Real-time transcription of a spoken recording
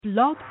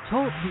Blog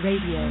Talk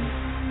Radio.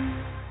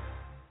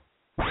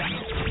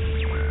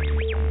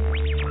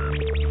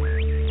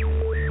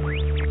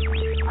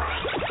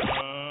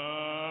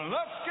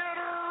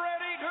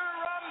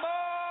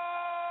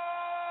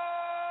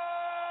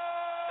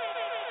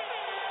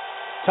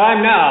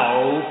 Time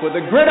now for the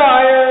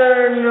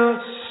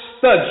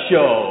GridironStuds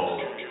Show.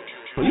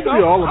 So you can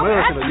be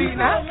All-American. I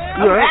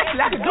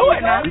can do it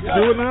now. You can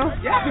do it now?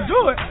 Yeah, I can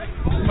do it.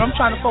 But I'm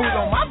trying to focus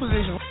on my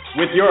position.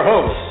 With your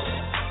host,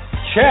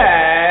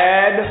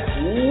 Chad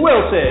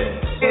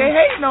Wilson. They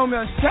hating on me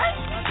on chat.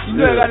 You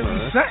know, I got to do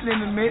something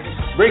in the mix.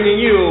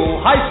 Bringing you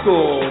high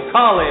school,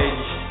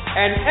 college,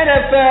 and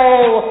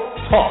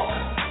NFL talk.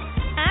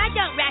 I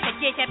don't lack a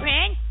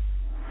discipline.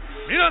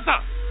 皆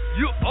さん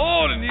You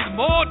all need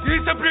more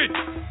discipline.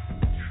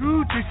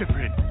 True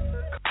discipline.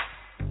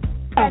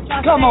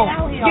 Come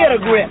on, get a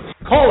grip.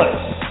 Call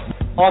us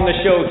on the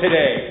show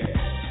today.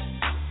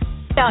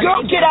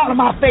 Don't get out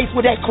of my face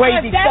with that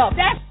crazy stuff.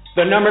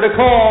 The number to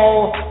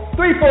call,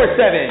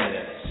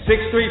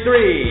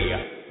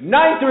 347-633-9365.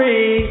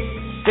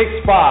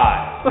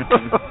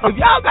 If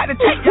y'all got to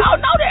take, y'all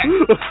know that.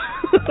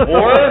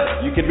 Or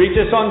you can reach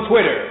us on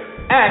Twitter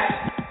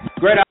at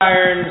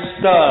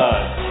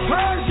GridironStuds.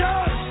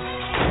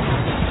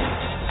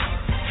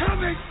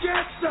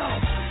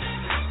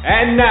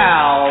 And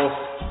now,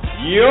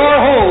 your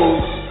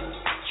host,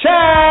 Chad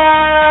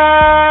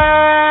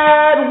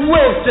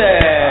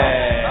Wilson.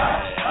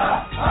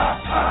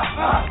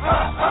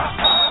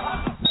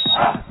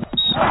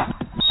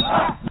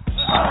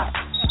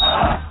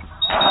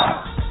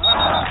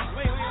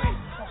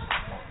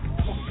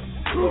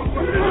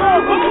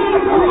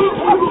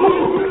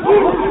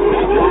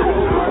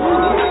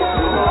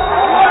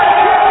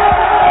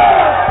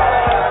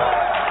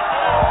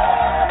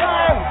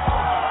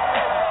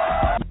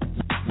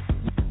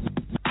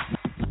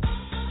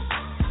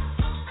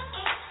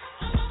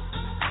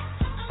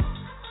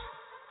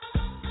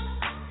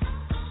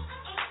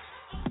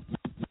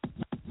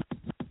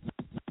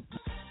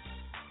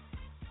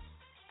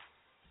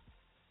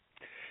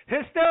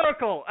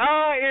 Hysterical.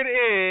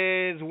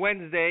 It is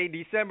Wednesday,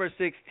 December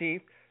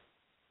 16th,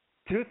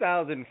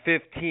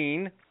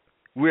 2015.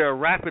 We are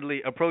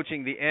rapidly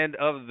approaching the end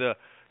of the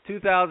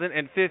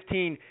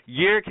 2015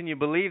 year. Can you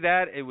believe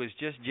that? It was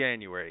just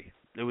January.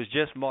 It was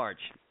just March.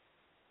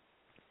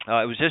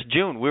 It was just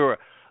June. We were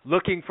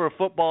looking for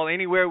football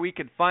anywhere we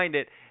could find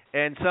it,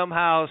 and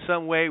somehow,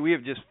 some way, we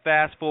have just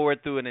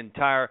fast-forwarded through an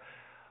entire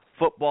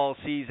football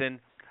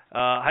season.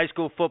 High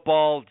school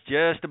football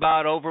just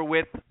about over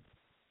with.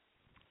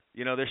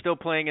 You know, they're still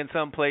playing in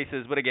some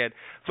places, but again,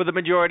 for the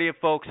majority of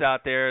folks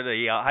out there,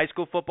 the high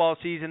school football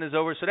season is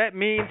over, so that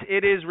means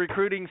it is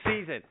recruiting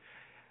season.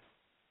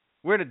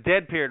 We're in a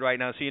dead period right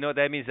now, so you know what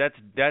that means? That's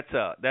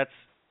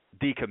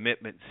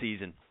decommitment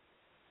season.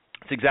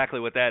 That's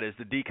exactly what that is.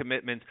 The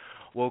decommitments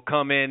will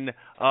come in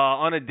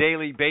on a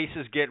daily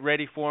basis. Get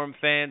ready for them,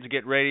 fans.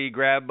 Get ready.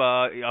 Grab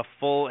a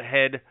full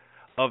head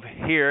of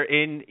hair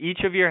in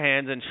each of your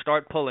hands and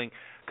start pulling,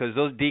 because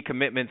those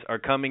decommitments are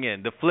coming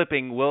in. The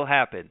flipping will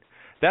happen.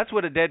 That's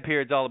what a dead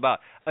period is all about.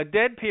 A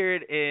dead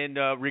period in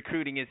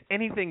recruiting is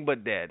anything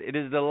but dead. It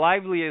is the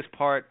liveliest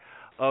part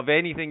of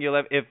anything you'll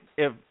ever.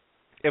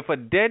 If a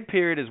dead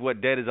period is what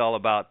dead is all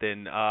about,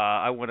 then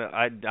I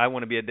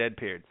want to be a dead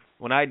period.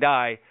 When I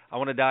die, I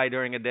want to die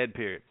during a dead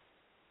period.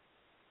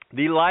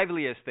 The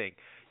liveliest thing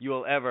you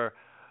will ever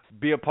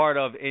be a part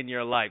of in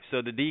your life.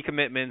 So the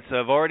decommitments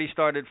have already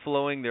started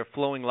flowing. They're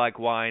flowing like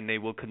wine. They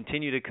will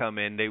continue to come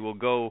in. They will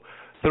go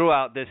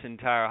throughout this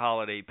entire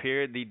holiday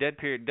period. The dead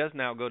period does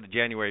now go to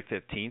January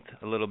 15th,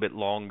 a little bit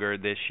longer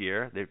this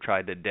year. They've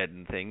tried to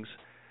deaden things.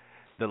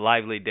 The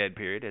lively dead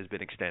period has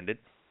been extended.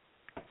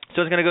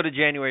 So it's going to go to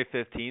January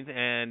 15th,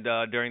 and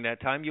during that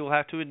time you will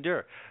have to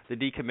endure the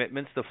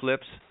decommitments, the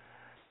flips,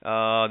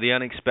 the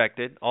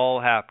unexpected,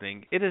 all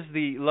happening. It is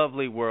the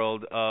lovely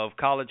world of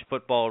college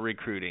football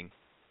recruiting.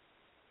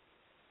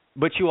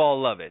 But you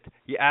all love it.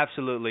 You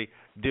absolutely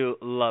do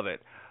love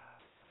it.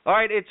 All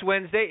right, it's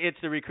Wednesday.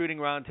 It's the Recruiting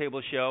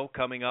Roundtable show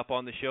coming up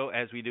on the show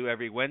as we do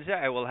every Wednesday.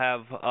 I will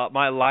have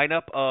my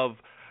lineup of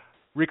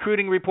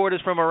recruiting reporters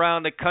from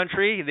around the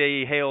country.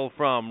 They hail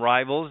from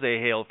Rivals. They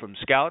hail from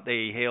Scout.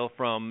 They hail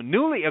from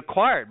newly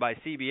acquired by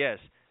CBS,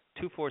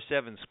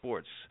 247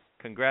 Sports.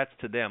 Congrats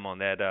to them on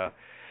that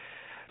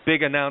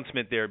big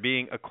announcement there,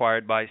 being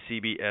acquired by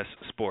CBS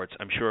Sports.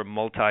 I'm sure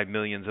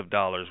multi-millions of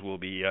dollars will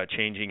be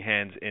changing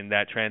hands in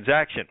that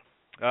transaction.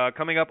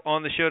 Coming up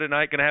on the show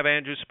tonight, going to have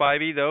Andrew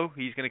Spivey, though.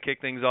 He's going to kick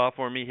things off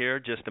for me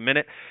here just a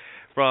minute.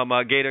 From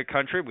Gator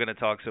Country, we're going to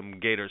talk some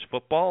Gators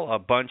football. A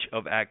bunch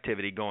of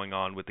activity going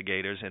on with the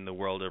Gators in the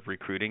world of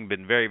recruiting.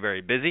 Been very,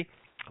 very busy.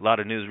 A lot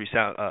of news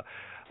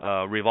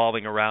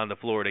revolving around the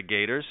Florida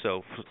Gators.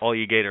 So all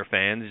you Gator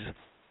fans,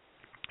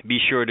 be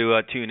sure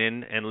to tune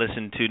in and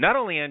listen to not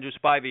only Andrew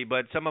Spivey,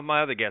 but some of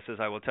my other guests.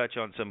 I will touch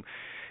on some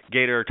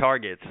Gator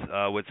targets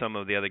with some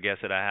of the other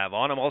guests that I have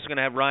on. I'm also going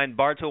to have Ryan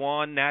Bartow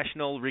on,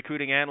 national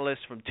recruiting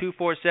analyst from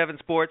 247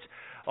 Sports.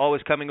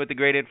 always coming with the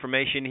great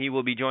information. He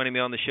will be joining me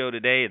on the show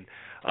today.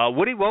 And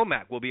Woody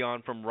Womack will be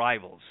on from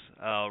Rivals.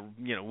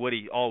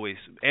 Woody, always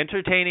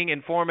entertaining,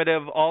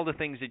 informative, all the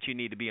things that you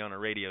need to be on a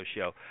radio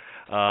show.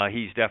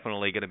 He's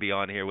definitely going to be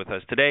on here with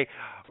us today.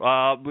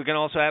 We're going to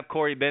also have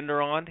Corey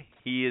Bender on.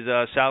 He is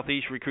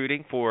Southeast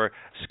recruiting for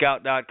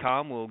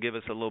Scout.com. Will give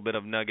us a little bit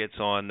of nuggets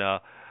on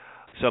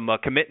some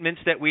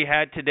commitments that we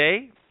had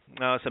today.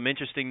 Some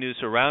interesting news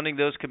surrounding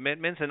those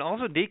commitments and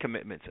also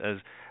decommitments. As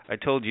I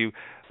told you,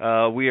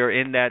 we are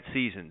in that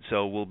season,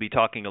 so we'll be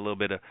talking a little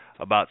bit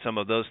about some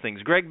of those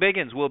things. Greg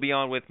Biggins will be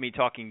on with me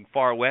talking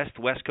Far West,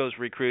 West Coast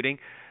recruiting.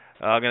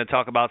 I'm going to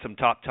talk about some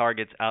top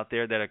targets out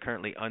there that are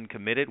currently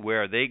uncommitted.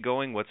 Where are they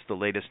going? What's the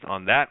latest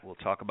on that? We'll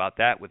talk about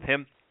that with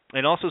him.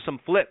 And also some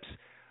flips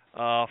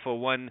for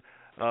one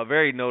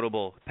very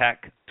notable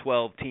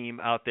Pac-12 team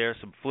out there.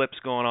 Some flips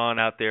going on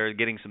out there,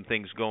 getting some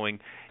things going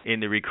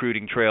in the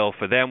recruiting trail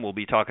for them. We'll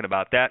be talking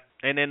about that.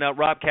 And then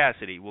Rob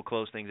Cassidy will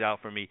close things out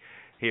for me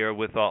here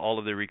with all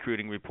of the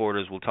recruiting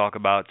reporters. We'll talk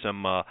about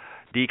some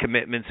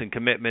decommitments and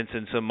commitments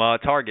and some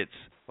targets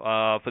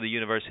for the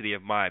University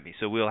of Miami.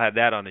 So we'll have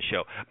that on the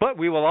show. But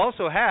we will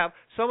also have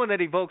someone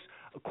that evokes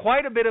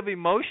quite a bit of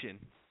emotion.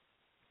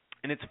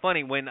 And it's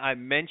funny, when I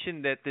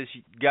mentioned that this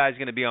guy's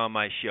going to be on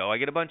my show, I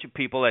get a bunch of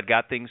people that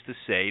got things to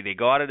say. They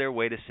go out of their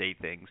way to say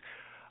things,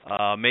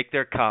 make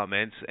their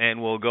comments,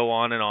 and we'll go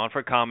on and on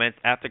for comments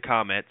after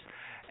comments.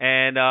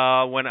 And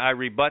when I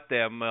rebut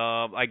them,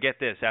 I get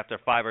this, after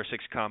 5 or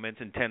 6 comments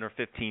and 10 or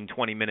 15,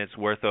 20 minutes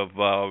worth of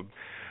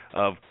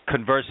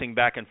conversing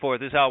back and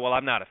forth, is, oh, well,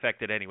 I'm not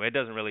affected anyway. It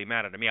doesn't really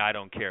matter to me. I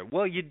don't care.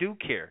 Well, you do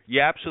care. You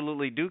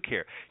absolutely do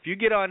care. If you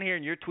get on here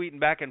and you're tweeting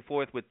back and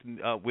forth with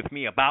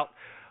me about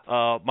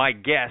my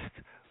guest,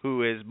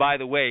 who is, by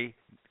the way,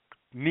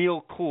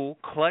 Neil Cool,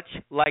 Clutch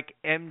Like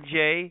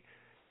MJ,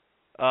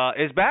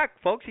 is back,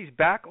 folks. He's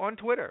back on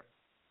Twitter,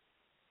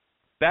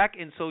 back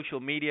in social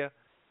media,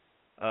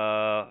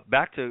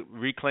 back to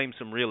reclaim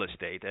some real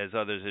estate, as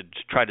others had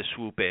tried to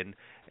swoop in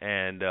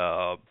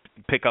and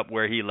pick up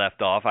where he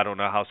left off. I don't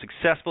know how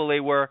successful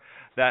they were.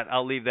 That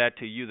I'll leave that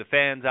to you, the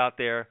fans out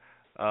there.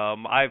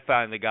 I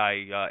found the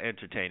guy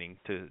entertaining,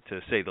 to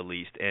say the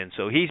least, and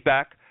so he's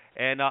back.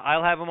 And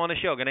I'll have him on the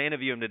show. Going to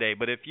interview him today.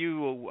 But if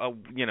you,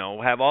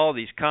 have all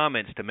these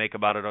comments to make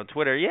about it on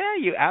Twitter, yeah,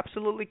 you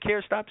absolutely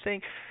care. Stop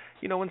saying,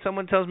 when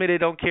someone tells me they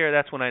don't care,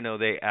 that's when I know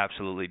they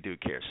absolutely do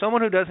care.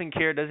 Someone who doesn't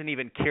care doesn't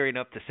even care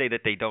enough to say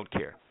that they don't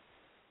care.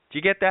 Do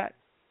you get that?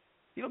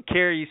 You don't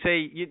care. You say,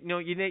 you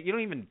don't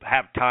even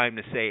have time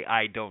to say,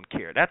 I don't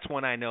care. That's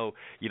when I know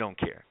you don't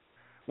care.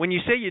 When you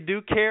say you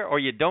do care or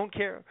you don't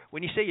care,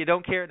 when you say you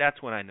don't care,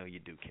 that's when I know you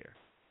do care.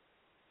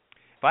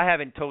 If I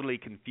haven't totally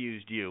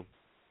confused you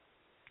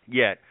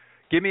yet,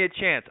 give me a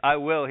chance. I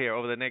will here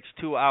over the next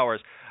 2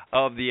 hours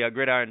of the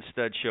Gridiron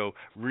Stud Show,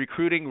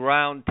 Recruiting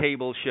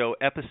Roundtable Show,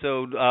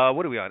 episode,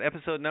 what are we on?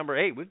 Episode number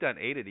 8. We've done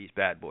 8 of these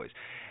bad boys.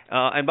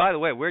 And by the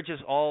way, we're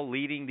just all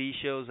leading these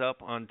shows up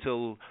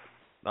until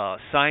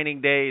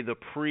signing day. The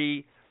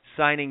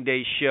pre-signing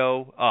day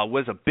show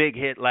was a big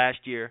hit last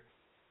year.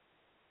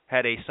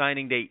 Had a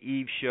signing day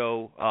eve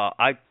show.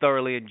 I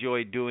thoroughly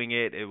enjoyed doing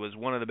it. It was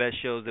one of the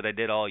best shows that I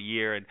did all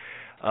year.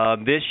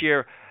 And this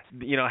year,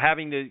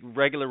 having the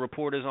regular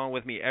reporters on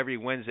with me every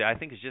Wednesday, I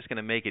think is just going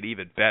to make it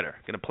even better.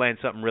 Going to plan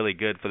something really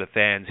good for the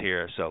fans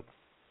here. So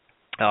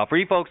for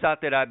you folks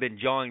out there that I've been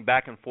jawing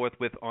back and forth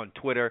with on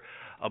Twitter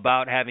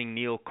about having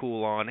Neil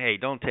Cool on, hey,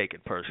 don't take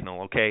it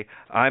personal, okay?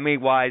 I'm a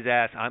wise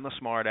ass. I'm a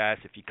smart ass.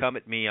 If you come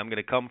at me, I'm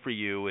going to come for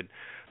you. And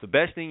the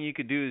best thing you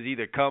could do is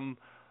either come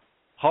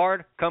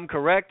hard, come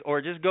correct,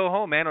 or just go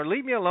home, man, or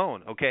leave me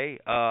alone, okay?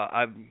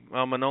 I'm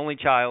an only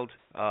child,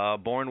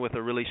 born with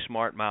a really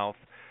smart mouth.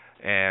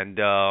 And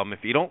if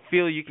you don't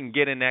feel you can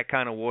get in that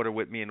kind of water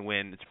with me and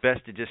win, it's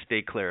best to just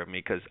stay clear of me,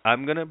 because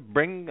I'm gonna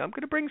bring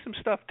some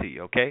stuff to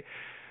you, okay?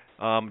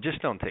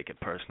 Just don't take it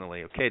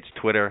personally, okay? It's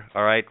Twitter,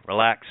 all right?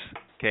 Relax,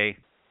 okay?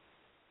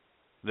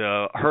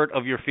 The hurt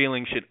of your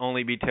feelings should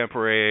only be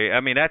temporary.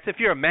 I mean, that's if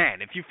you're a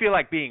man. If you feel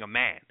like being a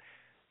man,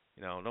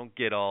 don't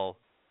get all.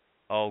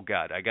 Oh,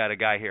 God, I got a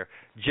guy here.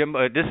 Jim,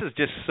 this is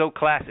just so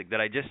classic that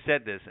I just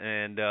said this,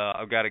 and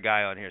I've got a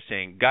guy on here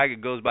saying, guy who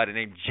goes by the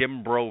name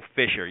Jim Bro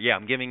Fisher. Yeah,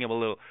 I'm giving him a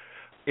little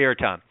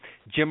airtime.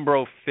 Jim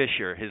Bro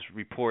Fisher, his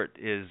report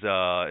is,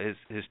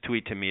 his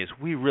tweet to me is,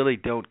 we really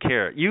don't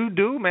care. You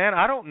do, man.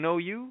 I don't know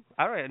you.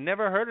 I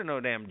never heard of no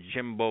damn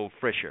Jimbo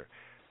Fisher,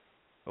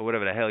 or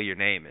whatever the hell your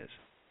name is.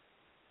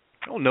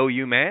 I don't know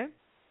you, man.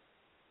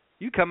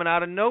 You coming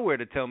out of nowhere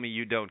to tell me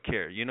you don't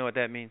care. You know what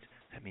that means?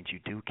 That means you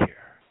do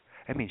care.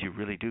 That means you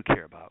really do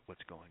care about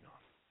what's going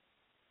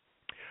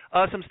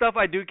on. Some stuff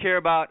I do care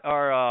about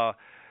are,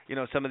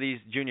 some of these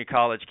junior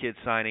college kids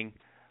signing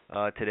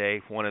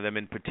today. One of them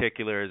in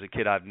particular is a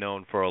kid I've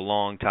known for a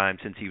long time,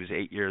 since he was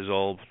 8 years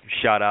old.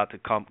 Shout out to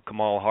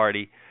Kamal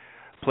Hardy.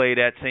 Played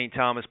at St.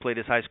 Thomas, played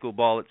his high school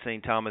ball at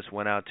St. Thomas,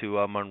 went out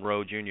to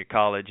Monroe Junior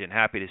College, and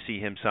happy to see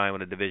him sign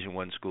with a Division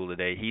I school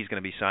today. He's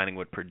going to be signing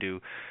with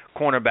Purdue.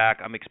 Cornerback,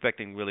 I'm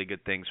expecting really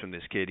good things from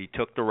this kid. He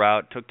took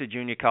the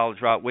junior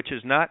college route, which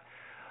is not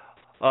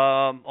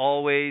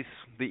always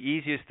the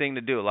easiest thing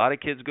to do. A lot of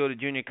kids go to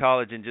junior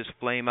college and just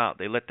flame out.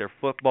 They let their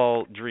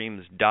football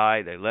dreams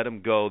die. They let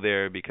them go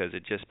there because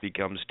it just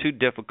becomes too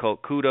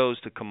difficult.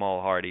 Kudos to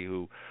Kamal Hardy,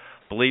 who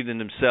believed in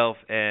himself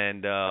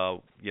and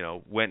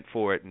went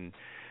for it and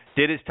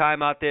did his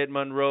time out there at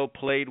Monroe,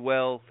 played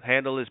well,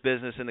 handled his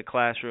business in the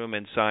classroom,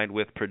 and signed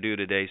with Purdue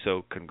today.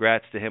 So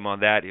congrats to him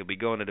on that. He'll be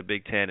going to the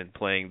Big Ten and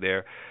playing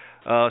there.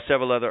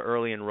 Several other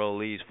early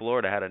enrollees.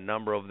 Florida had a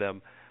number of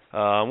them.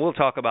 We'll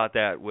talk about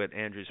that with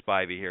Andrew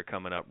Spivey here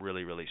coming up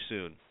really, really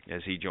soon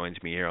as he joins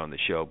me here on the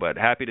show. But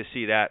happy to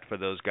see that for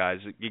those guys.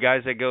 You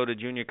guys that go to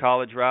junior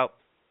college route,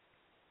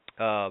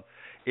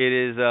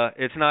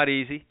 it's not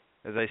easy,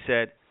 as I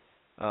said,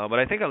 but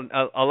I think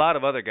a lot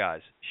of other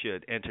guys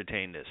should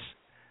entertain this.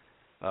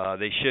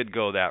 They should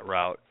go that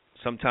route.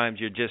 Sometimes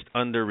you're just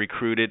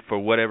under-recruited for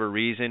whatever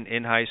reason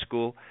in high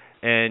school,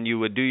 and you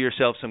would do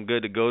yourself some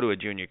good to go to a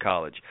junior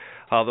college.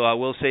 Although I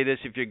will say this,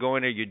 if you're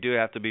going there, you do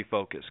have to be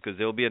focused because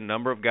there'll be a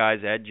number of guys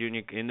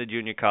in the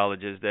junior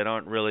colleges that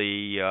aren't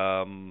really,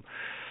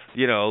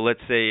 let's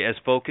say, as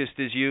focused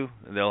as you.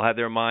 They'll have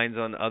their minds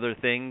on other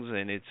things,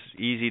 and it's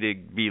easy to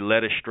be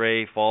led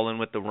astray, fall in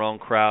with the wrong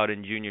crowd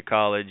in junior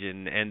college,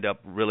 and end up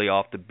really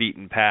off the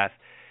beaten path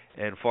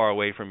and far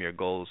away from your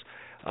goals.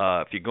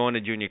 If you're going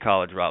to junior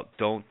college route,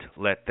 don't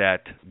let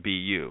that be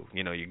you.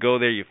 You go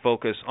there, you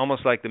focus,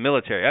 almost like the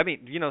military. I mean,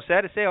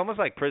 sad to say, almost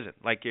like prison.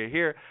 Like you're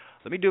here,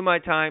 let me do my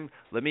time,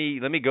 let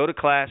me go to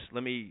class,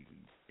 let me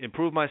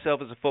improve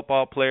myself as a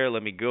football player,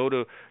 let me go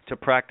to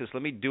practice,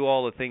 let me do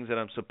all the things that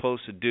I'm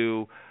supposed to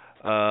do,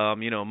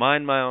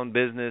 mind my own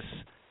business.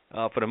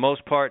 For the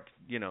most part,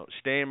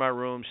 stay in my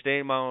room, stay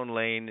in my own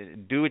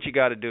lane, do what you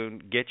got to do,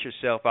 and get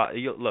yourself out.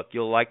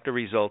 You'll like the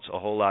results a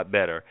whole lot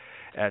better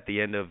at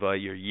the end of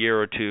your year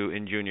or two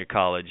in junior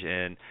college,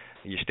 and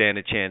you stand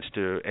a chance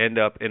to end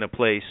up in a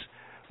place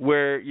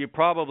where you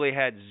probably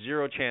had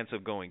zero chance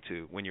of going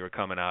to when you were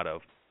coming out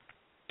of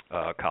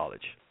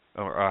college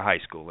or high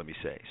school, let me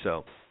say.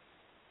 So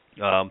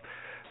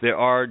there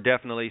are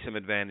definitely some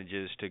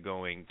advantages to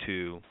going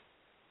to,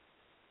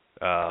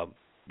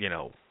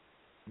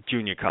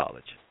 junior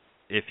college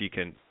if you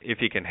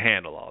can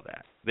handle all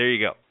that. There you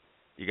go.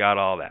 You got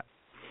all that.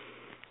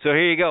 So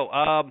here you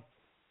go.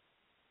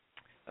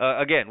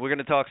 Again, we're going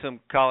to talk some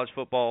college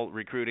football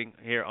recruiting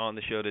here on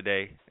the show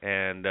today.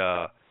 And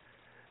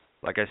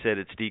like I said,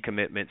 it's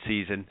decommitment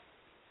season.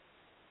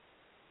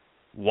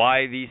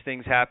 Why these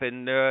things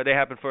happen, they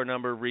happen for a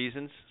number of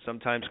reasons.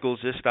 Sometimes schools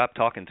just stop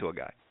talking to a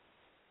guy.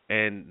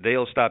 And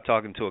they'll stop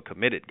talking to a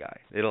committed guy.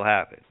 It'll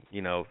happen.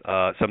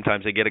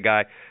 Sometimes they get a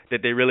guy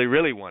that they really,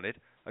 really wanted,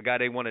 a guy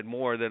they wanted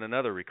more than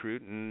another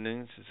recruit, and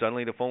then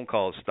suddenly the phone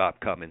calls stop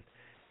coming.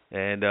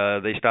 And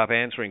they stop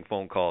answering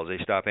phone calls.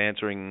 They stop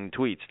answering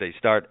tweets. They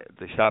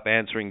stop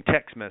answering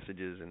text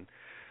messages, and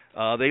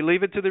they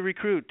leave it to the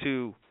recruit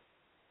to,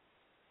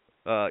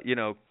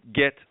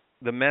 get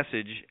the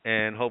message,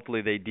 and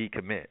hopefully they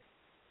decommit,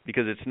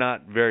 because it's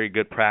not very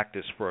good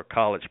practice for a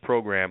college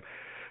program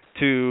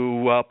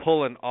to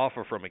pull an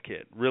offer from a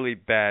kid. Really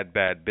bad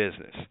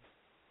business.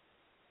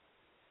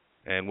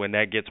 And when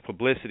that gets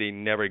publicity,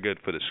 never good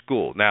for the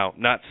school. Now,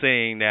 not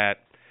saying that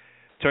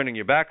turning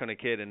your back on a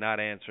kid and not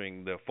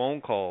answering the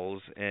phone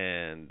calls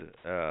and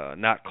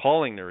not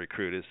calling the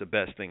recruit is the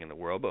best thing in the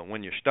world. But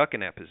when you're stuck in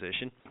that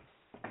position,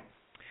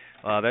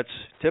 that's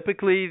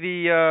typically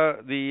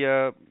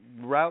the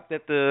route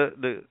that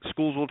the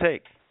schools will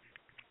take.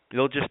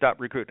 They'll just stop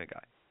recruiting a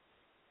guy,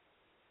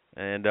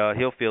 and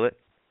he'll feel it.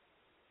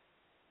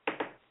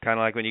 Kind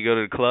of like when you go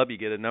to the club, you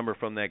get a number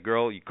from that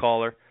girl, you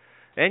call her,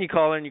 and you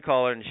call her, and you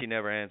call her, and she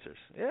never answers.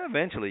 Yeah,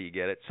 eventually you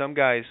get it. Some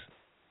guys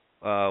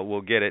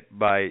will get it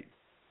by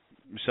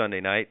Sunday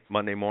night,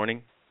 Monday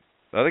morning.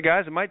 Other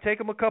guys, it might take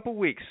them a couple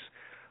weeks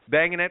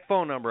banging that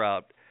phone number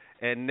out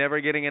and never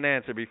getting an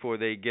answer before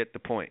they get the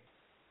point.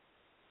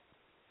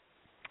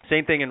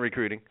 Same thing in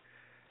recruiting.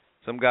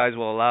 Some guys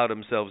will allow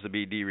themselves to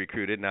be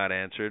de-recruited, not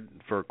answered,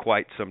 for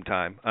quite some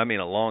time. I mean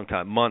a long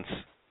time, months,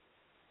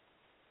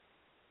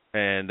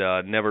 and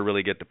never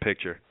really get the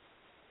picture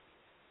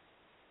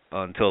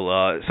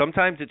until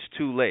sometimes it's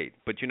too late.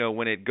 But,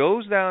 when it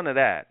comes down to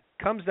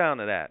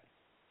that,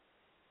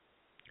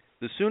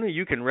 the sooner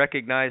you can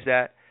recognize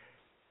that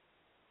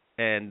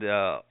and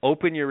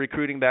open your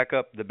recruiting back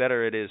up, the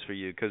better it is for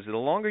you. Because the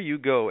longer you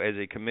go as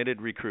a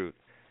committed recruit,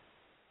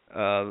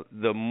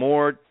 the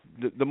more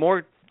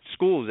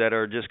schools that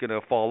are just going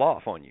to fall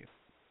off on you.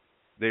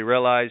 They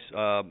realize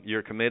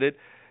you're committed.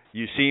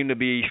 You seem to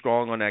be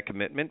strong on that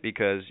commitment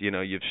because,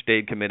 you've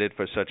stayed committed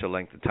for such a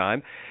length of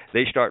time.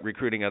 They start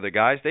recruiting other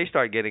guys. They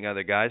start getting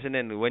other guys. And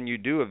then when you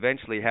do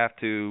eventually have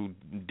to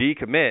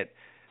decommit,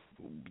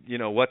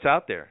 what's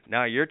out there.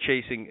 Now you're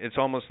chasing. It's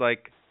almost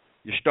like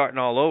you're starting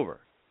all over.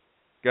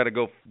 Got to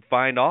go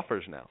find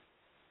offers now.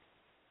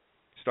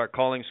 Start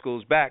calling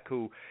schools back,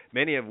 who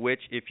many of which,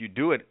 if you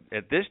do it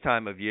at this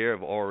time of year,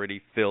 have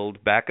already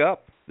filled back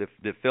up.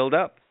 They've filled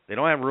up. They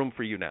don't have room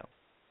for you now,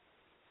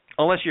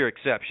 unless you're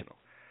exceptional.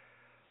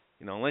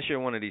 unless you're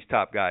one of these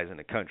top guys in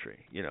the country,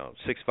 6'5",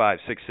 6'6"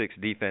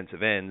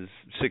 defensive ends,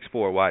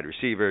 6'4" wide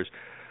receivers,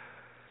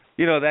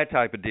 that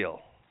type of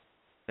deal.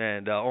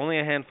 And only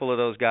a handful of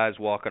those guys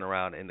walking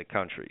around in the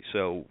country.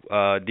 So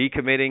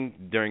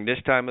decommitting during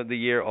this time of the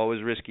year,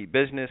 always risky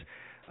business.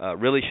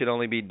 Really should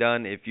only be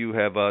done if you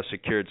have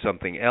secured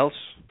something else.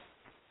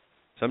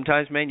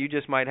 Sometimes, man, you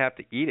just might have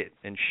to eat it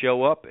and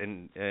show up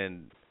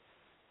and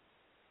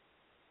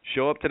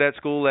show up to that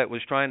school that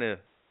was trying to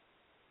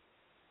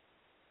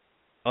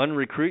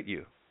unrecruit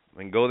you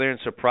and go there and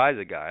surprise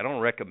a guy. I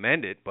don't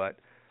recommend it, but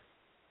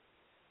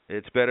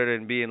it's better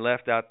than being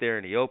left out there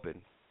in the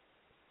open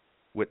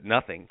with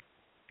nothing.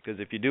 Because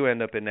if you do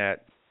end up in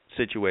that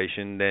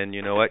situation, then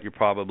you know what? You're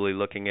probably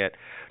looking at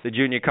the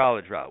junior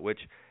college route, which,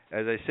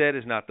 as I said,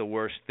 is not the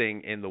worst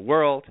thing in the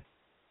world.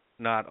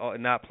 Not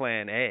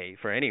plan A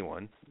for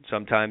anyone.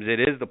 Sometimes it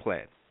is the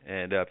plan.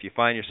 And if you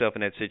find yourself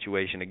in that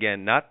situation,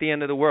 again, not the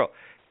end of the world.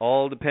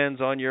 All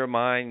depends on your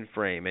mind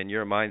frame and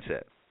your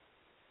mindset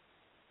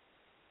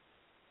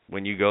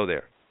when you go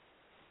there.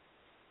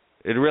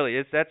 It really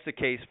is. That's the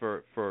case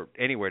for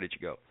anywhere that you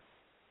go.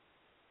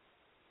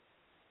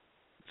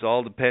 It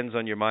all depends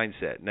on your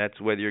mindset, and that's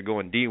whether you're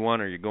going D1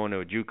 or you're going to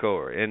a JUCO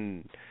or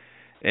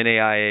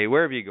NAIA,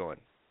 wherever you're going.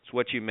 It's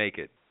what you make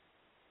it.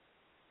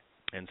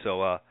 And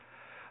so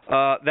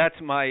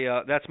that's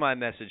my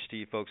message to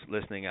you folks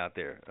listening out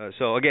there.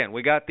 So again,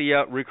 we got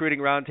the recruiting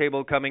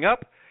roundtable coming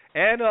up,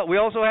 and we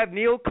also have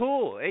Neil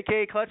Cool,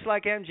 aka Clutch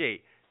Like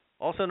MJ,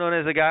 also known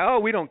as the guy. Oh,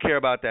 we don't care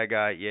about that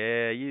guy.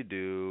 Yeah, you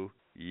do.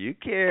 You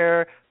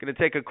care. Going to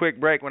take a quick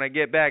break. When I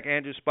get back,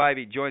 Andrew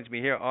Spivey joins me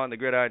here on the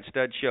Gridiron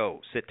Stud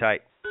Show. Sit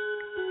tight.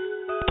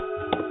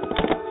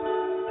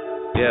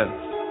 Yeah.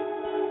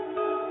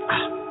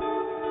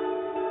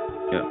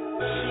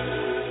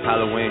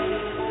 Halloween.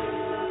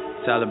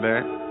 Tyler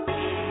Berry.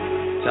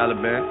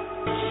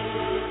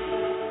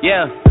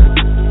 Yeah.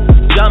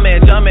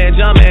 Jumpin'.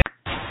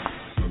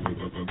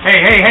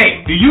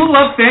 Hey. Do you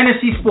love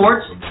fantasy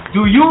sports?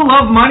 Do you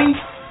love money?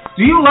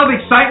 Do you love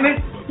excitement?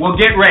 Well,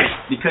 get ready,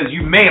 because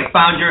you may have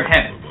found your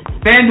heaven.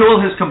 FanDuel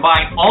has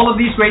combined all of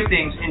these great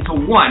things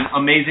into one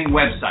amazing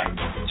website.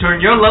 Turn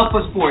your love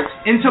for sports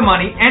into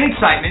money and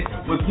excitement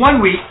with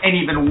 1 week and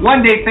even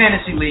 1 day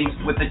fantasy leagues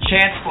with a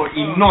chance for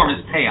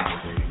enormous payouts.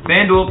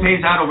 FanDuel pays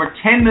out over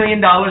 $10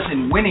 million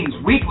in winnings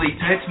weekly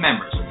to its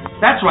members.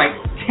 That's right,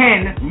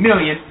 $10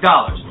 million.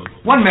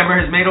 One member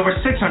has made over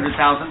 $600,000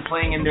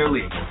 playing in their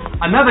league.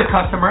 Another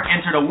customer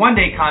entered a 1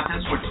 day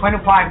contest for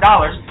 $25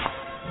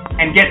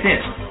 and get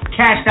this,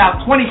 cashed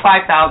out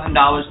 $25,000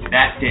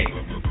 that day.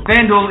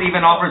 FanDuel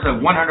even offers a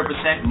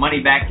 100%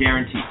 money-back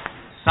guarantee.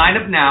 Sign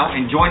up now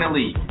and join a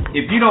league.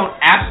 If you don't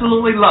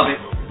absolutely love it,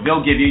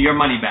 they'll give you your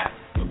money back.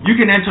 You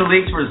can enter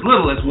leagues for as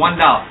little as $1.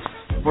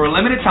 For a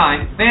limited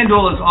time,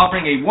 FanDuel is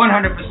offering a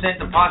 100%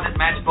 deposit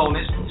match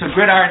bonus to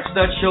Gridiron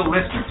Stud Show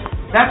listeners.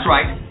 That's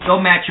right,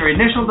 they'll match your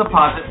initial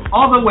deposit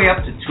all the way up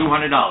to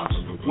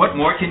 $200. What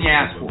more can you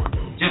ask for?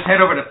 Just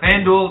head over to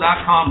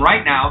FanDuel.com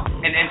right now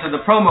and enter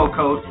the promo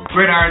code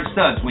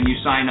GridironStuds when you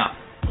sign up.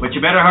 But you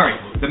better hurry.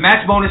 The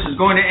match bonus is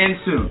going to end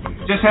soon.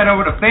 Just head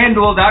over to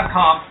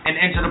FanDuel.com and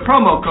enter the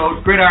promo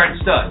code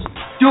GridironStuds.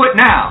 Do it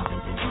now!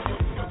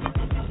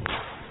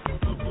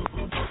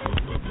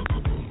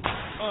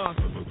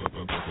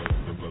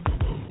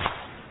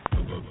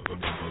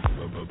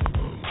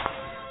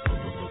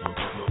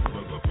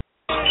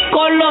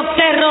 Con los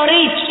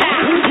terroristas.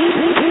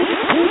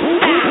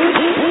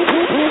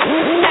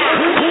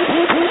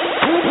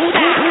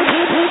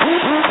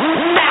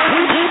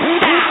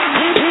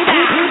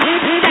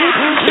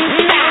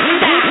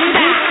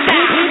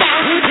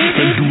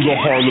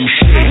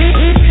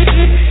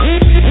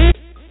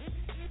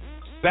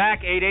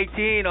 Back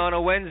 8:18 on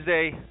a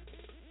Wednesday.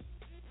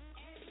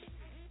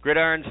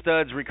 Gridiron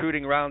Studs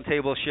Recruiting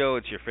Roundtable Show.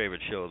 It's your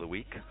favorite show of the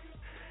week.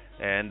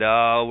 And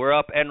we're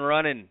up and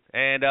running.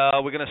 And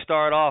we're going to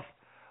start off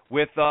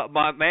with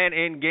my man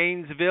in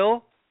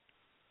Gainesville,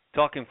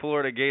 talking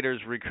Florida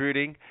Gators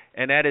recruiting,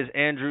 and that is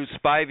Andrew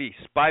Spivey.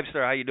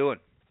 Spivester, how you doing?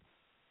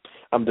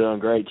 I'm doing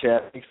great,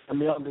 Chad. Thanks for having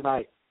me on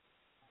tonight.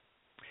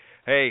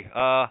 Hey,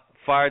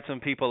 fired some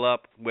people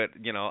up with,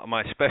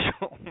 my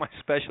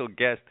special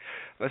guest.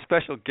 My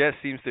special guest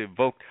seems to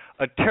evoke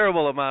a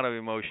terrible amount of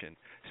emotion.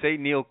 Say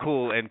Neil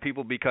Cool, and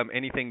people become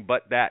anything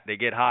but that. They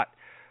get hot.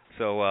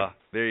 So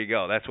there you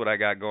go. That's what I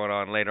got going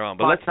on later on.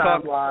 But let's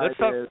talk.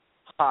 Is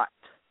hot.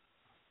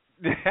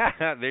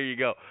 There you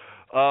go.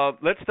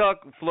 Let's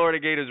talk Florida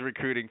Gators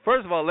recruiting.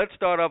 First of all, let's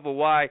start off with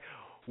why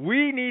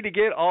we need to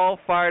get all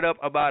fired up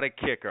about a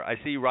kicker. I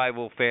see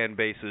rival fan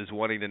bases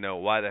wanting to know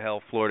why the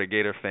hell Florida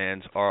Gator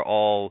fans are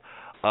all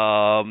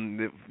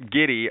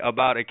giddy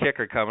about a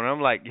kicker coming.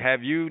 I'm like,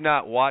 have you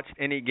not watched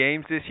any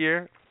games this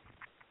year?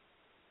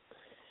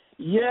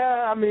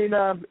 Yeah, I mean,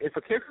 if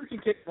a kicker can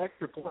kick an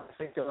extra point, I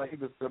think he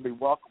was going to be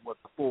welcome with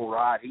the full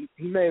ride. He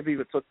may have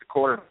even took the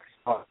quarter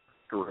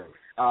career.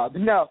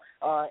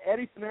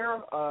 Eddie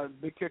Panera,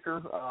 big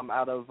kicker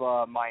out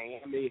of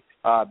Miami,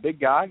 big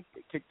guy,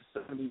 kicked a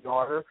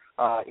 70-yarder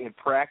in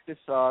practice.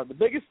 The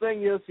biggest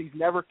thing is he's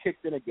never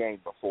kicked in a game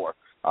before.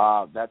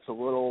 That's a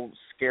little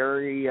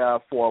scary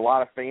for a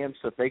lot of fans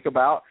to think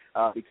about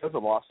because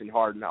of Austin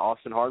Hardin.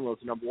 Austin Hardin was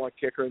the number one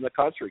kicker in the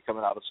country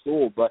coming out of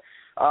school. But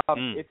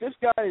if this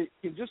guy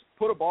can just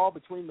put a ball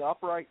between the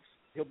uprights,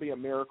 he'll be a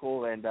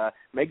miracle and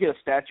may get a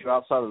statue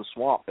outside of the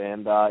swamp.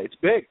 And it's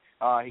big.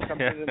 He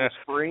comes in the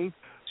spring,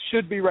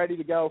 should be ready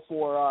to go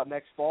for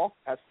next fall.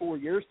 Has 4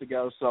 years to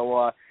go.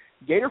 So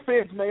Gator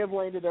fans may have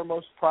landed their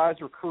most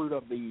prized recruit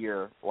of the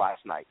year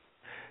last night.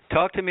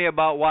 Talk to me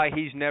about why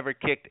he's never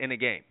kicked in a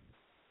game.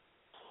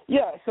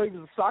 Yeah, so he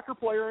was a soccer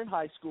player in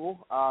high school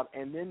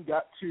and then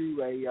got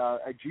to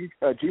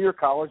a junior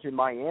college in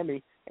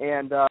Miami,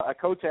 and a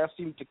coach asked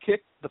him to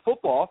kick the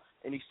football,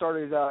 and he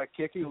started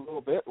kicking a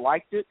little bit,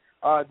 liked it,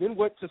 then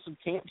went to some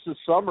camps this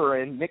summer,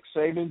 and Nick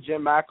Saban,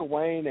 Jim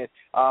McElwain,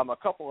 and a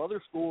couple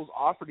other schools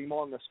offered him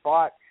on the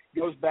spot,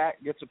 goes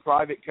back, gets a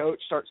private coach,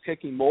 starts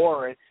kicking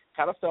more, and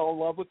kind of fell in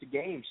love with the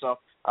game. So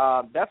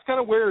that's kind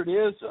of where it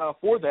is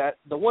for that.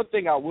 The one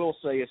thing I will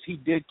say is he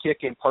did kick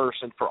in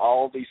person for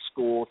all of these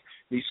schools.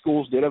 These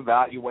schools did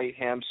evaluate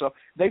him. So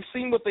they've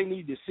seen what they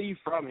need to see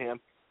from him.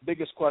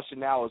 Biggest question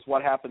now is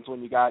what happens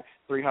when you got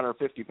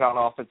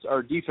 350-pound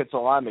defensive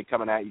linemen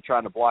coming at you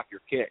trying to block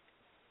your kick.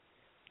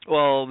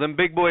 Well, them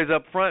big boys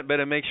up front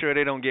better make sure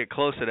they don't get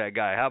close to that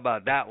guy. How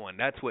about that one?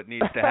 That's what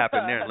needs to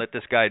happen there. Let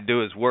this guy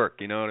do his work,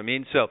 you know what I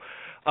mean? So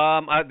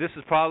this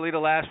is probably the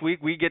last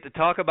week we get to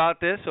talk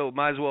about this, so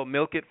might as well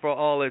milk it for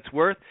all it's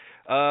worth.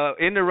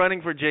 In the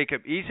running for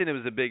Jacob Eason, it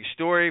was a big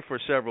story for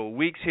several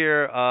weeks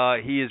here.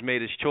 He has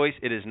made his choice.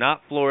 It is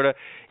not Florida.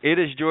 It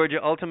is Georgia.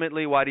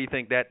 Ultimately, why do you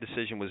think that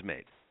decision was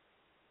made?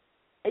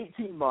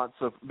 18 months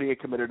of being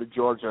committed to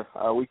Georgia.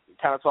 We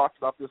kind of talked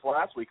about this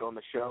last week on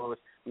the show.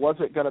 Was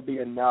it going to be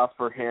enough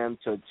for him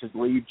to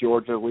leave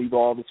Georgia, leave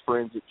all of his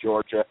friends at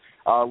Georgia,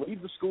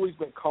 leave the school he's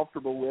been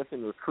comfortable with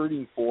and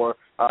recruiting for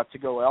to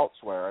go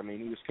elsewhere? I mean,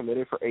 he was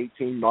committed for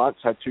 18 months,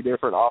 had two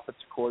different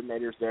offensive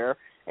coordinators there,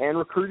 and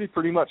recruited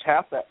pretty much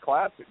half that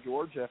class at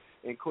Georgia,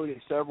 including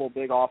several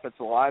big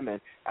offensive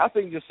linemen. I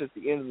think just at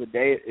the end of the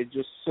day, it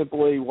just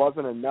simply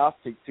wasn't enough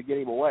to get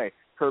him away.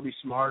 Kirby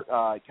Smart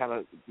kind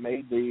of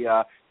made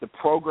the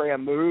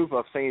program move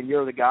of saying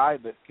you're the guy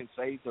that can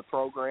save the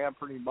program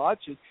pretty much,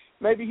 and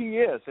maybe he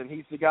is, and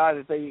he's the guy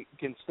that they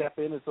can step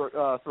in and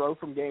throw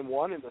from game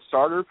one in the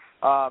starter.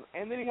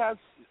 And then he has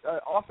an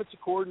offensive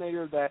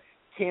coordinator that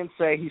can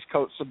say he's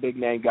coached some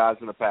big-name guys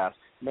in the past.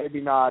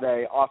 Maybe not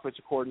a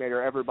offensive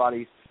coordinator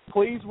everybody's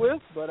pleased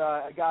with, but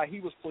a guy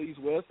he was pleased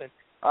with. And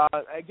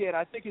again,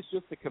 I think it's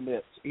just the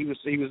commits. He was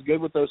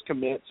good with those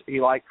commits. He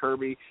liked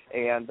Kirby,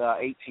 and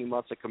 18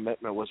 months of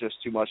commitment was just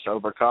too much to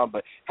overcome.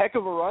 But heck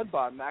of a run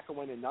by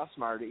McElwain and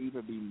Nussmeier to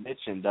even be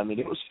mentioned. I mean,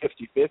 it was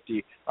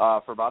 50-50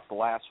 for about the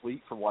last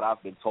week from what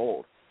I've been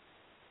told.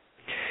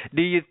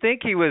 Do you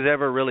think he was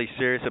ever really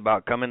serious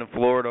about coming to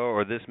Florida,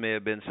 or this may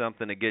have been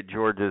something to get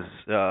Georgia's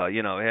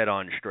head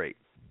on straight?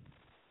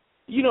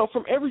 You know,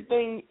 from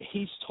everything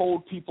he's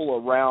told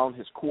people around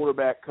his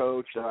quarterback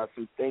coach,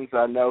 through things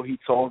I know he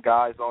told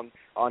guys on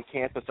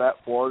campus at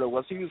Florida,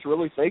 was he was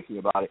really thinking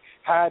about it.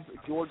 Had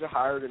Georgia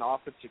hired an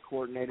offensive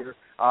coordinator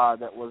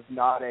that was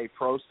not a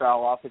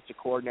pro-style offensive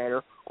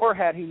coordinator, or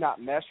had he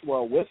not meshed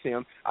well with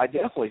him, I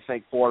definitely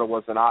think Florida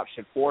was an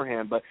option for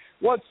him. But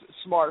once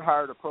Smart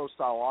hired a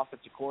pro-style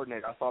offensive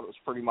coordinator, I thought it was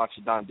pretty much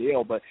a done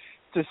deal. But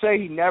to say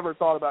he never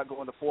thought about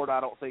going to Florida,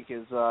 I don't think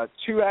is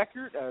too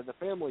accurate. The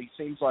family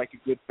seems like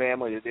a good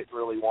family that didn't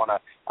really want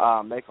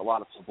to make a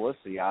lot of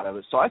publicity out of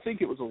it. So I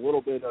think it was a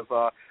little bit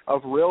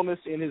of realness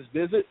in his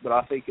visit, but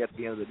I think at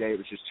the end of the day it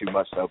was just too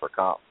much to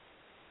overcome.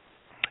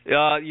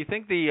 You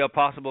think the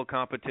possible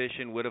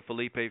competition with a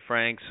Felipe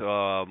Franks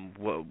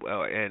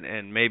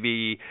and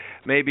maybe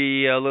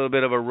a little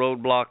bit of a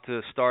roadblock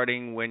to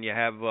starting when you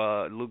have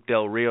Luke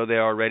Del Rio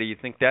there already, you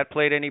think that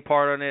played any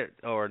part on it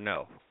or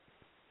no?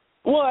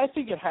 Well, I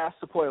think it has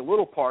to play a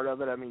little part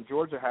of it. I mean,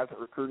 Georgia hasn't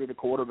recruited a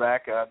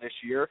quarterback this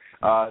year.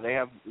 They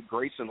have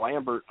Grayson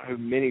Lambert, who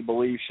many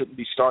believe shouldn't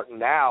be starting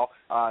now,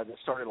 that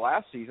started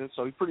last season,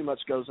 so he pretty much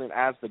goes in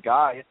as the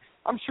guy.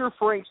 I'm sure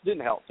Franks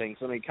didn't help things.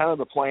 I mean, kind of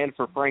the plan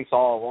for Franks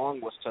all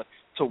along was to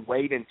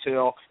wait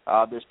until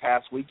this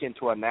past weekend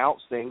to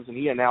announce things, and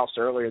he announced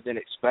earlier than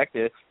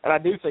expected. And I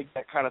do think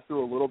that kind of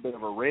threw a little bit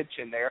of a wrench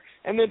in there.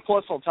 And then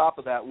plus on top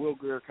of that, Will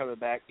Grier coming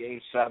back Game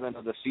 7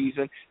 of the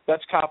season.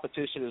 That's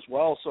competition as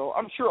well. So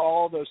I'm sure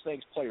all of those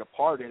things played a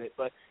part in it.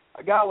 But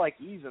a guy like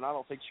Eason, I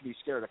don't think should be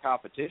scared of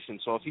competition.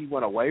 So if he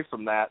went away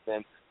from that,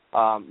 then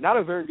not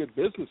a very good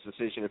business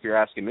decision if you're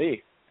asking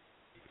me.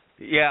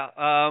 Yeah,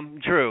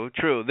 true.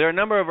 There are a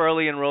number of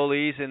early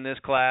enrollees in this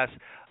class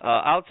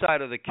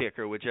outside of the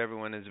kicker, which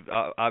everyone is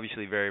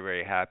obviously very,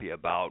 very happy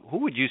about. Who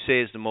would you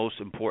say is the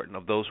most important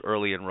of those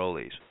early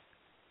enrollees?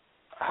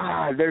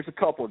 There's a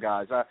couple of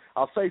guys.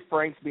 I'll say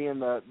Franks being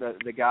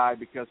the guy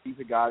because he's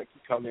a guy that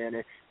can come in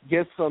and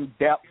give some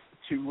depth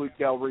to Luke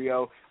Del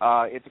Rio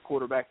at the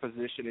quarterback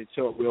position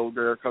until Will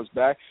Greer comes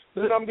back.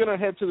 But then I'm going to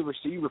head to the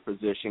receiver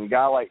position. A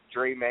guy like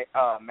Dre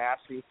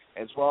Massey,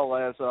 as well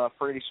as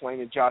Freddie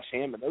Swain and Josh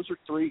Hammond. Those are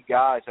three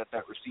guys at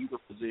that receiver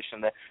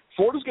position that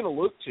Florida's going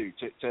to look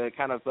to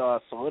kind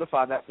of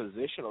solidify that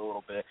position a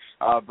little bit.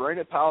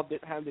 Brandon Powell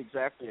didn't have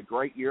exactly a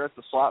great year at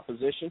the slot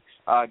position.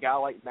 A guy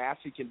like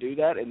Massey can do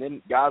that, and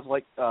then guys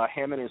like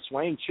Hammond and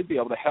Swain should be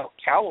able to help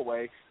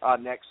Callaway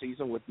next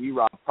season with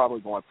D-Rob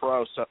probably going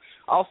pro. So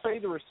I'll say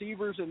the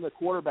receivers and the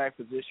quarterback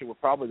position were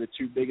probably the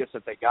two biggest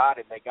that they got,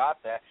 and they got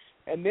that.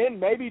 And then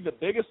maybe the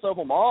biggest of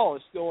them all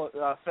is still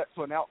set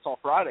to announce on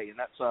Friday, and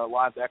that's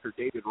linebacker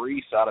David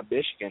Reese out of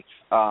Michigan.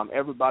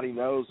 Everybody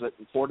knows that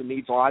Florida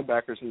needs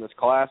linebackers in this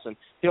class, and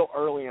he'll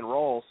early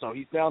enroll. So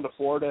he's down to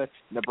Florida,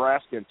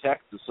 Nebraska, and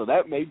Texas. So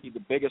that may be the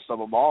biggest of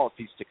them all if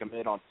he's to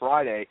commit on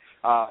Friday.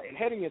 And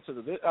heading into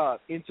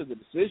the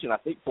decision, I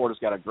think Florida's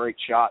got a great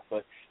shot.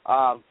 But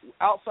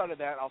outside of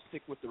that, I'll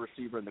stick with the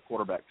receiver and the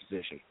quarterback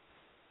position.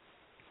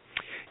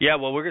 Yeah,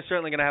 well, we're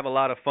certainly going to have a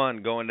lot of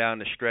fun going down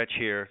the stretch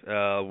here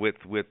with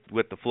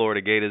the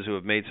Florida Gators, who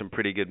have made some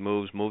pretty good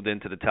moves, moved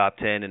into the top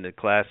 10 in the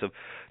class of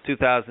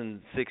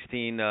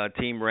 2016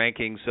 team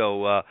rankings.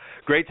 So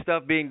great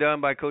stuff being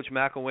done by Coach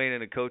McElwain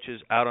and the coaches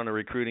out on the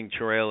recruiting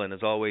trail. And as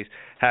always,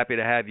 happy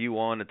to have you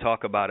on to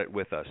talk about it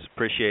with us.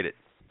 Appreciate it.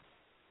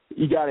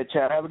 You got it,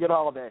 Chad. Have a good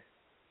holiday.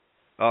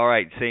 All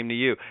right, same to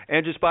you.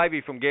 Andrew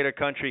Spivey from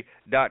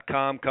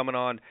GatorCountry.com coming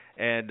on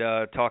and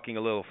talking a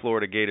little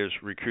Florida Gators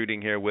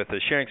recruiting here with us,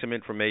 sharing some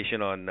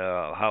information on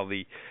how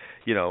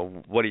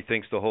what he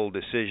thinks the whole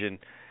decision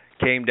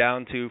came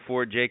down to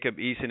for Jacob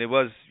Eason. It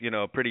was,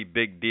 a pretty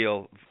big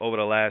deal over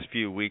the last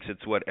few weeks.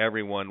 It's what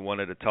everyone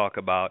wanted to talk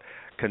about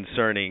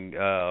concerning,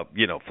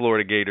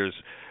 Florida Gators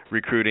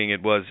recruiting.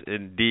 It was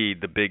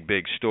indeed the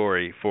big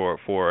story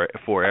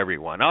for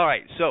everyone. All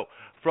right, so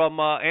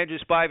from Andrew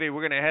Spivey,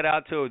 we're going to head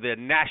out to the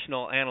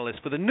national analyst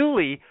for the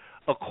newly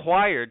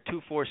acquired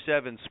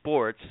 247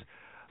 Sports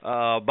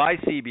by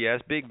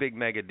CBS. Big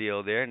mega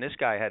deal there, and this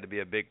guy had to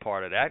be a big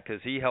part of that because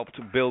he helped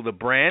to build a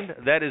brand.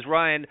 That is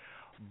Ryan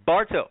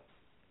Bartow,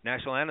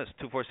 national analyst,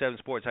 247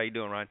 Sports. How you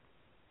doing, Ryan?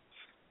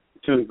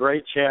 Doing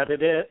great, Chad.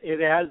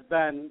 It has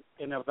been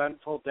an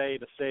eventful day,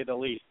 to say the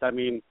least. I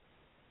mean,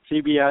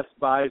 CBS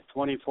buys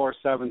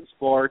 24/7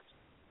 Sports,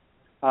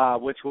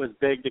 which was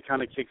big to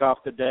kind of kick off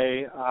the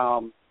day.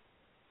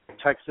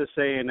 Texas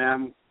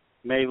A&M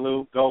may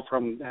go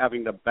from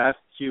having the best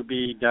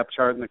QB depth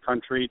chart in the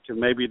country to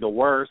maybe the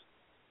worst,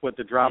 with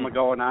the drama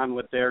going on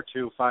with their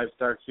 2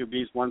 5-star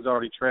QBs. One's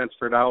already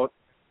transferred out.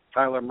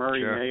 Tyler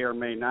Murray may or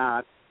may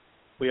not.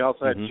 We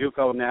also had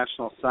JUCO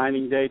National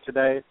Signing Day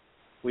today.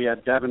 We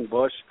had Devin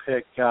Bush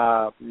pick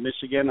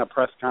Michigan, a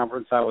press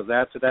conference I was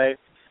at today.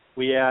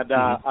 We had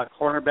a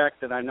cornerback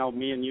that I know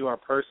me and you are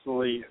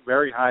personally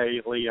very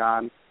highly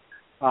on,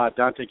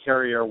 Dante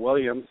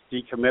Carrier-Williams,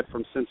 decommit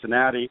from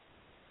Cincinnati.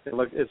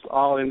 It's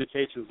all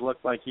indications look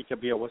like he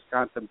could be a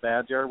Wisconsin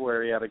Badger,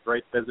 where he had a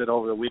great visit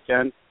over the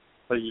weekend.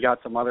 But you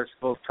got some other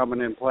schools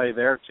coming in play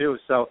there too.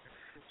 So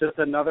just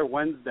another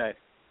Wednesday.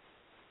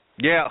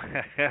 Yeah.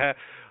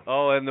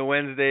 Oh, and the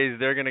Wednesdays,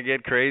 they're going to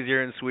get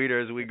crazier and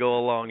sweeter as we go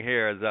along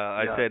here, as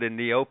I said in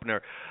the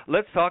opener.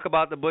 Let's talk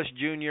about the Bush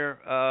Jr.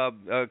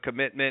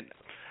 Commitment.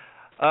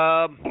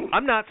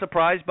 I'm not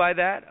surprised by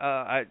that.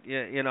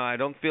 I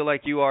don't feel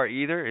like you are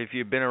either. If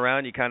you've been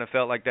around, you kind of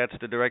felt like that's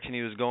the direction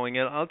he was going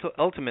in.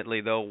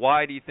 Ultimately, though,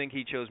 why do you think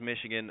he chose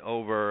Michigan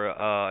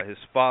over his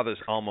father's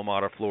alma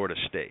mater, Florida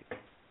State?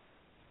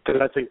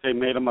 Because I think they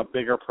made him a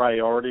bigger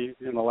priority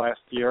in the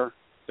last year.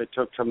 They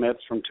took commits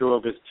from 2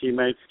 of his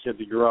teammates, kids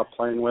he grew up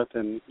playing with,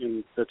 in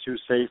the 2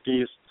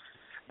 safeties.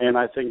 And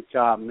I think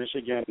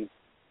Michigan,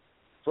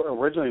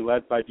 originally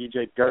led by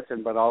DJ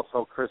Durkin, but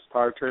also Chris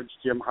Partridge,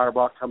 Jim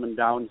Harbaugh coming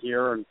down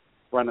here and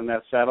running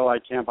that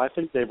satellite camp. I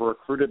think they've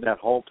recruited that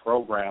whole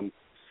program,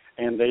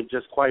 and they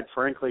just quite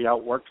frankly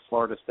outworked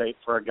Florida State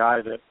for a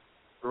guy that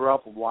grew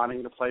up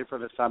wanting to play for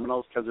the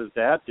Seminoles because his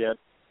dad did.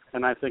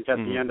 And I think at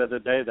the end of the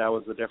day, that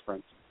was the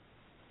difference.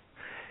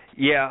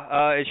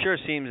 Yeah, it sure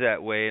seems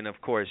that way. And, of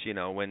course,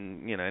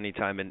 when,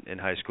 anytime in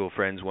high school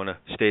friends want to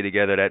stay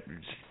together, that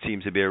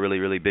seems to be a really,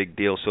 really big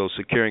deal. So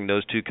securing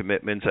those 2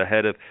 commitments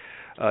ahead of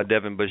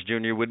Devin Bush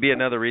Jr. would be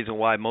another reason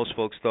why most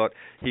folks thought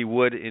he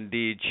would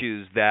indeed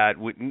choose that,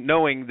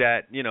 knowing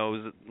that, it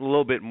was a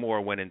little bit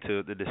more went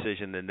into the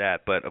decision than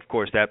that. But, of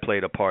course, that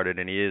played a part in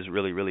it, and he is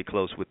really, really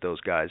close with those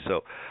guys.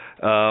 So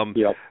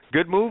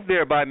good move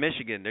there by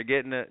Michigan. They're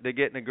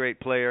getting a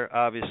great player,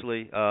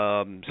 obviously,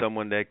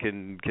 someone that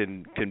can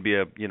be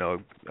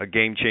a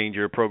game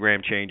changer,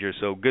 program changer.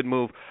 So good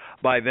move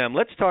by them.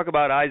 Let's talk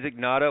about Isaac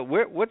Nada.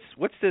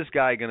 What's this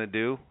guy going to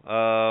do?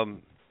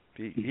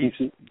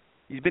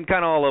 He's been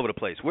kind of all over the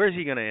place. Where's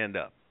he going to end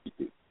up?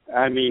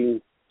 I mean,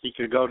 he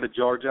could go to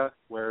Georgia,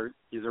 where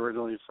he's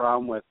originally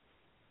from, with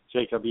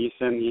Jacob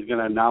Eason. He's going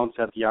to announce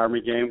at the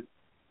Army game.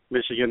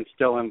 Michigan's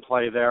still in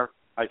play there.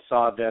 I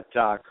saw that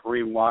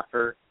Kareem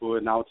Walker, who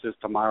announces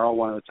tomorrow,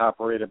 one of the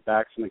top-rated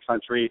backs in the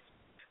country,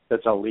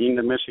 that's a lean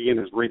to Michigan,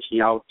 is reaching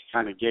out to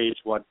kind of gauge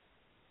what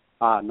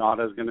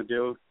Nauda's going to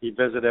do. He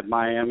visited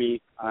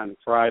Miami on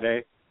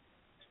Friday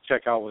to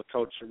check out with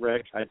Coach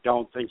Rick. I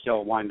don't think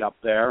he'll wind up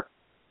there.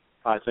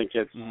 I think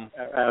it's,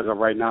 as of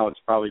right now, it's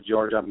probably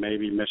Georgia,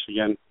 maybe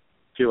Michigan.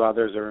 A few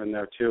others are in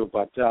there too.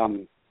 But,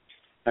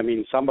 I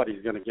mean,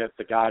 somebody's going to get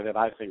the guy that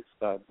I think's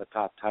the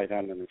top tight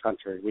end in the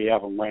country. We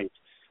have him ranked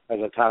as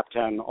a top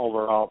 10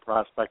 overall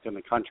prospect in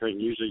the country,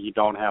 and usually you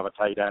don't have a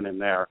tight end in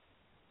there.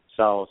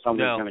 So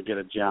somebody's going to get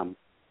a gem.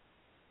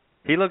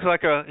 He looks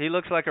like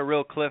a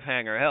real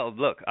cliffhanger. Hell,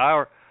 look,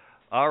 our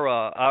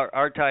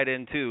tight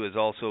end too is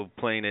also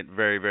playing it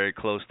very, very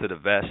close to the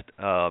vest.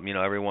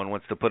 Everyone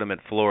wants to put him at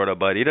Florida,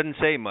 but he doesn't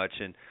say much,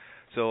 and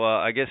so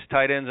I guess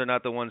tight ends are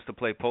not the ones to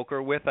play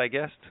poker with. I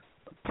guess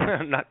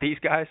not these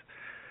guys.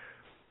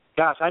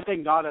 Gosh, I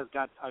think Nauda's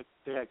got a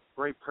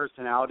great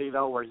personality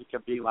though, where he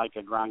could be like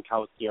a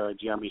Gronkowski or a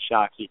Jeremy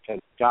Shockey.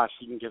 Because gosh,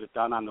 he can get it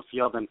done on the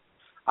field. And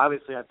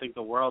obviously, I think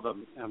the world of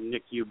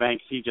Nick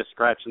Eubanks. He's just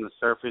scratching the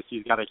surface.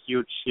 He's got a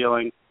huge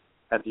ceiling.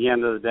 At the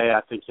end of the day,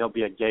 I think he'll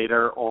be a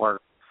Gator or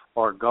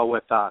go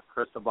with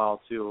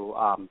Cristobal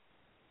to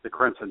the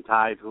Crimson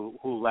Tide,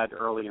 who led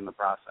early in the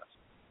process.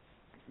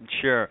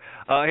 Sure.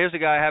 Here's a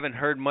guy I haven't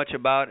heard much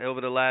about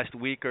over the last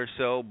week or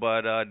so,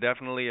 but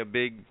definitely a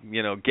big,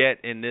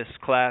 get in this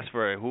class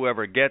for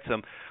whoever gets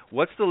him.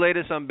 What's the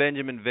latest on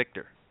Benjamin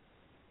Victor?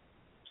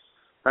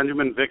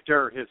 Benjamin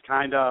Victor is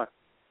kind of,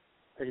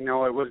 it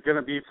was going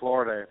to be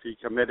Florida if he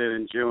committed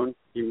in June.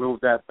 He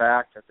moved that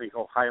back. I think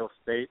Ohio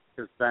State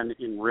has been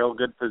in real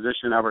good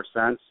position ever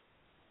since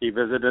he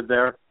visited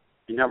there.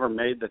 He never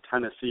made the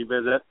Tennessee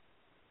visit.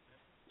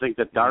 I think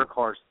the dark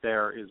horse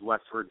there is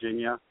West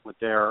Virginia with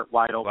their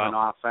wide-open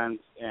offense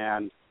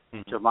and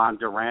Javon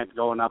Durant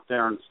going up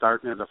there and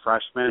starting as a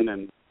freshman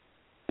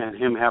and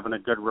him having a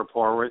good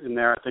rapport in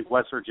there. I think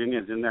West Virginia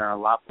is in there a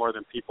lot more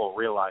than people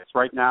realize.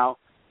 Right now,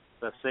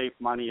 the safe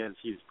money is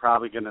he's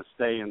probably going to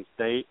stay in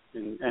state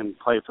and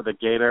play for the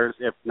Gators,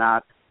 if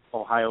not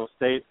Ohio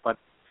State. But,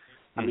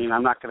 I mean,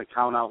 I'm not going to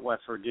count out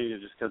West Virginia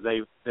just because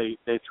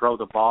they throw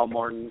the ball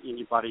more than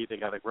anybody. They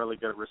got a really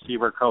good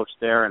receiver coach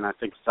there, and I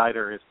think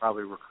Sider has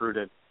probably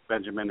recruited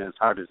Benjamin as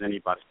hard as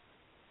anybody.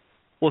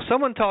 Well,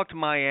 someone talked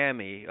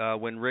Miami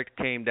when Rick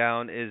came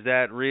down. Is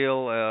that real,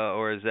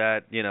 or is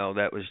that,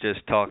 that was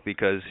just talk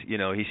because,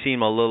 he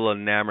seemed a little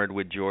enamored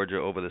with Georgia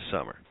over the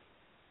summer?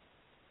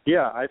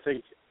 Yeah, I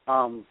think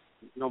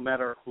no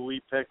matter who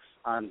he picks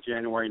on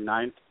January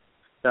 9th,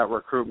 that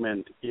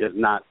recruitment is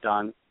not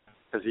done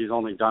because he's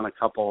only done a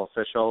couple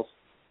officials.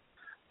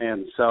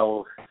 And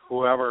so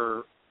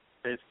whoever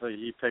basically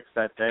he picks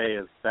that day,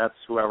 that's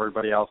who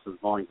everybody else is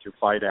going to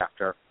fight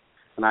after.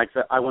 And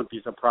I wouldn't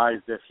be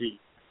surprised if he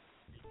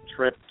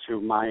tripped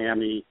to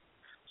Miami,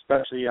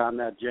 especially on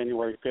that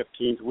January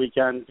 15th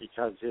weekend,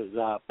 because his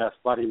best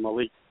buddy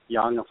Malik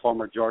Young, a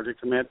former Georgia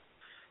commit,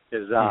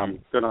 is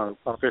going to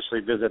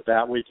officially visit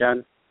that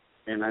weekend.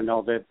 And I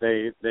know that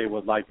they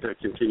would like to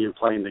continue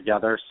playing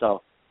together.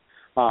 So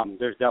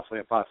there's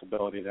definitely a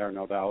possibility there,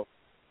 no doubt.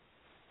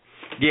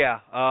 Yeah,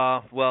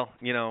 well,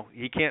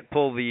 he can't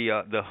pull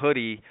the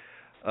hoodie,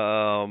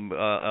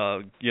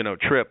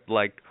 trip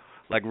like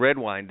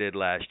Redwine did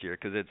last year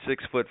because at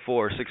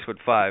 6'4",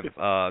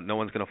 6'5", no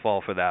one's gonna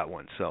fall for that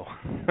one. So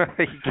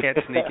he can't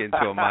sneak into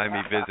a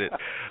Miami visit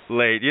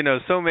late.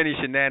 So many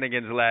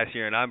shenanigans last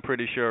year, and I'm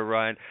pretty sure,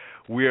 Ryan,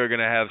 we are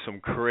gonna have some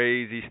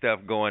crazy stuff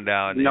going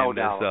down in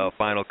this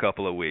final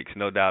couple of weeks.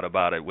 No doubt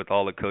about it, with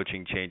all the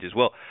coaching changes.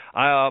 Well,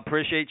 I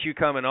appreciate you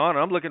coming on.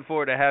 I'm looking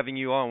forward to having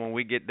you on when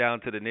we get down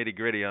to the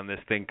nitty-gritty on this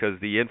thing because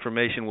the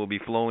information will be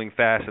flowing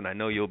fast, and I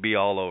know you'll be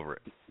all over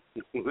it.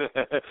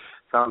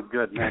 Sounds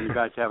good, man. You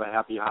guys have a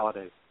happy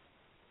holiday.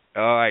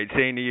 All right,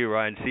 same to you,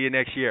 Ryan. See you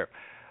next year.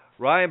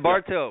 Ryan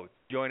Bartow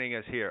joining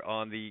us here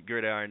on the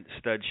Gridiron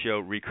Stud Show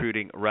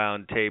Recruiting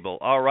Roundtable.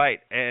 All right,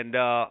 and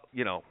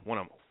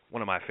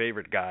one of my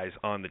favorite guys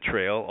on the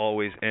trail,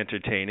 always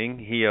entertaining.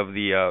 Do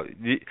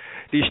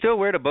you still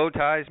wear the bow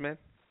ties, man?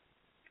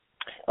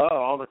 Oh,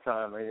 all the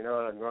time. I'm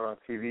going on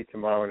TV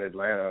tomorrow in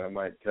Atlanta. I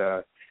might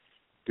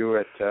do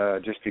it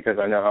just because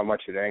I know how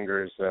much it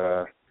angers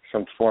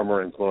some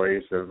former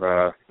employees of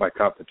my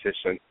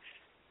competition.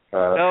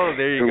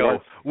 There you go.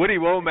 Woody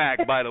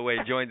Womack, by the way,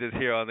 joins us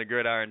here on the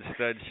Gridiron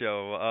Stud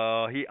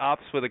Show. He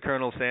opts for the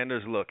Colonel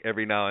Sanders look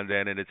every now and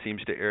then, and it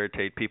seems to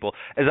irritate people,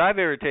 as I've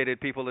irritated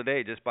people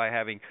today just by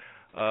having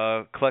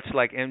clutch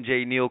like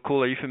MJ Neal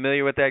Cool. Are you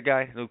familiar with that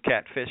guy who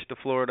catfished the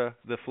Florida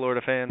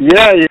fans?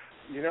 Yeah,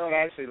 I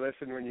actually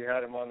listened when you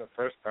had him on the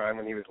first time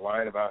when he was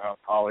lying about how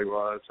tall he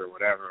was or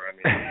whatever. I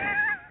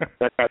mean,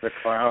 that guy's a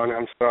clown.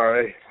 I'm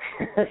sorry.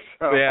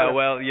 Yeah,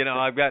 well,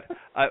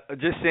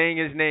 just saying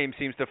his name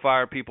seems to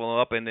fire people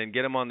up, and then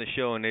get him on the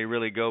show, and they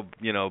really go,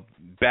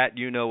 bat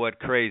what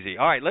crazy.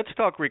 All right, let's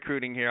talk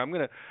recruiting here. I'm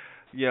gonna,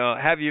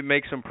 have you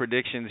make some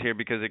predictions here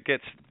because it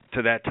gets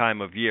to that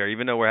time of year,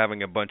 even though we're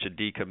having a bunch of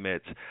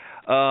decommits.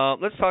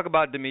 Let's talk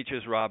about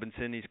Demetrius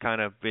Robinson. He's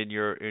kind of in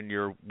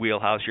your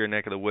wheelhouse, your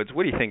neck of the woods.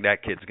 What do you think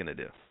that kid's going to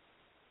do?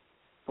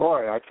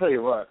 Boy, I tell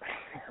you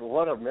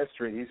what a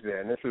mystery he's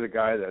been. This is a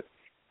guy that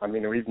I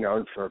mean, we've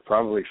known for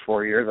probably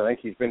 4 years. I think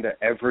he's been to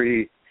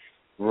every,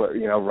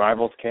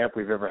 Rivals camp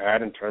we've ever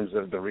had in terms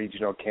of the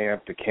regional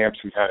camp, the camps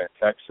we've had in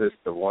Texas,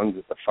 the ones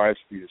at the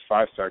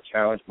five-star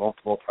challenge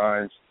multiple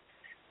times.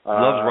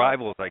 Loves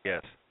Rivals, I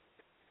guess.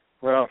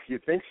 Well,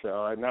 you'd think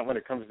so. Not when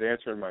it comes to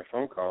answering my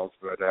phone calls,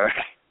 but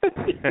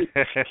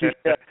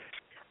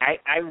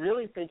I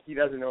really think he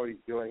doesn't know what he's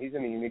doing. He's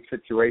in a unique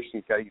situation.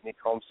 He's got a unique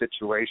home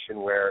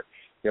situation where,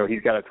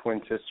 he's got a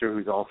twin sister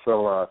who's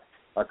also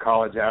a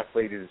college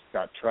athlete who's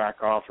got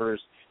track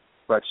offers,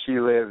 but she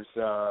lives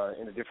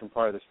in a different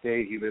part of the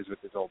state. He lives with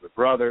his older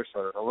brother,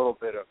 so there's a little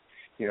bit of,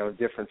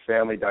 different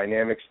family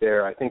dynamics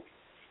there. I think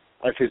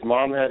if his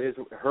mom had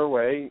her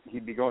way,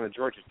 he'd be going to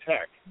Georgia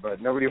Tech,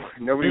 but nobody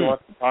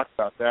wants to talk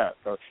about that.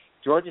 So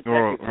Georgia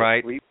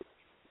Tech is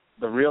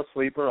the real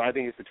sleeper. I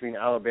think it's between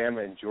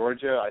Alabama and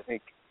Georgia. I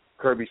think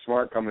Kirby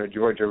Smart coming to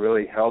Georgia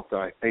really helped.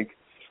 I think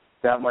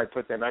that might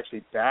put them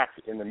actually back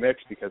in the mix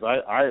because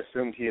I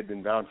assumed he had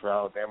been bound for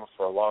Alabama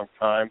for a long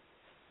time.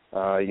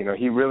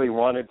 He really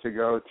wanted to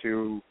go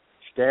to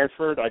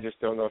Stanford. I just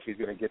don't know if he's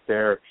going to get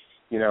there,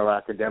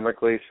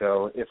 academically.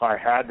 So if I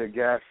had to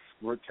guess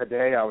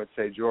today, I would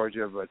say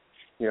Georgia. But,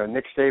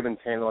 Nick Saban's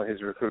handling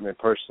his recruitment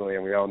personally,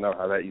 and we all know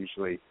how that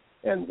usually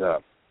ends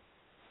up.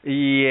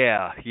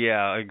 Yeah,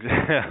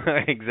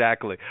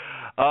 exactly.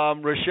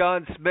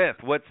 Rashawn Smith,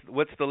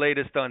 what's the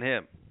latest on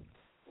him?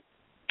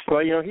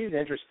 Well, he's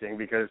interesting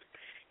because,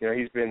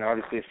 he's been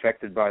obviously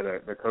affected by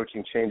the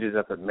coaching changes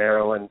up at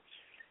Maryland.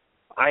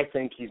 I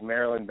think he's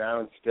Maryland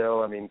bound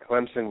still. I mean,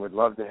 Clemson would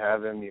love to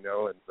have him,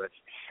 but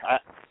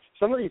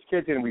some of these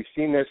kids, and we've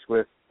seen this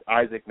with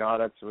Isaac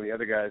Nada, some of the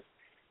other guys,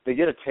 they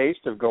get a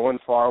taste of going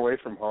far away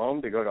from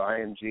home to go to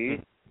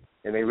IMG,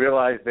 and they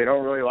realize they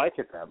don't really like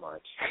it that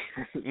much.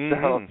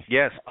 So,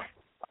 yes.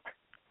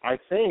 I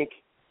think,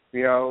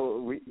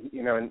 and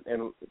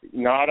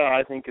Nada,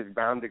 I think, is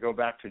bound to go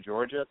back to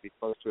Georgia, be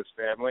close to his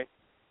family,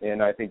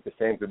 and I think the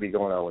same could be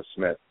going on with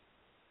Smith.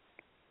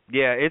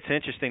 Yeah, it's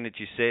interesting that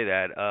you say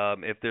that.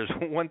 If there's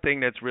one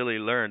thing that's really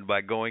learned by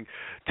going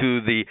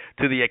to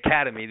the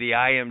academy, the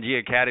IMG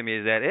Academy,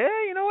 is that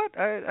you know what?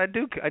 I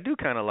do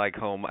kind of like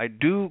home. I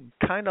do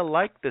kind of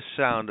like the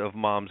sound of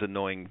Mom's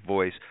annoying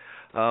voice.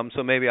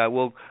 So maybe I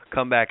will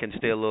come back and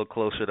stay a little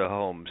closer to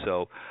home.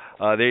 So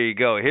there you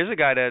go. Here's a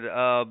guy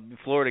that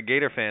Florida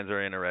Gator fans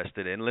are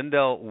interested in,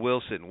 Lindell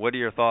Wilson. What are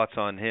your thoughts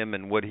on him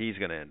and what he's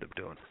going to end up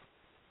doing?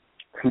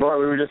 Boy,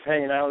 we were just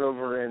hanging out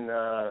over in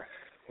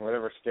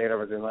whatever state I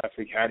was in last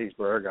week,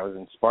 Hattiesburg. I was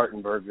in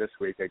Spartanburg this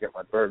week. I get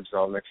my burgs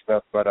all mixed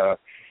up. But,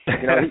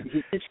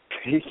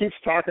 he keeps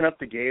talking up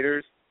the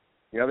Gators.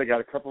 They got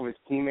a couple of his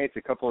teammates,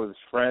 a couple of his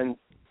friends.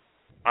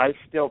 I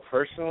still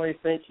personally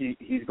think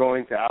he's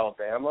going to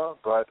Alabama,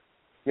 but,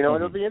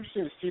 it'll be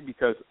interesting to see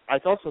because I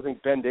also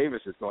think Ben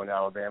Davis is going to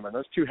Alabama. And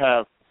those two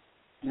have,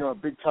 a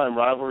big-time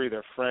rivalry.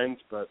 They're friends,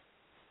 but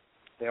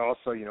they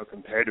also,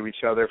 compare to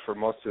each other for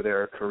most of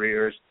their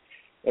careers.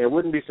 And it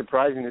wouldn't be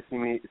surprising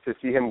to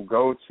see him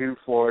go to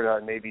Florida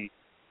and maybe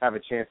have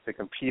a chance to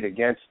compete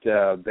against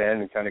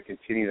Ben and kind of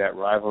continue that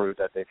rivalry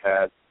that they've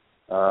had.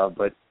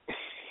 But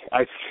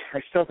I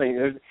still think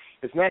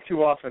it's not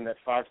too often that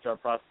five-star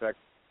prospects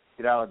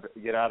get out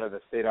of the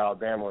state of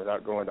Alabama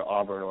without going to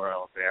Auburn or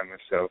Alabama.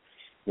 So,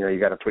 you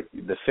got to put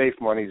the safe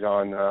monies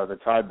on the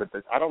Tide. But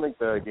I don't think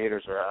the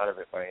Gators are out of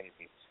it by any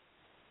means.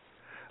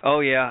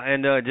 Oh, yeah,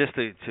 and just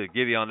to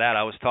give you on that,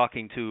 I was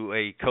talking to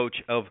a coach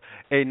of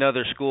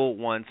another school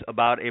once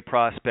about a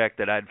prospect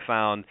that I'd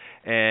found,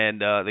 and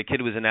the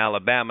kid was in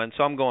Alabama, and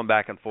so I'm going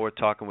back and forth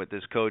talking with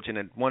this coach, and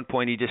at one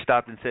point he just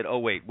stopped and said, "Oh,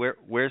 wait,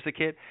 where's the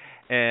kid?"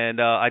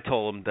 And I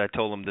told him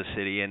the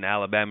city in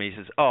Alabama. He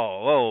says,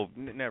 "Oh,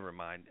 never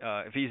mind.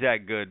 If he's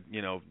that good,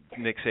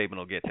 Nick Saban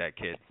will get that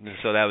kid." And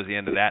so that was the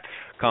end of that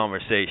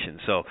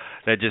conversation. So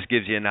that just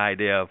gives you an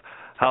idea of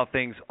how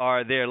things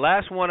are there.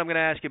 Last one I'm going to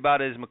ask you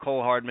about is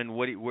McCole Hardman.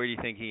 Where do you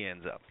think he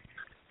ends up?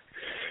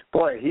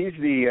 Boy, he's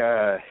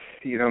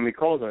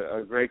McCole's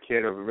a great kid,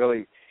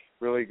 really,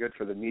 really good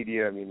for the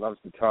media. I mean, loves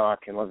to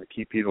talk and loves to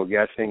keep people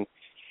guessing.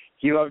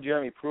 He loved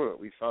Jeremy Pruitt.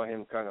 We saw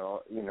him kind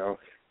of,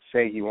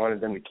 say he wanted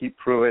them to keep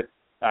Pruitt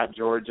at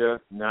Georgia,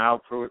 now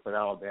Pruitt at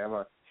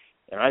Alabama.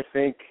 And I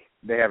think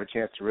they have a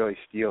chance to really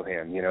steal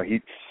him.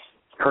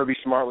 Kirby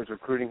Smart was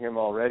recruiting him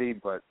already,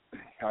 but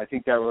I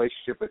think that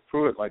relationship with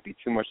Pruitt might be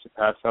too much to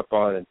pass up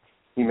on, and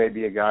he may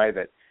be a guy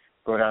that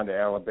go down to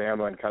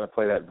Alabama and kind of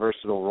play that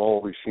versatile role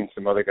we've seen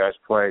some other guys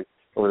play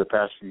over the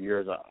past few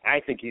years. I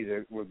think he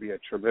would be a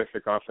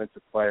terrific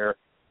offensive player,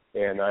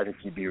 and I think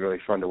he'd be really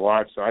fun to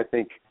watch. So I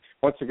think,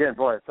 once again,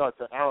 boy, I thought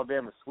it's an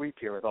Alabama sweep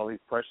here with all these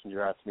questions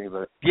you're asking me.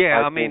 But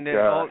yeah,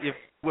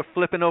 we're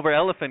flipping over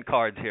elephant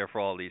cards here for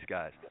all these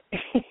guys.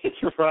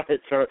 Right.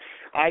 So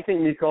I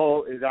think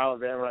Nicole is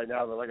Alabama right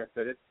now, but like I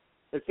said,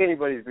 it's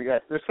anybody's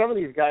guess. There's some of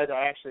these guys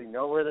I actually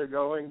know where they're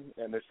going,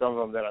 and there's some of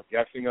them that I'm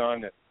guessing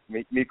on.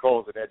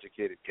 Nicole's an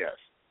educated guess.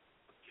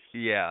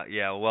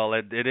 Yeah. Well,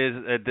 it is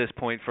at this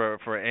point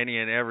for any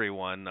and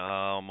everyone,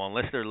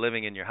 unless they're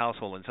living in your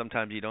household, and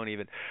sometimes you don't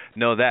even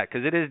know that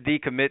because it is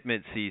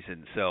decommitment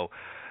season. So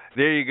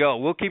There you go.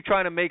 We'll keep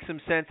trying to make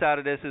some sense out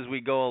of this as we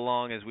go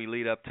along, as we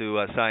lead up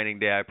to signing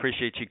day. I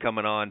appreciate you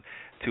coming on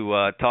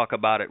to talk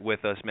about it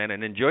with us, man,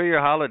 and enjoy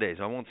your holidays.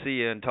 I won't see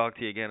you and talk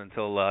to you again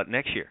until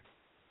next year.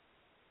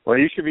 Well,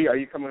 you should be. Are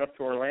you coming up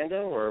to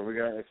Orlando, or are we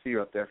going to see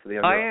you up there for the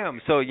Under? I am.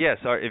 So, yes,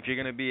 if you're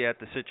going to be at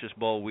the Citrus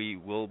Bowl, we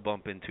will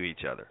bump into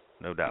each other,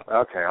 no doubt.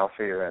 Okay, I'll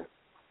see you then.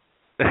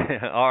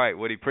 All right,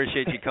 Woody,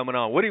 appreciate you coming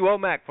on. Woody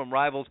Womack from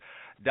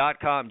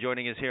Rivals.com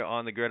joining us here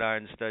on the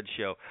Gridiron Studs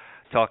Show,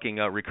 talking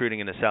recruiting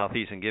in the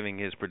Southeast and giving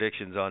his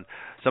predictions on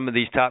some of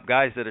these top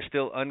guys that are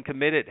still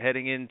uncommitted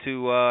heading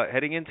into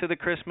the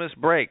Christmas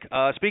break.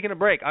 Speaking of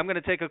break, I'm going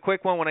to take a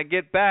quick one. When I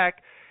get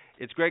back,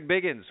 it's Greg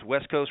Biggins,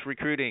 West Coast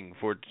Recruiting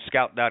for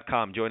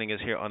Scout.com, joining us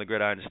here on the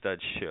Gridiron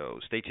Studs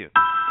Show. Stay tuned.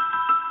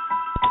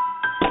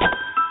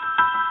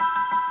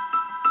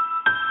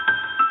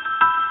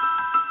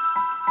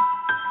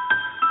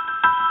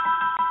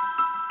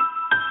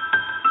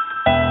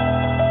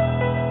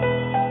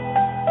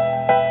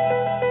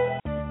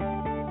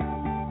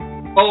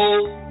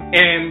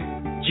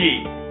 OMG.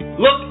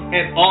 Look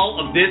at all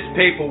of this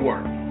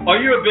paperwork. Are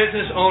you a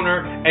business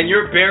owner and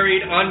you're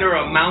buried under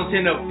a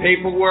mountain of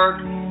paperwork?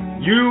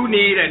 You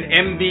need an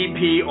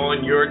MVP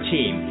on your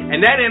team.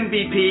 And that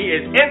MVP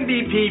is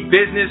MVP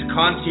Business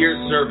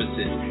Concierge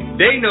Services.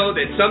 They know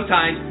that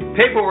sometimes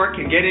paperwork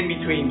can get in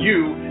between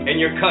you and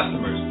your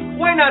customers.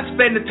 Why not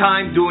spend the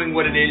time doing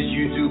what it is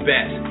you do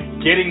best?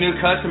 Getting new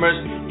customers,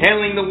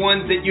 handling the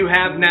ones that you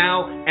have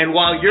now, and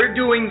while you're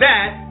doing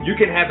that, you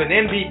can have an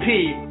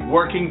MVP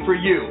working for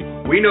you.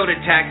 We know that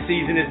tax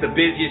season is the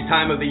busiest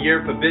time of the year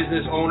for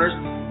business owners.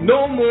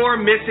 No more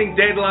missing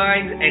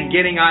deadlines and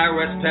getting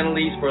IRS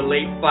penalties for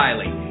late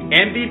filing.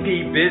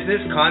 MVP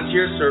Business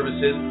Concierge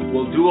Services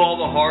will do all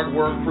the hard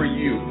work for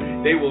you.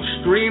 They will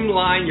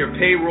streamline your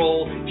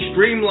payroll,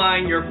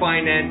 streamline your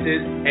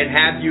finances, and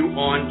have you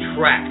on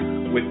track.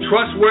 With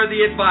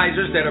trustworthy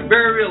advisors that are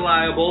very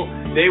reliable,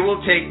 they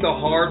will take the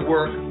hard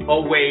work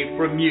away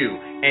from you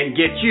and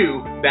get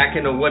you back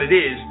into what it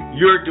is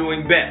you're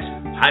doing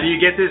best. How do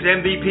you get this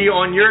MVP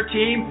on your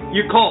team?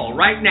 You call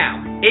right now,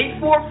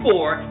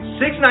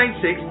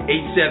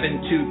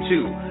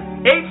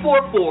 844-696-8722.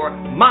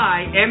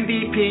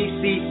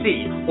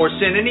 844-MY-MVPCC, or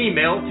send an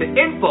email to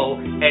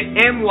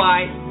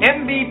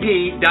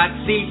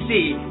info@mymvp.cc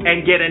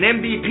and get an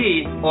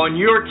MVP on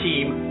your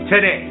team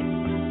today.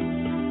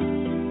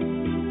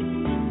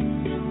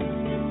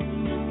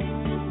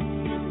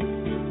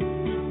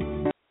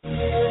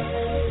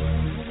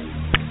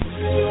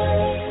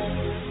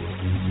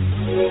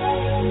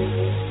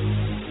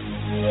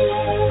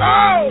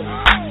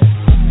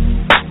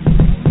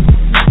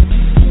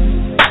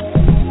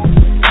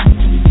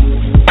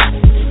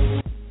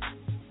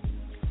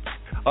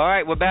 All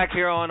right, we're back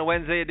here on a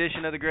Wednesday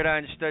edition of the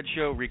Gridiron Stud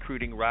Show,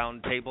 Recruiting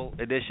Roundtable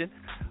edition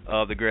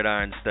of the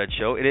Gridiron Stud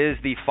Show. It is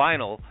the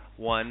final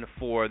one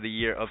for the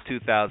year of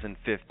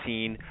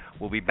 2015.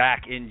 We'll be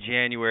back in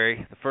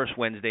January, the first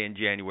Wednesday in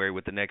January,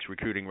 with the next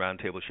Recruiting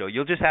Roundtable show.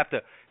 You'll just have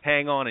to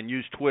hang on and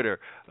use Twitter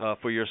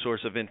for your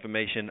source of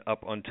information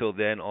up until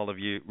then, all of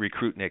you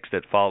recruitniks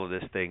that follow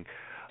this thing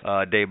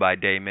day by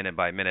day, minute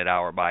by minute,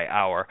 hour by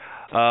hour.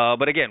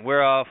 But again,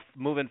 we're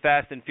moving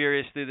fast and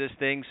furious through this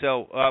thing.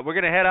 So we're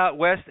going to head out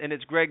west, and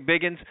it's Greg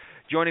Biggins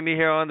joining me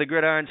here on the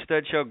Gridiron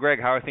Stud Show.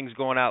 Greg, how are things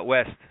going out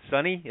west?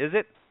 Sunny, is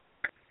it?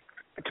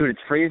 Dude,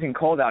 it's freezing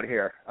cold out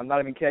here. I'm not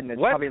even kidding. It's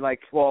probably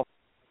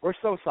we're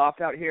so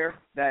soft out here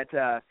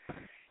that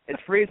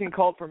it's freezing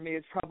cold for me.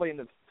 It's probably in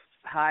the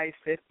high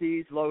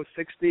 50s, low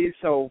 60s.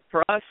 So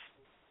for us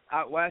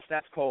out west,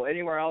 that's cold.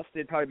 Anywhere else,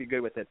 they'd probably be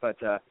good with it. But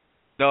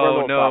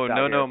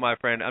No, my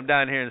friend. I'm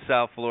down here in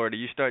South Florida.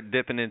 You start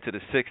dipping into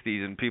the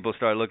 60s, and people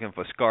start looking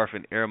for scarf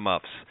and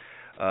earmuffs.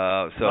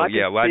 I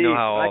know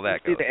how all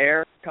that goes.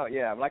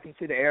 When I can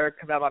see the air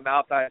coming out of my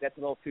mouth, that's a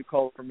little too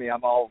cold for me.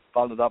 I'm all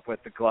bundled up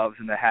with the gloves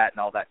and the hat and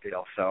all that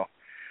deal. So,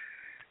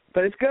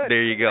 but it's good.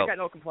 There you go. I got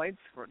no complaints.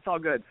 It's all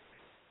good.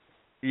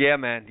 Yeah,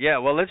 man. Yeah.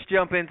 Well, let's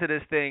jump into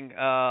this thing.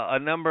 A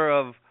number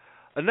of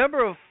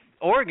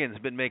Oregon's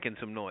been making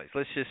some noise.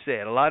 Let's just say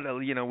it. A lot of,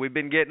 we've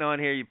been getting on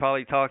here. You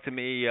probably talked to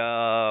me,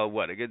 a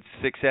good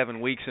 6-7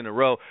 weeks in a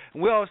row.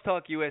 And we always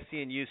talk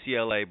USC and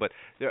UCLA, but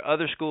there are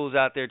other schools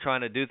out there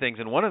trying to do things.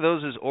 And one of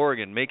those is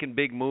Oregon, making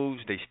big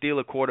moves. They steal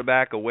a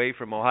quarterback away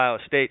from Ohio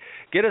State.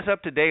 Get us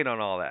up to date on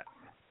all that.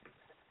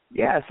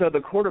 Yeah, so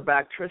the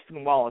quarterback,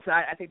 Tristan Wallace,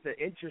 I think the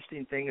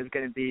interesting thing is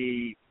going to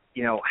be,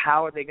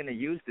 how are they going to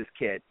use this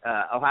kid?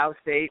 Ohio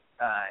State,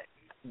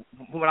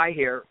 from what I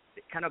hear,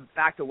 kind of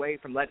backed away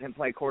from letting him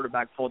play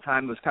quarterback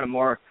full-time. It was kind of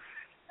more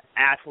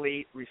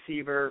athlete,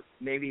 receiver,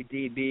 maybe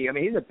DB. I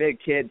mean, he's a big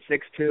kid,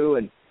 6'2",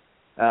 and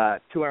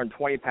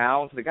 220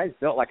 pounds. The guy's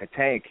built like a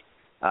tank.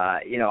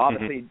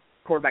 Obviously,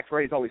 quarterback's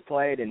where he's always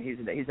played, and he's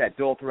that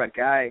dual-threat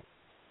guy.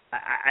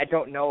 I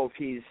don't know if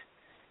he's,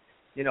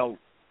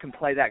 can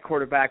play that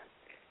quarterback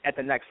at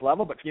the next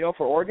level, but,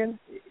 for Oregon,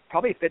 it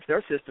probably fits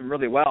their system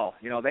really well.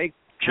 They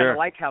kind of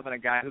like having a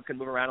guy who can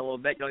move around a little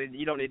bit.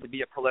 You don't need to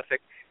be a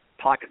prolific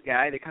pocket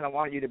guy. They kind of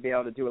want you to be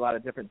able to do a lot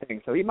of different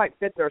things. So he might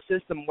fit their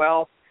system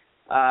well.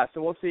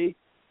 So we'll see.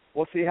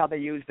 we'll see how they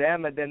use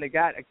them. And then they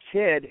got a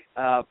kid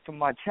from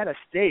Montana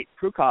State,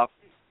 Krukov.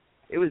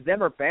 It was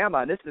them or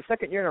Bama. And this is the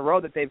second year in a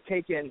row that they've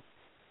taken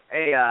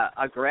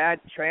a grad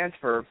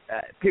transfer.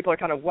 People are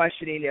kind of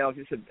questioning,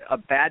 is this a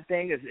bad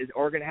thing? Is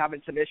Oregon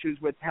having some issues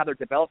with how they're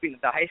developing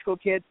the high school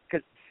kids?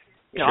 Because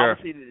sure.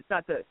 Obviously it's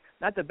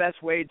not the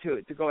best way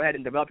to go ahead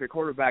and develop your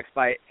quarterbacks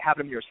by having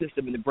them in your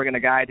system and then bringing a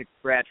guy to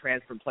grad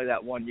transfer and play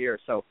that 1 year.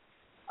 So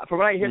from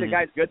what I hear, the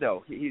guy's good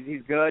though.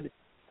 He's good.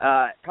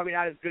 Probably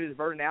not as good as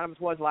Vernon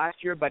Adams was last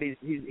year, but he's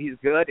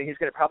good, and he's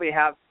going to probably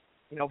have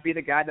be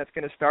the guy that's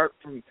going to start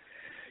from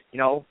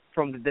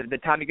the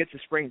time he gets to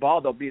spring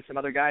ball. There'll be some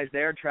other guys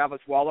there. Travis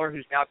Waller, who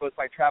now goes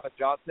by Travis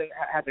Johnson,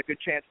 has a good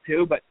chance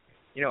too. But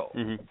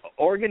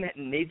Oregon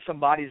needs some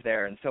bodies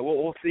there, and so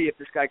we'll see if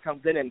this guy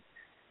comes in and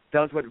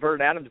does what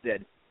Vernon Adams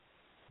did.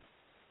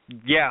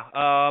 Yeah,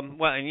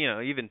 well, and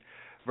even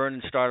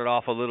Vernon started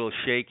off a little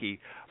shaky,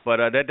 but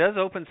that does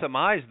open some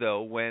eyes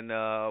though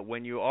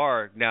when you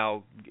are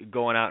now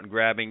going out and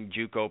grabbing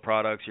JUCO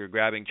products, you're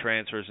grabbing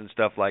transfers and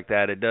stuff like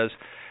that. It does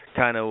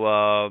kind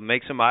of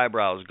make some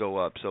eyebrows go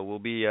up. So we'll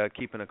be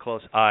keeping a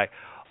close eye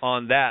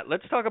on that.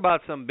 Let's talk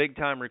about some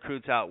big-time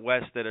recruits out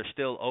west that are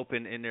still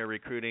open in their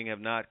recruiting,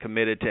 have not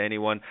committed to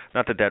anyone.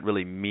 Not that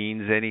really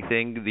means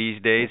anything these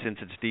days since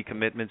it's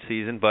decommitment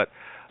season, but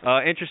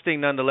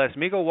interesting nonetheless.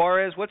 Miguel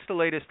Juarez, what's the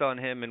latest on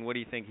him, and what do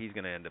you think he's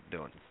going to end up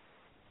doing?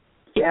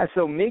 Yeah,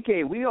 so Mike,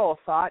 we all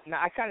thought, and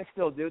I kind of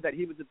still do, that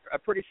he was a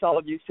pretty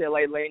solid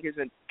UCLA lane. He was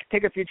going to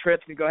take a few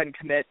trips and go ahead and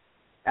commit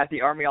at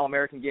the Army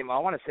All-American game. I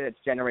want to say it's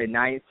January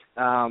 9th.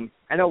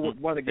 I know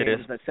one of the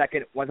games is the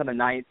second, one's on the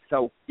 9th.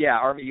 So, yeah,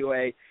 Army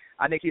UA.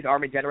 I think he's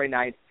Army January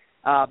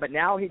 9th. But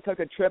now he took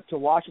a trip to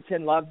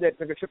Washington, loved it,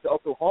 took a trip to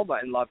Oklahoma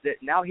and loved it.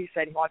 Now he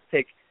said he wants to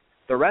take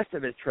the rest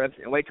of his trips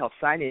and wait till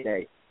signing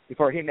day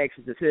before he makes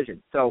his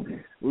decision. So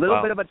a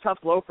little bit of a tough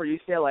blow for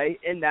UCLA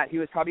in that he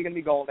was probably going to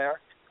be going there.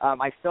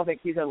 I still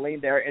think he's going to lean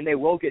there, and they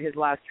will get his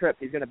last trip.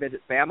 He's going to visit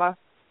Bama,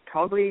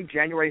 probably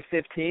January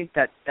 15th,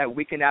 that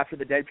weekend after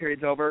the dead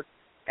period's over.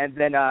 And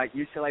then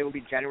UCLA will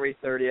be January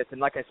 30th.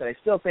 And like I said, I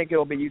still think it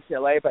will be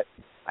UCLA, but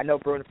I know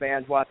Bruin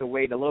fans will have to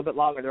wait a little bit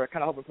longer. They're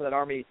kind of hoping for that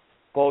Army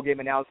bowl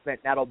game announcement.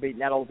 That'll be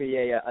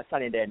a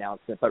signing day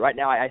announcement. But right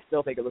now, I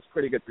still think it looks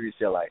pretty good for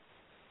UCLA.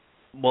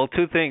 Well,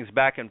 two things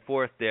back and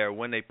forth there.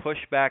 When they push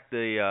back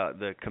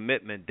the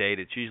commitment date,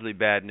 it's usually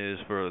bad news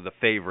for the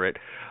favorite.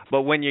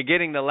 But when you're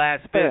getting the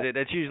last visit,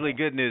 that's usually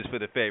good news for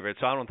the favorite.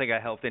 So I don't think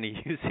I helped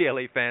any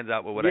UCLA fans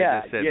out with what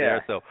I just said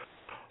there. So.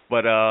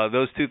 But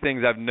those two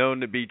things I've known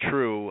to be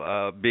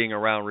true, being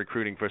around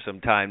recruiting for some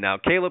time now.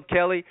 Caleb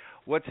Kelly,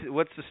 what's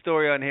the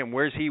story on him?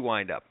 Where's he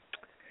wind up?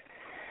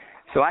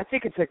 So I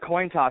think it's a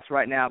coin toss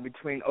right now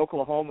between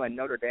Oklahoma and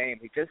Notre Dame.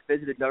 He just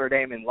visited Notre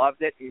Dame and loved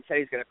it. He said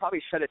he's going to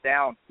probably shut it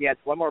down. He has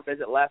one more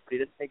visit left, but he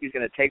didn't think he's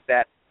going to take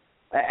that.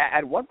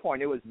 At one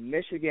point, it was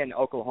Michigan,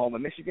 Oklahoma.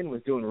 Michigan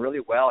was doing really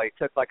well. He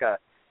took like a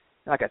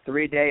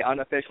 3-day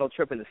unofficial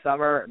trip in the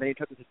summer, and then he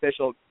took his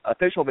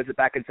official visit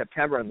back in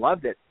September and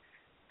loved it.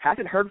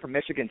 Hasn't heard from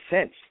Michigan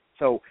since.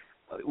 So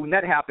when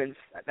that happens,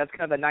 that's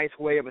kind of a nice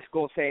way of a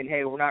school saying,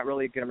 hey, we're not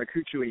really going to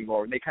recruit you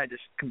anymore. And they kind of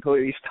just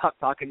completely stopped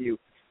talking to you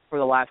for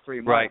the last 3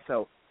 months. Right.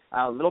 So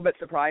a little bit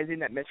surprising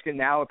that Michigan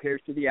now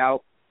appears to be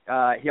out.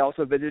 He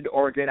also visited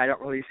Oregon. I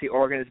don't really see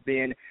Oregon as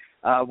being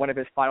one of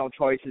his final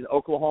choices.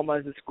 Oklahoma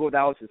is the school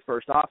that was his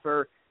first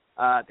offer.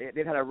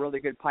 They've had a really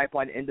good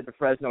pipeline into the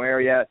Fresno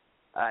area.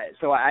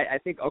 So I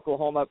think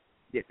Oklahoma,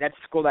 that's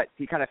the school that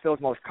he kind of feels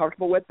most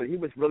comfortable with, but he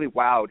was really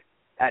wowed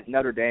at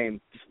Notre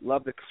Dame. Just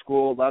love the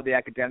school, love the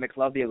academics,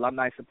 love the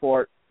alumni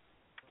support.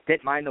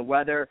 Didn't mind the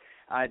weather,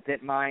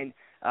 didn't mind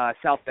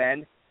South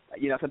Bend.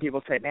 Some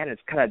people say, man,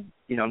 it's kind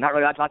of, not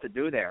really a lot to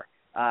do there.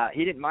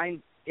 He didn't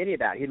mind any of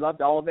that. He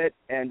loved all of it,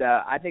 and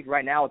I think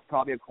right now it's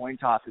probably a coin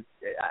toss.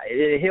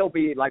 He'll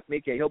be, like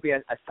Mike, he'll be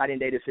a signing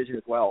day decision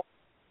as well.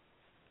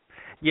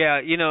 Yeah,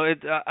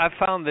 I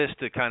found this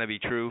to kind of be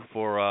true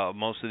for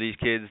most of these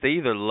kids. They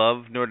either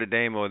love Notre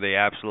Dame or they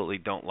absolutely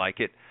don't like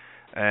it.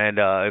 And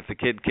if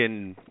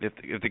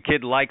the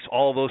kid likes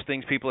all those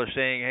things people are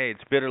saying, hey,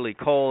 it's bitterly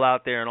cold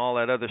out there and all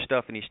that other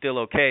stuff, and he's still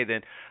okay,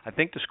 then I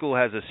think the school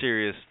has a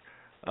serious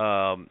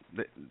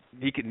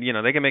they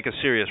can make a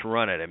serious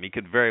run at him. He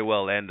could very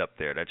well end up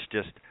there. That's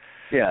just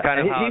kind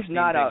of how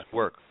things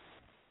work.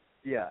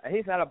 Yeah,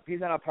 he's not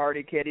a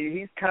party kid.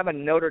 He's kind of a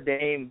Notre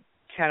Dame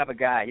kind of a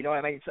guy. You know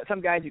what I mean?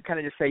 Some guys you kind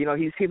of just say,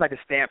 he seems like a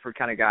Stanford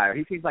kind of guy, or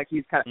he seems like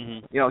he's kind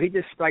of, he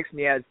just strikes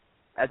me as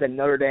a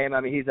Notre Dame.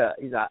 I mean, he's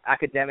a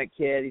academic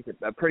kid. He's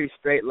a pretty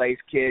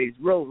straight-laced kid. He's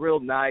real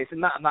nice.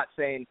 And I'm not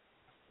saying,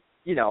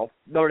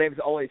 Notre Dame's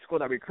the only school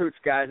that recruits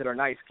guys that are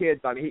nice kids.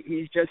 But I mean,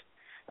 he's just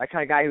that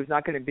kind of guy who's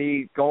not going to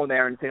be going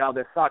there and saying, oh,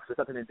 this sucks. There's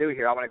nothing to do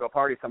here. I want to go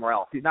party somewhere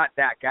else. He's not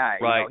that guy.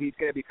 Right. He's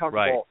going to be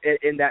comfortable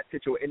in that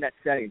in that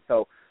setting.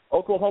 So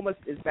Oklahoma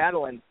is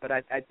battling, but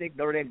I think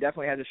Notre Dame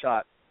definitely has a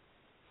shot.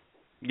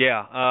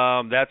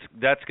 Yeah,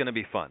 that's going to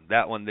be fun.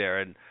 That one there.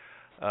 And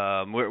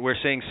we're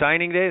saying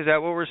signing day. Is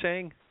that what we're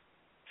saying?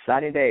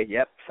 Signing day.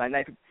 Yep.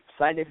 Signing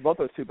day for both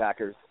those two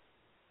backers.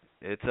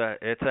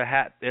 It's a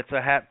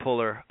hat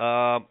puller.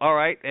 All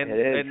right,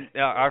 and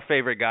our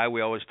favorite guy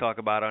we always talk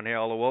about on here,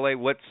 Olawale.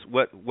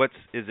 What's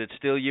is it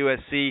still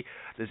USC?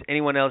 Does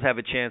anyone else have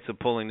a chance of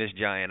pulling this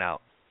giant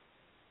out?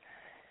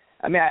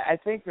 I mean, I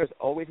think there's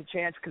always a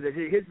chance because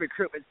his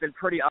recruitment's been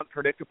pretty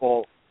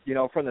unpredictable,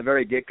 from the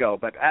very get-go.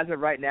 But as of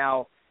right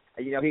now,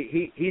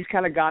 he's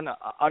kind of gone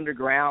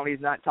underground.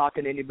 He's not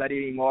talking to anybody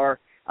anymore.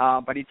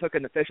 But he took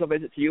an official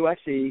visit to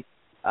USC.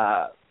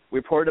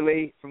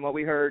 Reportedly, from what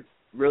we heard,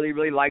 really,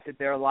 really liked it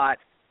there a lot.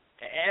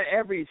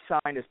 Every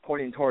sign is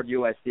pointing toward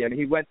USC. I mean,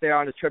 he went there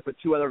on a trip with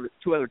two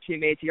other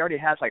teammates. He already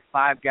has like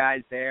 5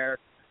 guys there.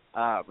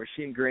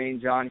 Rasheem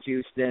Green, John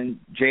Houston,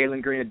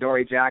 Jalen Green,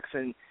 Adoree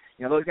Jackson.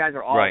 Those guys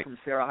are all from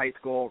Sarah High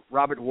School.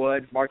 Robert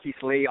Woods, Marquise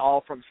Lee,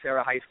 all from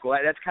Sarah High School.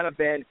 That's kind of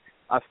been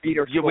a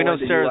feeder school. We know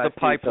Sarah's USC, the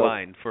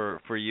pipeline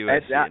for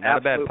USC. Not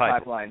a bad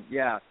pipeline.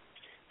 Yeah.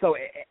 So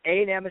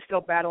A&M is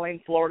still battling.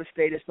 Florida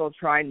State is still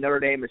trying. Notre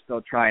Dame is still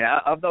trying.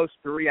 Of those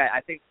 3,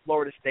 I think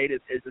Florida State is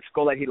the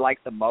school that he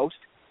liked the most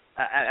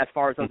as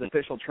far as those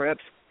official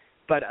trips.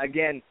 But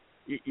again,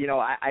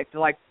 I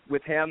feel like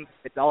with him,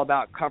 it's all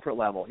about comfort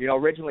level.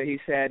 Originally he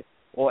said,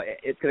 well,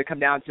 it's going to come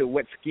down to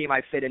what scheme I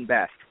fit in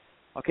best.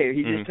 Okay,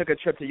 he just took a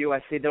trip to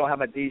USC. They don't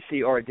have a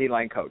DC or a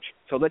D-line coach.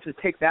 So let's just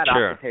take that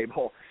off the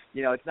table.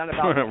 It's not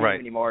about the team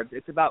anymore.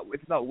 It's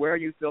about where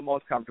you feel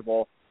most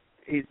comfortable.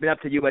 He's been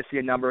up to USC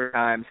a number of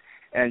times,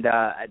 and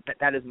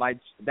that is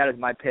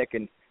my pick.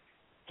 And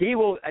he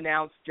will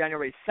announce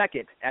January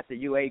 2nd at the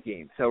UA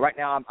game. So right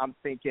now I'm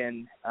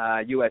thinking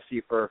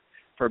USC for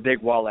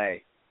Big Wale.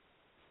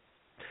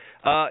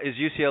 Is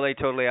UCLA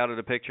totally out of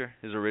the picture?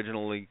 His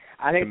originally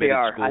I think they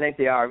are. School? I think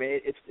they are. I mean,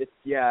 it's it's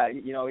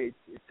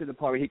to the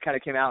point where he kind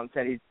of came out and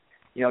said he's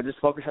just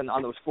focused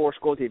on those 4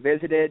 schools he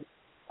visited.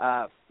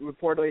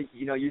 Reportedly,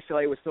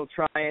 UCLA was still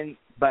trying,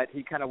 but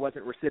he kind of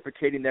wasn't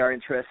reciprocating their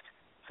interest.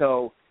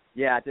 So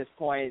yeah, at this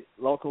point,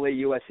 locally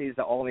USC is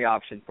the only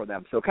option for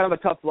them. So kind of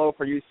a tough blow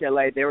for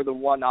UCLA. They were the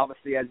one,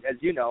 obviously, as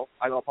you know,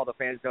 I don't know if all the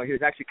fans know, he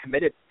was actually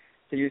committed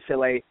to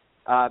UCLA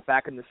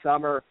back in the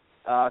summer.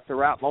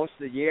 Throughout most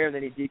of the year, and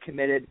then he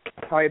decommitted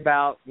probably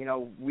about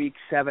week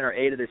 7 or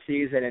 8 of the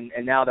season,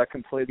 and now they're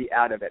completely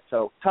out of it.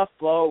 So tough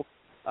blow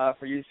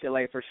for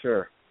UCLA for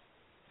sure.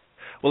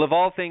 Well, if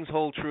all things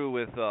hold true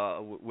with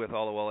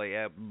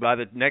Olawale, by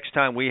the next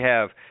time we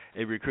have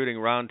a recruiting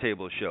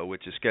roundtable show,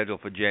 which is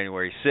scheduled for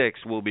January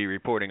 6th, we'll be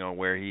reporting on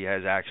where he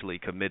has actually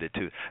committed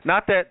to.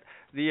 Not that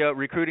the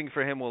recruiting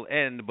for him will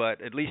end,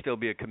 but at least there'll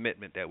be a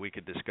commitment that we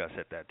could discuss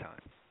at that time.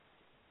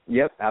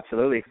 Yep,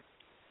 absolutely.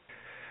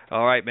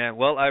 All right, man.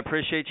 Well, I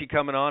appreciate you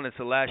coming on. It's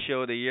the last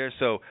show of the year,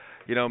 so,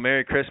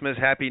 Merry Christmas,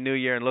 Happy New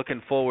Year, and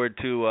looking forward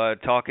to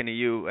talking to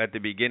you at the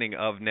beginning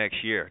of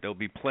next year. There'll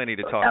be plenty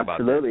to talk about.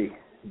 Absolutely.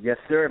 Yes,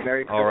 sir.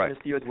 Merry Christmas All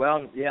right. to you as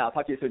well. Yeah, I'll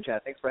talk to you soon,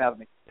 Chad. Thanks for having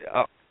me.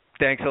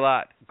 Thanks a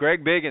lot.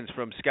 Greg Biggins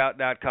from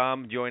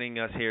Scout.com joining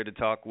us here to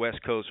talk West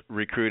Coast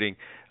recruiting.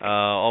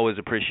 Always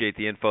appreciate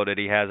the info that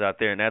he has out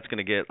there, and that's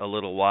going to get a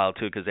little wild,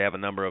 too, because they have a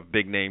number of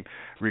big-name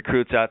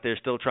recruits out there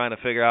still trying to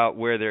figure out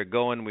where they're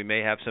going. We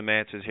may have some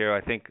answers here. I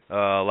think a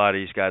lot of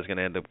these guys are going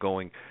to end up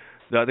going.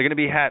 They're going to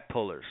be hat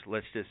pullers.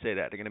 Let's just say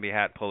that. They're going to be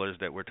hat pullers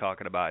that we're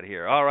talking about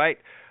here. All right.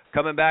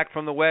 Coming back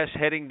from the west,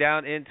 heading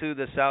down into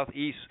the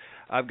southeast,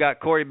 I've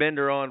got Corey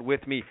Bender on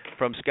with me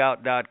from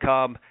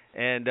Scout.com.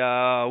 And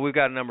we've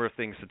got a number of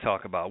things to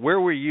talk about. Where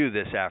were you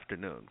this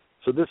afternoon?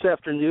 So this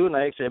afternoon,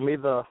 I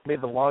made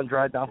the long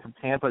drive down from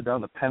Tampa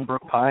down to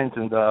Pembroke Pines,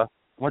 and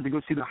wanted to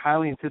go see the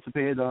highly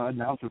anticipated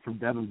announcement from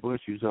Devin Bush,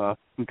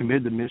 who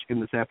committed to Michigan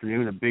this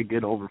afternoon, a big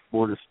get over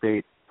Florida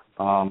State.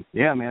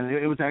 Yeah, man,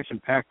 it was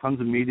action-packed, tons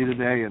of media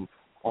today, and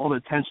all the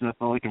attention I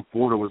felt like in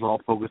Florida was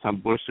all focused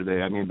on Bush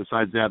today. I mean,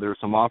 besides that, there were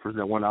some offers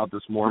that went out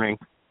this morning.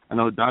 I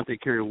know Dante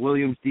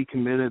Carey-Williams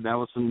decommitted. That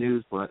was some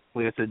news. But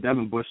like I said,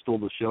 Devin Bush stole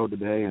the show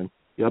today. And,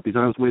 yep, he's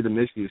on his way to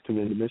Michigan. He's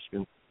committed to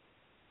Michigan.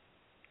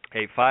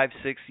 Hey, 5-6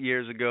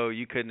 years ago,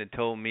 you couldn't have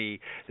told me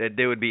that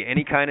there would be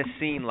any kind of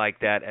scene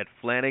like that at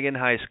Flanagan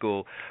High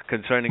School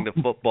concerning the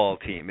football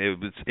team.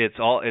 It's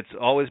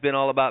always been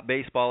all about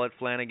baseball at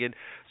Flanagan.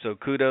 So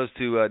kudos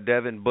to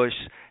Devin Bush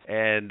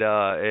and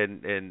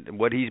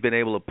what he's been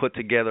able to put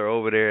together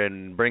over there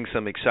and bring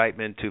some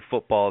excitement to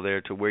football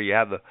there, to where you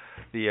have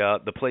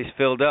the place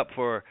filled up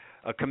for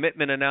a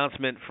commitment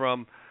announcement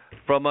from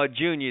a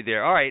junior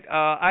there. All right,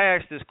 I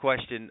asked this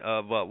question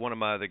of one of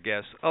my other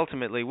guests.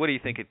 Ultimately, what do you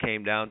think it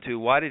came down to?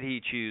 Why did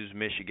he choose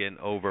Michigan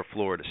over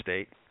Florida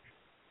State?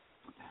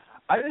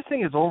 I just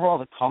think it's overall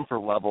the comfort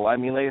level. I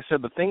mean, like I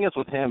said, the thing is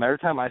with him, every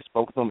time I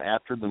spoke to him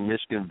after the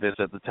Michigan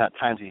visit, the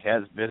times he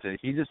has visited,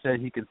 he just said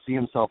he could see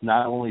himself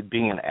not only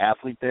being an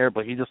athlete there,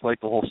 but he just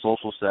liked the whole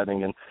social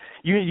setting. And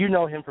you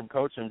know him from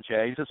coaching him,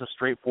 Jay. He's just a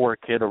straightforward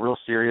kid, a real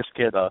serious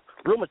kid, a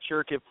real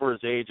mature kid for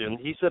his age. And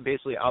he said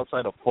basically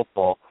outside of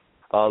football,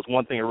 was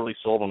one thing that really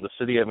sold him. The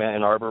city of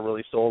Ann Arbor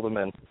really sold him.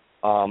 And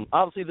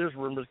obviously there's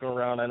rumors going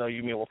around. I know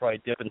you will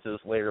probably dip into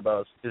this later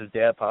about his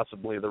dad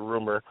possibly, the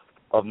rumor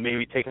of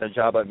maybe taking a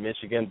job at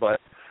Michigan.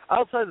 But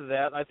outside of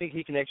that, I think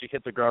he can actually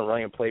hit the ground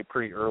running and play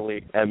pretty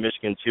early at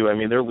Michigan, too. I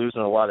mean, they're losing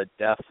a lot of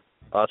depth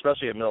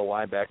especially at middle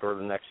linebacker over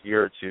the next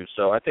year or two.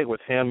 So I think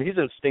with him, he's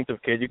an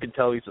instinctive kid. You can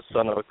tell he's the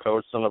son of a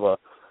coach, son of a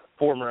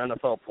former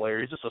NFL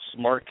player. He's just a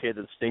smart kid,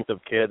 instinctive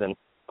kid. And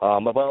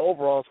but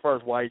overall, as far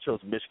as why he chose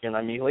Michigan,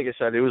 I mean, like I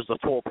said, it was the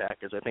total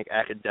package. I think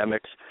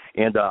academics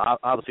and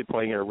obviously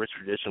playing in a rich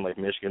tradition like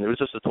Michigan, it was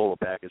just a total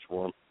package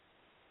for him.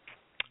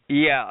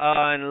 Yeah,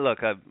 and look,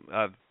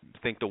 I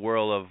think the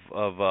world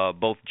of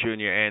both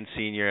junior and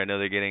senior. I know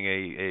they're getting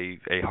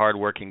a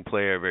hardworking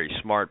player, a very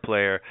smart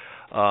player,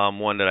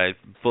 one that I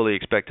fully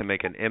expect to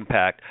make an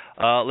impact.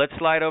 Let's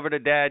slide over to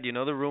Dad. You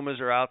know the rumors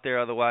are out there,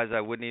 otherwise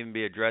I wouldn't even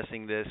be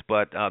addressing this,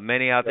 but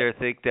many out there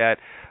think that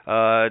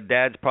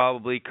Dad's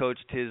probably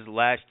coached his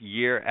last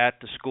year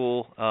at the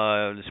school,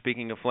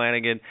 speaking of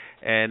Flanagan,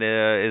 and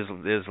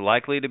is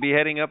likely to be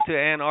heading up to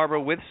Ann Arbor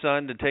with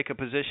Son to take a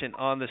position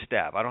on the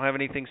staff. I don't have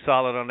anything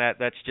solid on that.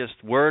 That's just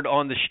word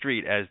on the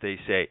street, as they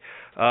say.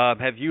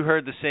 Have you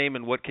heard the same,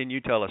 and what can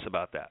you tell us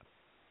about that?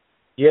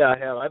 Yeah, I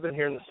have. I've been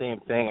hearing the same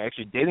thing,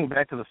 actually, dating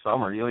back to the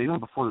summer. You know, even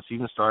before the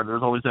season started, there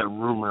was always that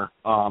rumor,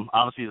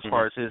 obviously, as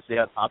far as his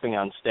dad hopping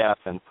on staff.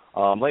 And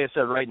like I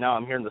said, right now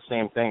I'm hearing the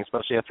same thing,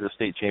 especially after the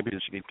state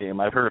championship game.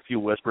 I've heard a few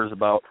whispers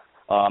about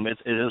it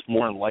is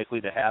more than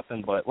likely to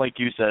happen, but like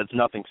you said, it's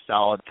nothing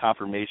solid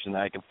confirmation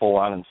that I can pull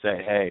on and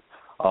say, hey,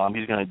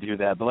 he's going to do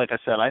that. But like I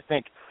said, I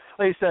think,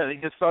 like I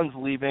said, his son's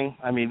leaving.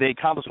 I mean, they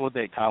accomplished what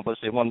they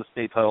accomplished. They won the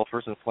state title,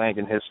 first in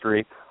Flanagan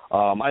history.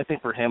 I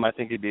think for him, I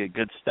think it'd be a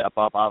good step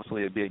up.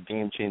 Obviously, it'd be a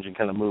game-changing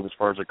kind of move as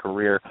far as a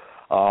career.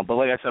 But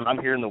like I said, I'm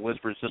hearing the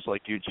whispers just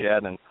like you,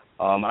 Chad, and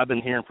I've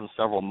been hearing from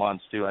several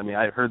months, too. I mean,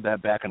 I heard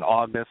that back in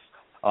August,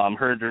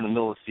 heard it during the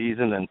middle of the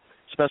season, and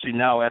especially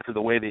now after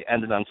the way they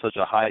ended on such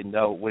a high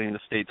note, winning the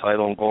state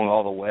title and going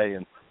all the way.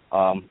 And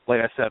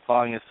like I said,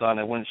 following his son,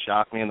 it wouldn't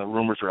shock me, and the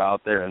rumors are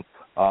out there. And,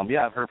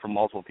 yeah, I've heard from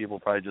multiple people,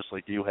 probably just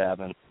like you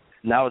have. And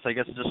now it's, I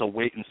guess, just a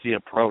wait-and-see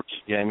approach,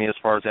 you know what I mean, as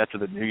far as after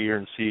the new year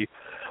and see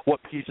what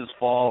pieces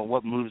fall and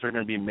what moves are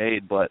going to be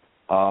made. But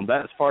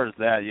that, as far as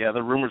that, yeah,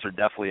 the rumors are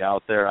definitely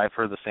out there. I've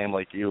heard the same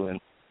like you. And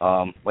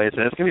like I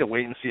said, it's going to be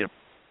a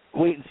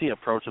wait-and-see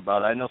approach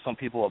about it. I know some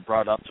people have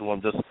brought up to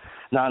him just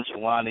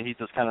nonchalant, and he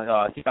just kind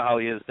of, you know how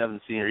he is,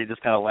 Devin Sr., he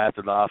just kind of laughed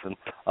it off and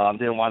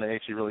didn't want to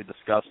actually really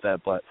discuss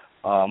that. But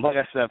like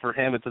I said, for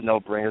him, it's a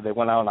no-brainer. They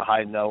went out on a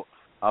high note.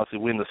 Obviously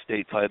win the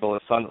state title.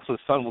 His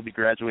son will be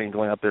graduating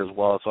going up there as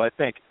well. So I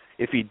think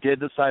if he did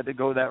decide to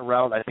go that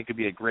route, I think it'd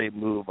be a great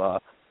move,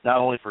 not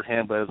only for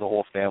him but as a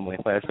whole family.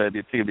 Like I said, I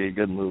think it'd be a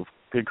good move,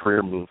 good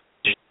career move.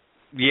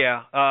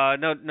 Yeah,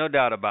 no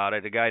doubt about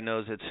it. The guy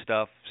knows his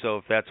stuff, so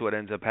if that's what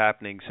ends up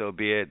happening, so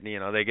be it. You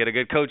know, they get a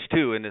good coach,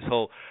 too, in this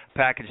whole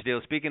package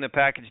deal. Speaking of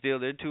package deal,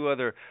 there are two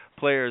other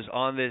players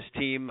on this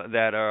team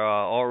that are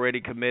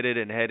already committed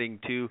and heading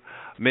to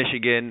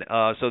Michigan.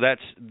 So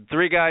that's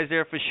three guys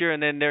there for sure,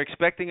 and then they're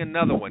expecting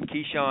another one,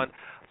 Keyshawn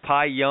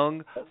Pi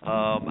Young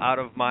out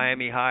of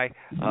Miami High,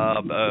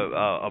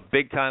 a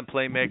big-time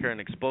playmaker, an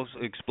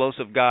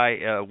explosive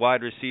guy,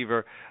 wide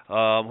receiver,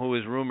 who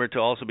is rumored to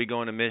also be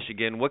going to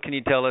Michigan. What can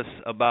you tell us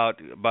about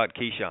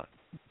Keyshawn?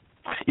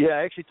 Yeah,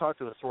 I actually talked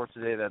to a source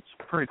today that's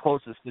pretty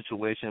close to the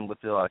situation with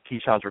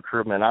Keyshawn's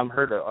recruitment. I'm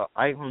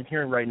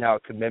hearing right now a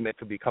commitment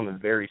could be coming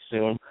very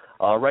soon.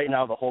 Right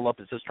now, the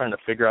holdup is just trying to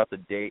figure out the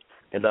date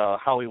and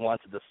how he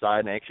wants to decide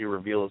and actually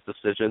reveal his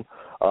decision.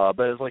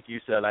 But as like you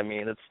said, I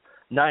mean, it's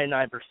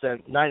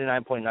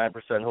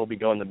 99.9% he'll be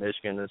going to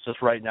Michigan. It's just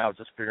right now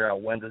just figuring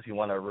out when does he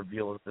want to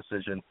reveal his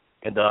decision.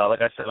 And like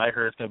I said, I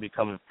heard it's going to be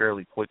coming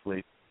fairly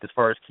quickly as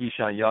far as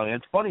Keyshawn Young. And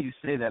it's funny you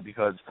say that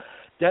because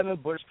Devin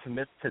Bush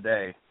commits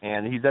today,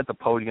 and he's at the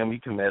podium, he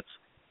commits,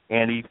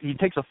 and he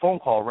takes a phone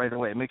call right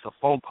away. He makes a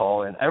phone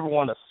call, and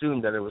everyone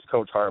assumed that it was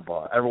Coach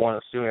Harbaugh. Everyone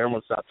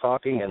stopped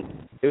talking, and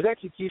it was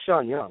actually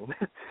Keyshawn Young.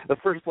 the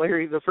first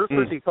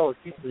person he called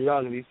was Keyshawn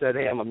Young, and he said,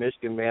 hey, I'm a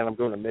Michigan man, I'm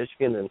going to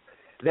Michigan, and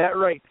that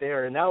right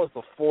there, and that was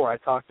before I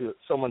talked to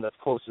someone that's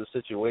close to the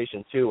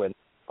situation too. And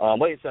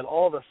like I said,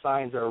 all the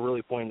signs are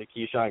really pointing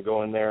to Keyshawn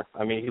going there.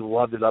 I mean, he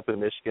loved it up in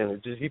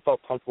Michigan. He felt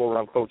comfortable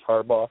around Coach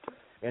Harbaugh.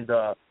 And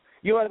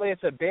you know, like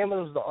I said,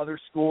 Bama was the other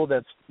school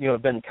that's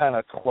been kind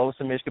of close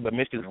to Michigan, but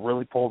Michigan's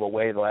really pulled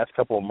away the last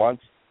couple of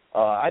months.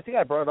 I think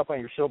I brought it up on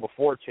your show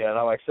before, Chad.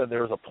 How I said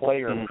there was a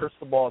player,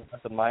 Cristobal,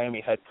 at the Miami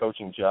head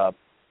coaching job.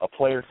 A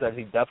player said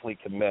he'd definitely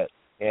commit.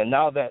 And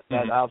now that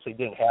obviously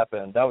didn't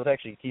happen, that was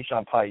actually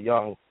Keyshawn Pi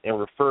Young and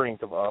referring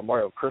to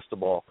Mario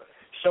Cristobal,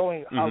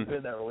 showing how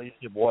good that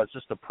relationship was,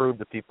 just to prove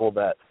to people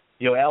that,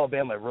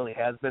 Alabama really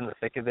has been in the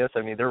thick of this.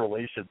 I mean, their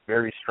relationship's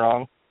very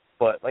strong.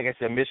 But like I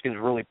said, Michigan's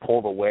really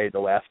pulled away the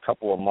last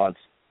couple of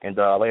months. And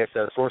like I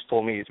said, a source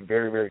told me he's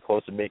very, very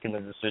close to making the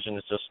decision.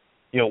 It's just,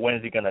 when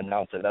is he going to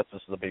announce it? That's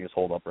just the biggest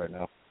holdup right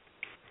now.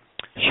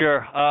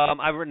 Sure.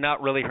 I've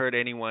not really heard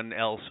anyone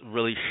else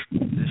really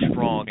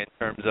strong in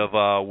terms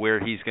of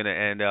where he's going to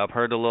end up.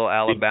 Heard a little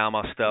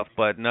Alabama stuff,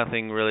 but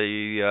nothing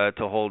really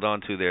to hold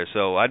on to there.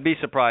 So I'd be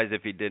surprised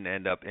if he didn't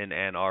end up in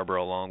Ann Arbor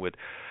along with,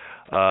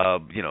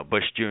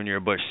 Bush Jr.,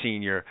 Bush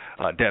Sr.,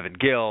 Devin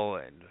Gill,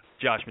 and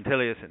Josh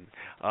Metilius and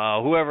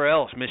whoever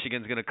else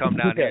Michigan's going to come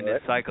down here in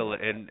this cycle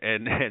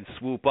and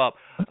swoop up.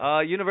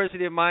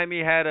 University of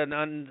Miami had an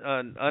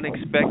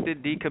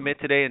unexpected decommit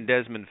today in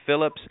Desmond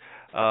Phillips.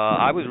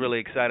 I was really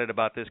excited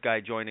about this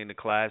guy joining the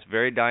class.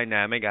 Very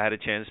dynamic. I had a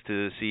chance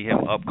to see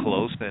him up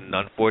close and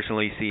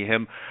unfortunately see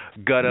him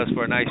gut us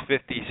for a nice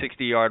 50,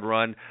 60-yard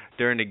run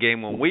during the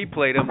game when we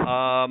played him.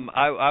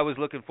 I was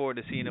looking forward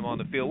to seeing him on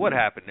the field. What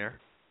happened there?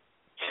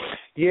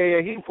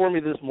 Yeah, he informed me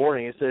this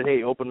morning. He said,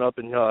 hey, open up,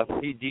 and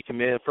he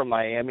decommitted from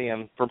Miami.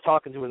 And from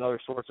talking to another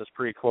source that's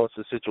pretty close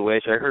to the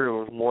situation, I heard it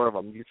was more of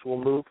a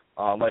mutual move.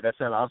 Like I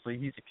said, honestly,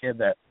 he's a kid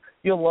that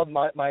love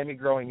Miami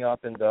growing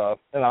up, and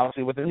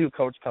obviously with the new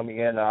coach coming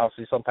in,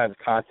 obviously sometimes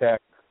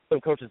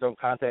some coaches don't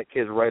contact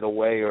kids right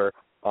away, or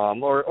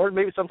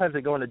maybe sometimes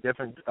they go in a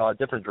different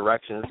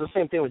direction. It's the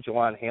same thing with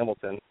Jelon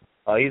Hamilton.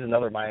 He's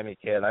another Miami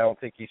kid. I don't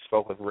think he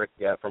spoke with Rick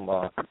yet from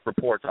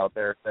reports out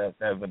there that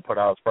have been put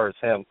out as far as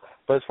him.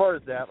 But as far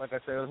as that, like I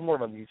said, it was more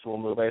of a mutual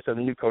move. Like I said,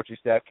 the new coaching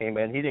staff came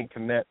in. He didn't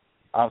commit,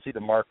 obviously, the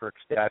Mark Rick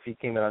staff. He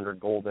came in under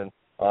Golden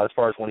as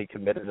far as when he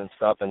committed and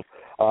stuff. And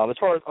as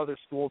far as other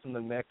schools in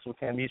the mix with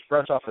him, he's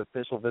fresh off an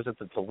official visit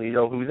to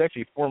Toledo, who was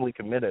actually formally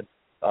committed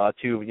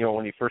to,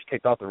 when he first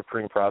kicked off the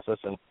recruiting process.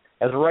 And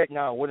as of right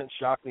now, it wouldn't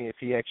shock me if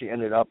he actually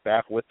ended up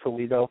back with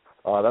Toledo.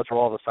 That's where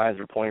all the signs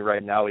are pointing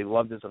right now. He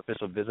loved his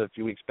official visit a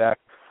few weeks back.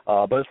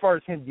 But as far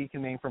as him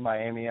decommitting from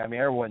Miami, I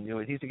mean, everyone knew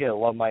it. He's a kid that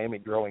loved Miami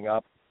growing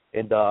up.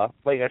 And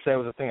like I said, it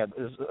was a thing.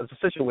 It's a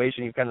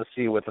situation you kind of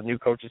see with a new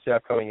coaching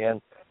staff coming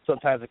in.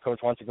 Sometimes the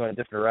coach wants to go in a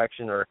different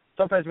direction, or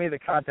sometimes maybe the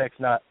contact's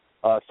not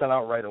sent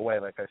out right away,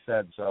 like I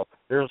said. So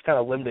there was kind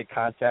of limited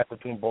contact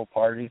between both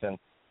parties. And,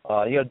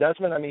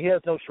 Desmond, I mean, he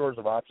has no shortage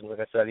of options.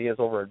 Like I said, he has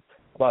over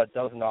about a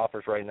dozen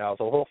offers right now,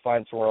 so he'll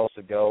find somewhere else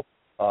to go.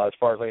 As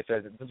far as, like I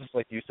said, just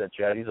like you said,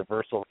 Chad, he's a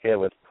versatile kid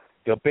with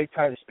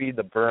big-time speed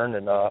to burn,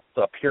 and a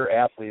pure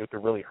athlete who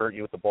could really hurt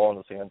you with the ball in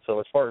his hand. So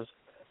as far as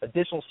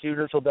additional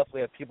shooters, he'll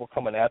definitely have people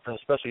coming after him,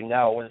 especially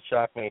now. It wouldn't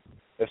shock me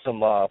if some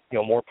more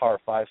Power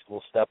 5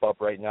 schools step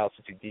up right now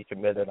since he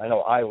decommitted. I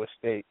know Iowa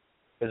State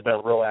has been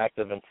real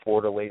active in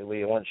Florida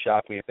lately. It wouldn't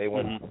shock me if they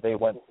went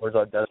where's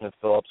Desmond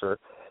Phillips or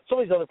some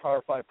of these other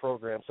Power 5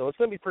 programs. So it's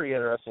going to be pretty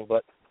interesting,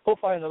 but he'll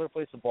find another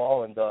place to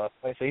ball, and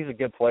like I say, he's a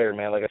good player,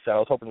 man. Like I said, I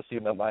was hoping to see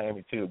him at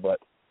Miami too, but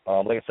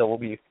like I said, we'll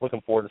be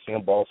looking forward to seeing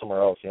him ball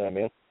somewhere else, you know what I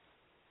mean?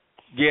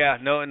 Yeah,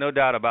 no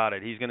doubt about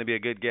it. He's going to be a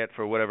good get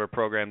for whatever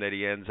program that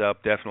he ends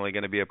up. Definitely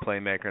going to be a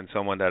playmaker and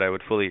someone that I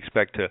would fully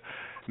expect to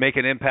make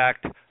an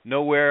impact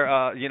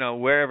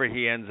wherever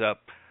he ends up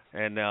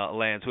and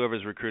lands,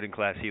 whoever's recruiting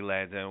class he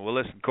lands in. Well,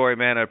 listen, Corey,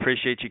 man, I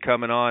appreciate you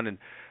coming on and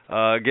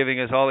giving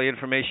us all the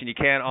information you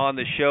can on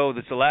the show.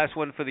 This is the last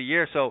one for the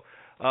year, so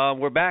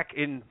we're back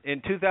in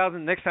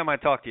 2000. Next time I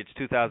talk to you, it's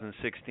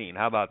 2016.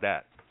 How about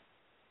that?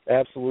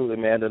 Absolutely,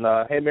 man. And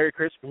hey, Merry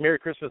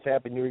Christmas,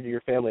 Happy New Year to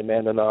your family,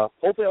 man. And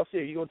hopefully I'll see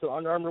you. You going to the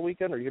Under Armour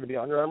weekend? Are you going to be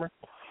Under Armour?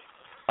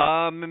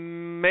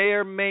 May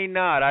or may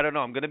not. I don't know.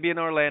 I'm going to be in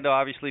Orlando,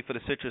 obviously, for the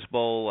Citrus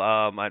Bowl.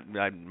 I'm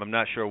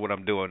not sure what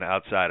I'm doing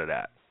outside of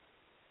that.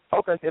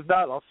 Okay. If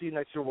not, I'll see you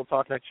next year. We'll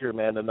talk next year,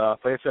 man. And like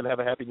I said, have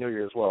a Happy New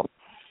Year as well.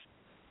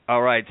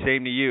 All right.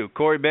 Same to you.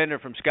 Corey Bender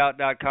from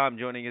Scout.com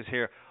joining us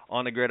here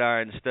on the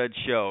Gridiron Studs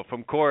Show.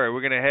 From Corey,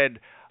 we're going to head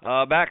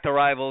back to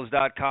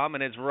Rivals.com,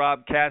 and it's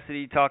Rob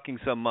Cassidy talking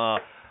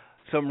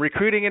some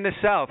recruiting in the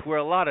South, where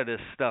a lot of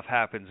this stuff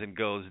happens and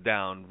goes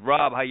down.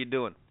 Rob, how you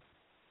doing?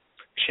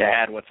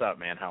 Chad, what's up,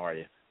 man? How are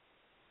you?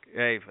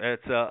 Hey,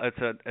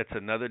 it's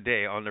another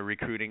day on the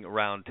recruiting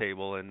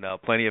roundtable, and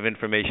plenty of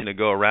information to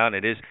go around.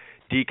 It is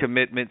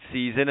decommitment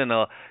season, and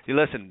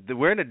listen,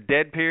 we're in a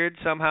dead period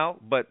somehow,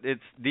 but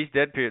these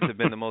dead periods have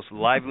been the most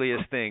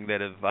liveliest thing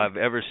that I've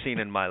ever seen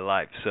in my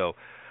life. So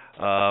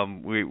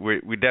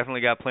we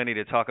definitely got plenty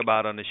to talk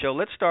about on the show.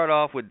 Let's start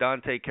off with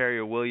Dante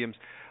Carrier-Williams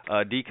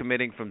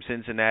decommitting from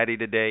Cincinnati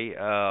today.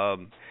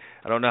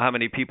 I don't know how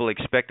many people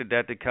expected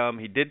that to come.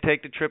 He did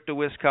take the trip to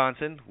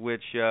Wisconsin,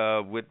 which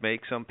would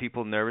make some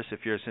people nervous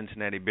if you're a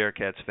Cincinnati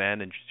Bearcats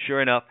fan. And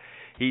sure enough,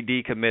 he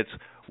decommits.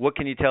 What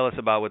can you tell us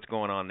about what's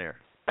going on there?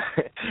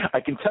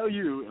 I can tell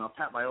you, and I'll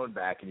pat my own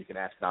back, and you can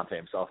ask Dante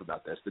himself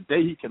about this. The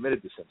day he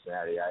committed to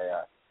Cincinnati,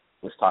 I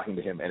was talking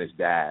to him and his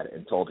dad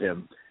and told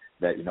him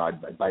that,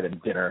 I'd buy them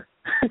dinner.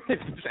 It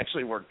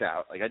actually worked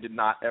out. Like, I did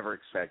not ever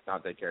expect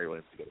Dante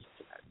Carrier-Williams to go to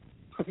Cincinnati.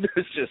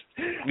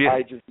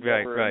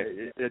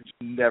 I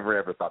never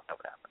ever thought that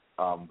would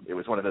happen. It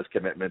was one of those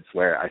commitments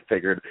where I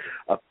figured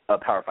a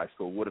Power 5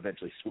 school would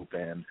eventually swoop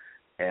in,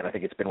 and I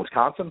think it's been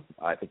Wisconsin.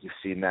 I think you've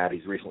seen that.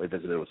 He's recently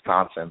visited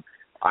Wisconsin.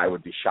 I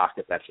would be shocked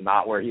if that's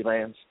not where he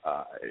lands,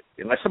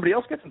 unless somebody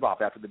else gets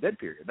involved after the dead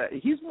period.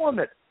 He's one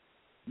that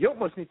you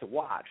almost need to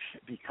watch,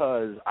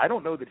 because I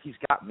don't know that he's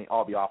gotten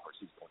all the offers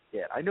he's going to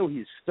get. I know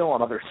he's still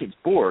on other teams'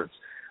 boards,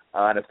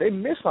 and if they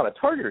miss on a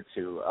target or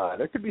two,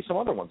 there could be some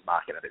other ones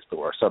knocking at his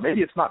door. So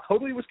maybe it's not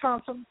totally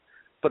Wisconsin,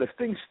 but if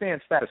things stand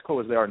status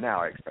quo as they are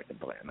now, I expect him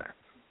to land there.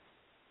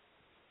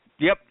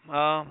 Yep.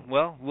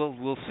 Well,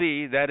 we'll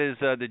see. That is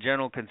the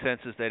general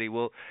consensus that he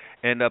will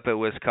end up at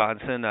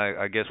Wisconsin.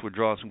 I guess we're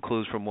drawing some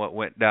clues from what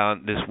went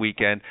down this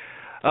weekend.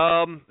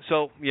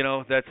 So,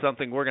 that's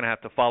something we're going to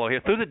have to follow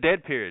here through the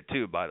dead period,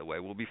 too, by the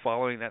way. We'll be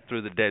following that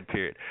through the dead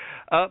period.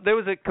 There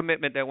was a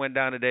commitment that went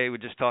down today. We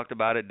just talked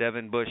about it.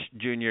 Devin Bush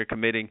Jr.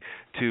 committing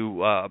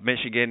to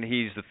Michigan.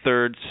 He's the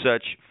third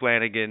such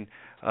Flanagan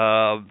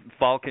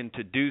Falcon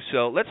to do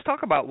so. Let's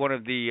talk about one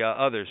of the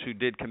others who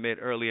did commit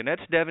early, and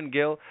that's Devin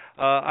Gill.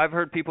 I've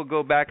heard people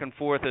go back and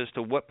forth as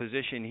to what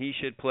position he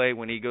should play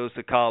when he goes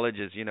to college.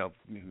 As you know,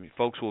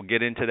 folks will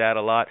get into that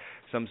a lot.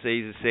 Some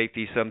say he's a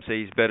safety, some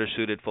say he's better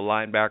suited for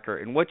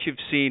linebacker. And what you've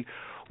seen,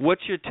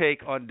 what's your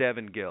take on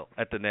Devin Gill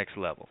at the next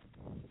level?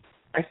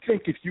 I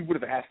think if you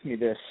would have asked me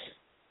this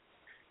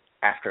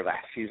after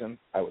last season,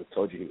 I would have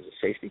told you he was a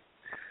safety.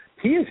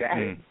 He is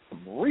adding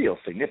some real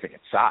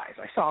significant size.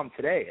 I saw him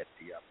today at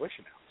the Bush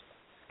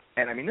announcement.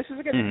 And, I mean, this is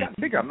a guy that's gotten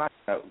bigger.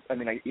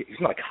 He's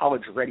not a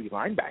college-ready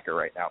linebacker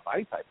right now,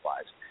 body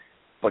type-wise.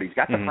 But he's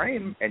got the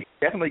frame, and he's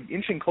definitely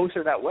inching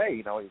closer that way.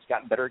 He's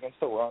gotten better against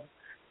the run.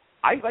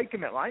 I like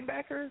him at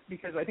linebacker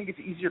because I think it's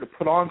easier to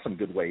put on some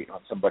good weight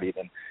on somebody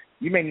than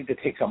you may need to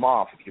take some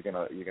off if you're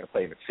gonna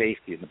play him at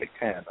safety in the Big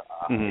Ten.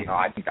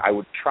 I think I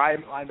would try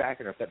him at linebacker,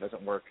 and if that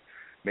doesn't work,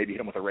 maybe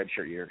hit him with a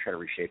redshirt year and try to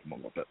reshape him a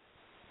little bit.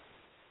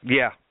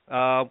 Yeah.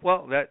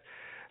 Well, that's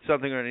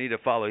something we're going to need to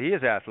follow. He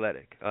is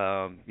athletic.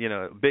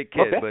 Big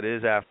kid, but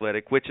is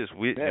athletic, which is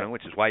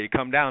why you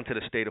come down to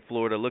the state of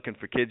Florida looking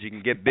for kids. You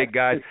can get big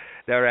guys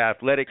that are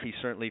athletic. He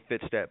certainly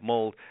fits that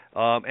mold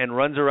and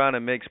runs around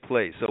and makes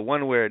plays. So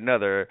one way or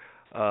another,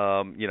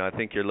 I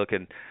think you're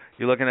looking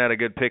at a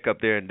good pick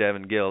up there in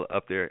Devin Gill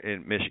up there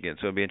in Michigan.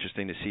 So it'll be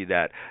interesting to see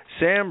that.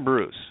 Sam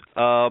Bruce.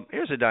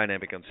 Here's a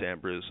dynamic on Sam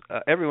Bruce.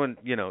 Everyone,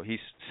 he's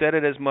said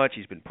it as much.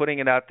 He's been putting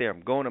it out there.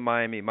 I'm going to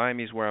Miami.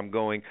 Miami's where I'm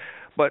going.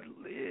 But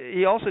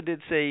he also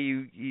did say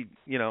he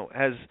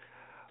has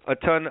a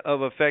ton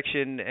of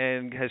affection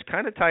and has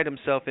kind of tied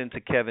himself into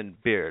Kevin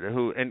Beard,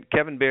 and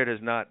Kevin Beard has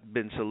not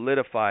been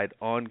solidified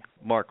on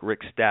Mark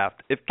Richt's staff.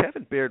 If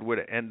Kevin Beard were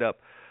to end up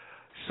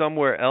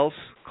somewhere else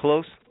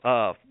close,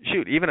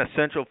 even a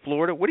Central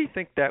Florida, what do you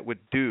think that would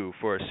do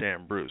for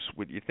Sam Bruce?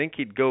 Would you think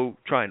he'd go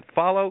try and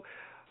follow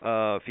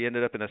if he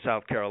ended up in a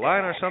South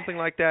Carolina or something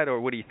like that, or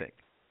what do you think?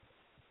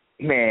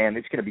 Man,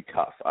 it's going to be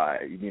tough.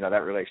 That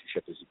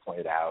relationship, as you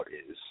pointed out,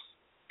 is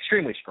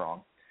extremely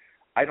strong.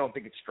 I don't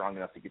think it's strong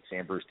enough to get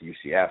Sam Bruce to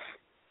UCF.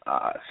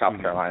 South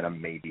Carolina,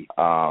 maybe.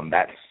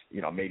 That's,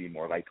 maybe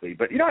more likely.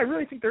 But, I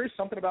really think there is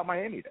something about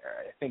Miami there.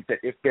 I think that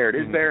if Barrett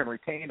is there and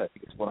retained, I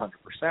think it's 100%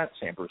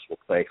 Sam Bruce will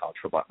play college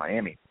football at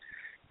Miami.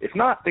 If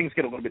not, things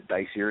get a little bit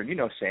dicier,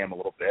 and Sam a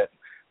little bit.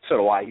 So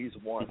do I. He's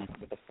one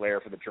with a flair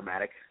for the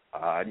dramatic.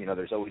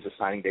 There's always a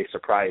signing day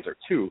surprise or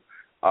two.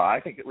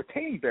 I think that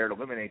retaining Barrett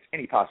eliminates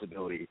any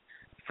possibility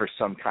for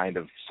some kind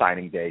of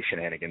signing day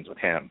shenanigans with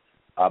him.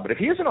 But if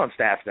he isn't on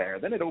staff there,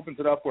 then it opens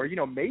it up where,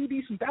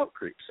 maybe some doubt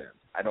creeps in.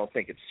 I don't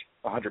think it's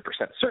 100%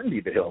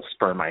 certainty that he'll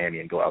spurn Miami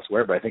and go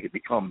elsewhere, but I think it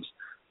becomes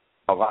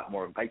a lot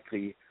more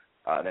likely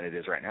than it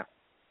is right now.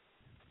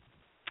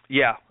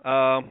 Yeah.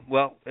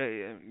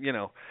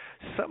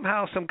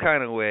 Somehow, some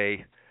kind of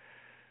way,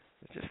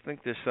 I just think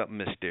there's something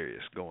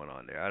mysterious going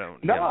on there. I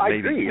don't know. I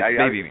agree. Maybe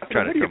I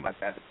trying to come about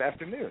that this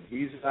afternoon.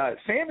 He's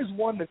Sam is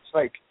one that's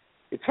like,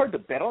 it's hard to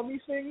bet on these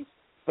things,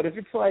 but if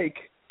it's like,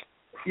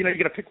 you're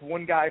going to pick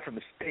one guy from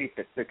the state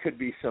that there could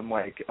be some,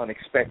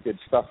 unexpected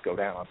stuff go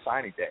down on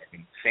signing day. I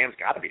mean, Sam's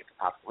got to be at the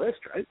top of the list,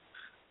 right?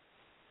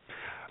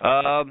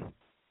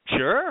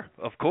 Sure,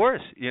 of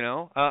course,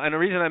 And the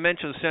reason I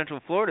mentioned Central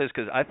Florida is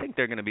because I think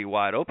they're going to be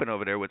wide open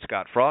over there with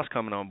Scott Frost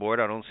coming on board.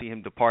 I don't see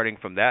him departing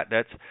from that.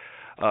 That's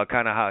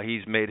kind of how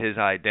he's made his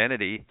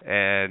identity.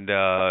 And,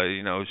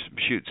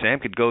 Sam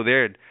could go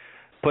there and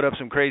put up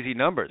some crazy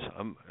numbers.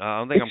 I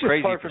don't think I'm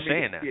crazy for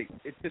saying that.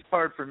 It's just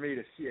hard for me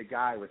to see a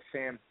guy with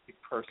Sam's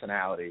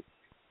personality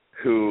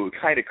who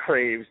kind of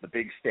craves the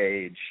big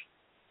stage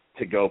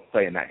to go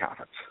play in that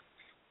conference.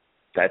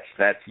 That's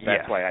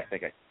why I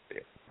think I see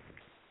it.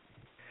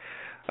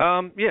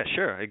 Yeah,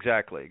 sure,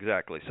 exactly.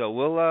 So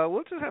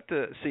we'll just have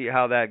to see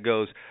how that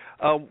goes.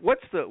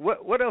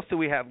 What else do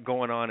we have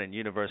going on in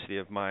University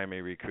of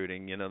Miami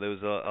recruiting? There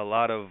was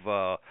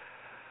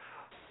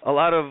a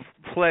lot of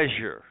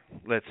pleasure,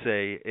 let's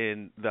say,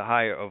 in the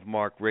hire of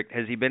Mark Richt.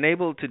 Has he been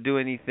able to do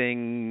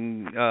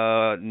anything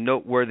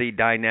noteworthy,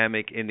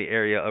 dynamic in the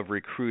area of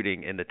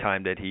recruiting in the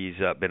time that he's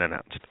been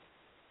announced?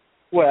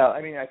 Well,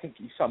 I mean, I think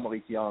you saw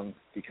Malik Young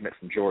decommit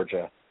from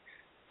Georgia.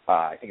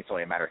 I think it's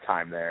only a matter of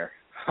time there.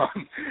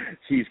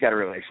 He's got a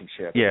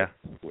relationship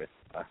with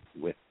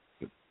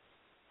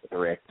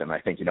Richt, and I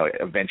think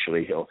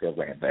eventually he'll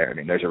land there. I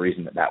mean, there's a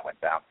reason that went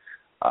down.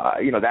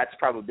 That's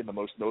probably been the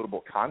most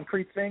notable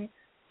concrete thing.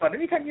 But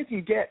anytime you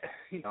can get,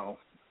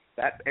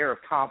 that air of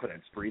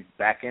confidence breathed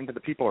back into the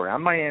people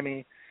around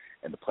Miami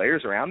and the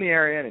players around the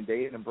area and in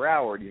Dayton and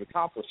Broward, you've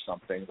accomplished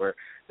something where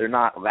they're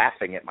not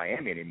laughing at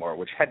Miami anymore,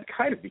 which had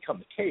kind of become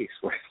the case,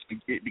 where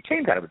it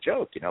became kind of a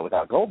joke,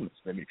 without Goldman.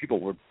 I mean, people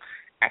were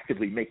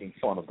actively making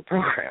fun of the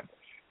program.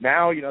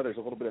 Now, there's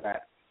a little bit of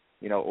that,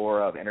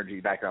 aura of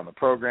energy back around the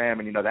program,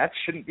 and, that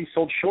shouldn't be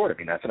sold short. I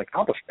mean, that's an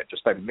accomplishment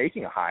just by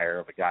making a hire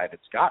of a guy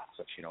that's got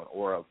such, an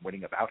aura of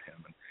winning about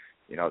him. And,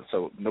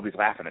 so nobody's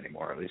laughing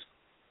anymore, at least.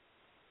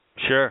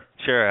 Sure,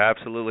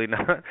 absolutely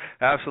not.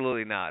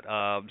 Absolutely not.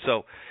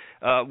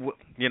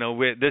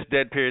 This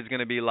dead period is going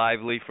to be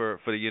lively for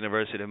the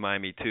University of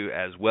Miami too,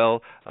 as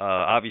well.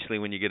 Obviously,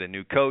 when you get a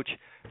new coach,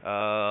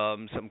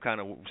 some kind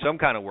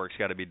of work's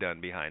got to be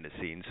done behind the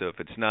scenes. So if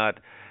it's not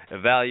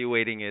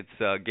evaluating, it's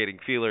getting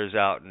feelers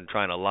out and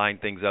trying to line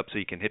things up so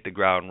you can hit the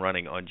ground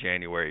running on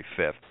January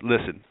 5th.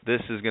 Listen, this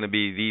is going to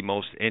be the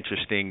most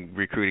interesting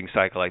recruiting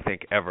cycle I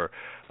think ever,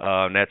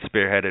 and that's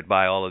spearheaded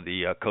by all of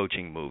the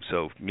coaching moves.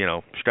 So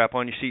strap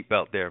on your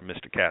seatbelt there,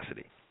 Mr.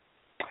 Cassidy.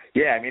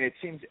 Yeah, I mean, it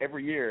seems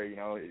every year, it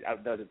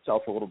outdoes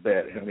itself a little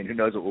bit. I mean, who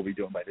knows what we'll be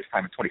doing by this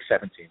time in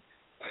 2017?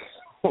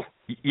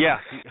 Yeah,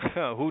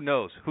 who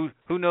knows?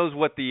 Who knows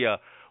what the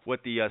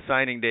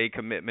signing day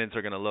commitments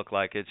are going to look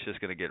like? It's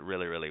just going to get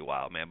really, really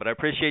wild, man. But I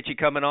appreciate you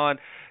coming on.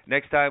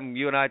 Next time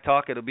you and I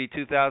talk, it'll be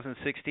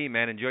 2016,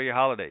 man. Enjoy your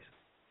holidays.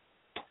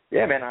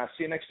 Yeah, man. I'll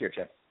see you next year,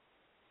 Chad.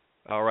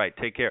 All right,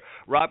 take care.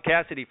 Rob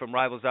Cassidy from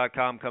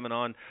Rivals.com coming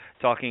on,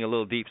 talking a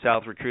little Deep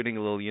South recruiting, a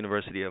little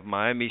University of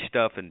Miami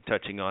stuff, and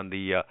touching on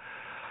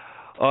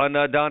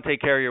Dante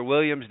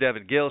Carrier-Williams,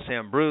 Devin Gill,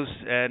 Sam Bruce,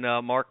 and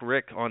Mark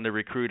Rick on the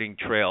recruiting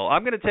trail.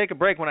 I'm going to take a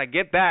break. When I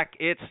get back,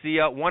 it's the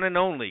one and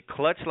only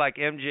Clutch Like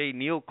MJ,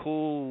 Neil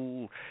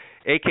Cool,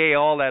 a.k.a.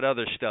 all that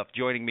other stuff,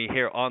 joining me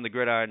here on the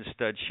Gridiron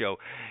Studs Show.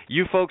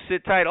 You folks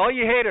sit tight. All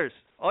you haters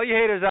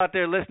out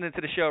there listening to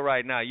the show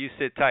right now, you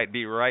sit tight.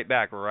 Be right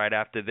back right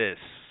after this.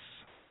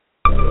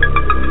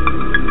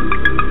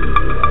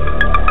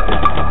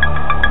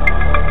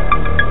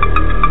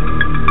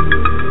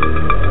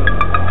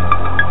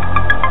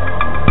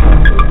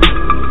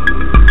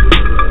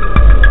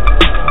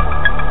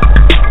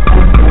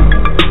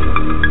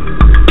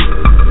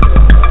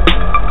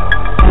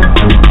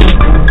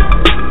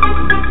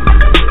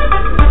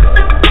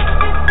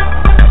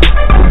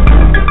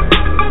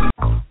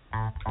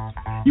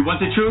 You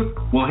want the truth?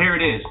 Well, here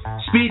it is.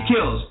 Speed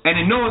kills, and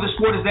in no other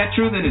sport is that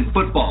true than in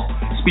football.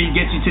 Speed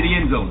gets you to the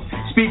end zone.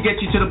 Speed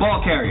gets you to the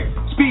ball carrier.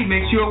 Speed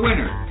makes you a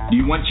winner. Do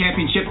you want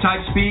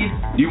championship-type speed?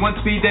 Do you want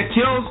speed that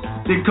kills?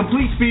 Then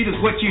Complete Speed is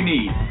what you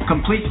need.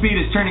 Complete Speed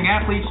is turning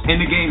athletes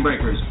into game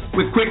breakers.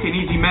 With quick and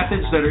easy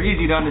methods that are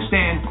easy to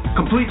understand,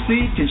 Complete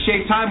Speed can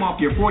shave time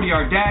off your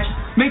 40-yard dash,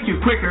 make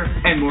you quicker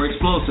and more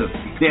explosive.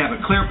 They have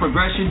a clear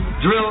progression,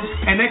 drills,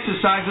 and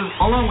exercises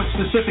along with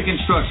specific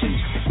instructions.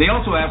 They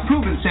also have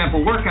proven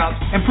sample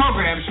workouts and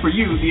programs for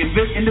you, the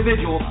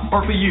individual,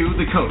 or for you,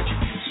 the coach.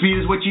 Speed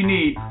is what you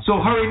need,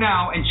 so hurry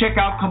now and check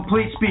out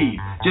Complete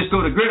Speed. Just go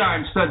to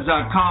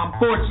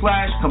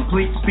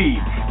GridironStuds.com/Complete Speed.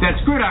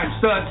 That's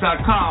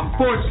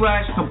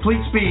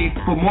GridironStuds.com/Complete Speed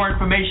for more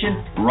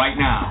information right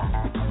now.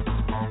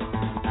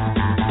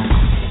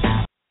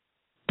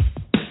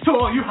 To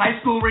all you high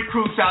school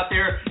recruits out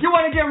there, you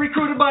want to get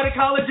recruited by the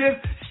colleges?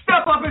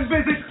 Step up and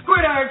visit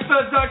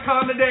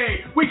GridironStuds.com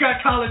today. We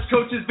got college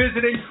coaches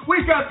visiting.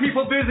 We've got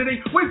people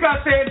visiting. We've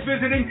got fans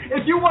visiting.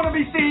 If you want to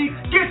be seen,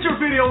 get your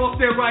video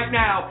up there right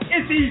now.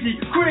 It's easy.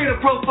 Create a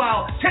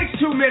profile. Takes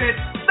 2 minutes.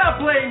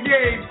 Stop playing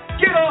games.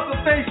 Get off of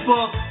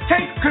Facebook.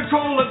 Take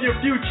control of your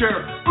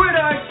future.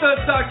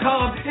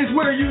 GridironStuds.com is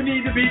where you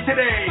need to be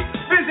today.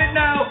 Visit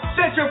now,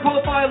 set your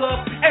profile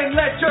up, and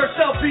let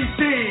yourself be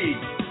seen.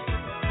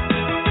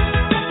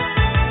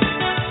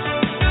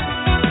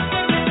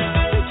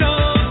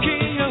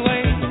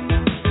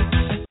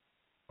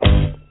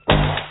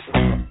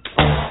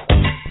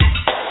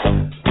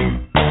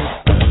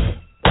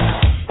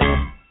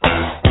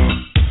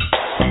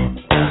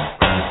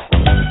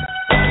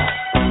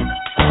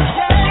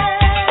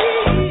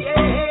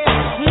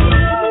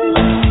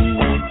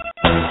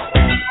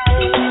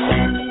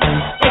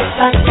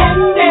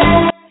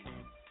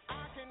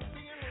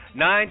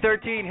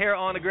 9:13 here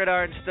on the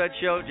Gridiron Stud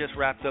Show. Just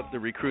wrapped up the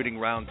recruiting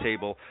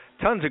roundtable.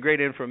 Tons of great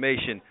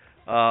information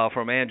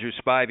from Andrew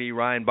Spivey,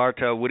 Ryan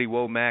Barta, Woody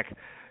Womack,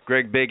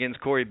 Greg Biggins,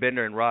 Corey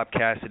Bender, and Rob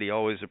Cassidy.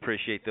 Always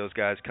appreciate those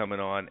guys coming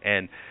on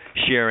and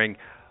sharing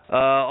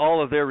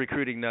all of their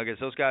recruiting nuggets.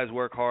 Those guys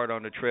work hard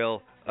on the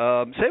trail.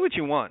 Say what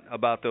you want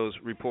about those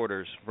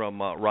reporters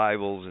from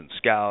Rivals and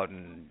Scout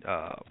and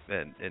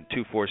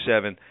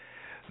 247.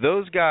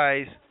 Those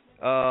guys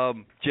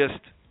just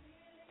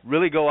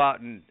really go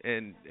out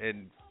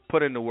and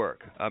put in the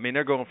work. I mean,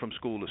 they're going from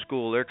school to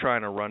school. They're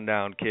trying to run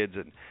down kids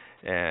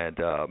and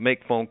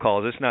make phone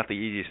calls. It's not the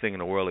easiest thing in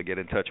the world to get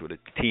in touch with a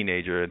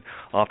teenager, and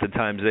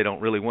oftentimes they don't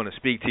really want to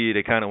speak to you.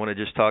 They kind of want to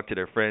just talk to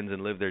their friends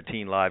and live their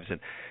teen lives, and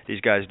these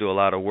guys do a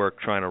lot of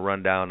work trying to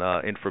run down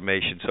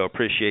information, so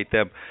appreciate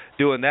them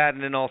doing that,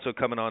 and then also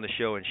coming on the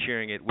show and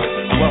sharing it with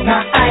us.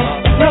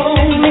 Well,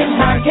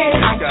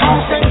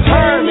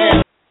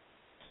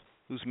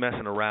 who's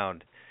messing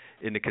around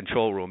in the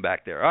control room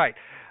back there? All right.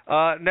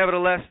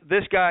 Nevertheless,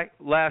 this guy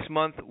last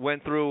month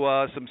went through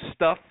some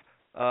stuff.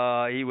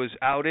 He was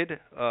outed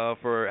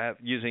for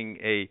using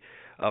a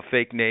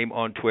fake name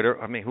on Twitter.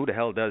 I mean, who the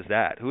hell does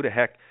that? Who the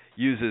heck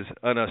uses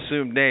an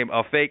assumed name,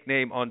 a fake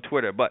name on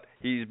Twitter, but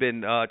he's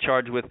been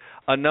charged with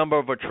a number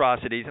of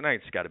atrocities. And I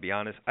just got to be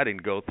honest, I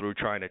didn't go through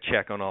trying to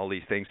check on all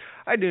these things.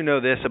 I do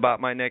know this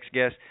about my next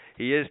guest.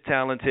 He is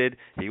talented.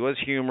 He was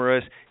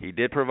humorous. He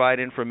did provide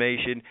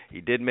information.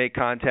 He did make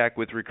contact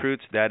with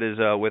recruits. That is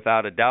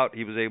without a doubt.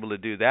 He was able to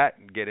do that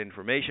and get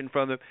information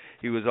from them.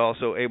 He was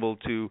also able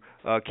to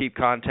keep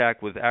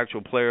contact with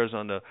actual players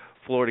on the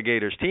Florida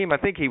Gators team. I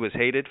think he was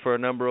hated for a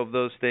number of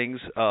those things.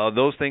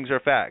 Those things are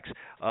facts.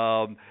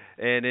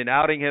 And in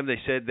outing him, they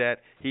said that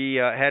he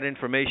had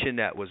information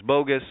that was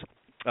bogus,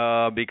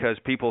 because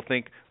people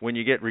think when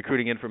you get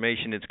recruiting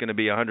information, it's going to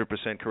be 100%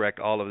 correct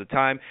all of the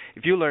time.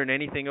 If you learn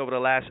anything over the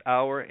last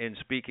hour in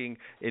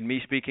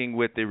me speaking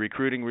with the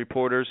recruiting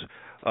reporters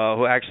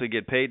who actually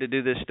get paid to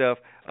do this stuff,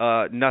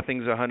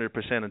 nothing's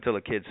 100% until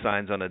a kid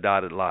signs on a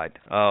dotted line.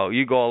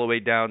 You go all the way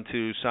down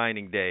to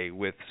signing day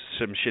with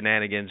some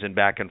shenanigans and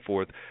back and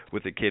forth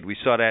with the kid. We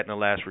saw that in the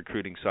last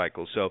recruiting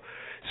cycle. So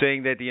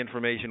saying that the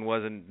information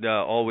wasn't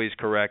always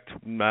correct,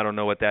 I don't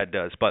know what that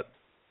does. But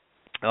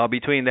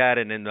between that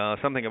and then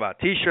something about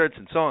T-shirts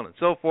and so on and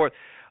so forth,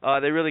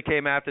 they really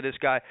came after this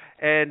guy,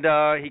 and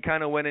he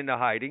kind of went into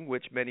hiding,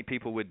 which many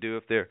people would do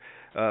if they're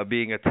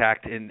being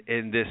attacked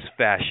in this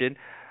fashion.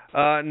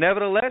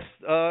 Nevertheless,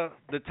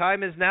 the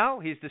time is now.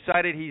 He's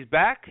decided he's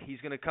back. He's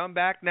going to come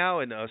back now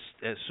and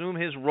assume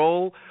his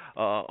role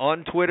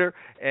on Twitter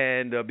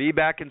and be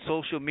back in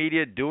social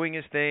media doing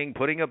his thing,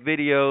 putting up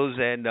videos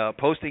and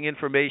posting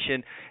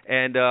information.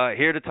 And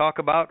here to talk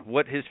about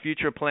what his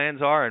future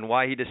plans are and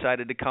why he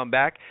decided to come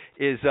back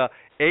is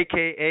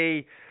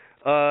a.k.a.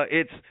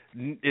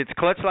 It's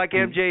Clutch Like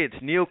MJ. It's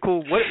Neil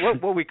Cool.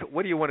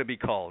 What do you want to be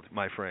called,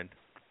 my friend?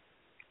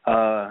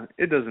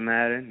 It doesn't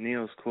matter.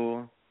 Neil's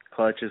cool.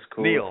 Clutch is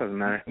cool. Neil. It doesn't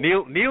matter.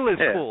 Neil is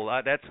cool.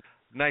 That's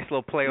a nice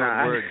little play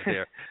on words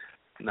there.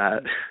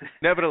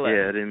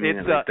 Nevertheless,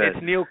 it's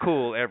Neil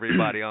Cool,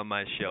 everybody on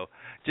my show.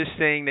 Just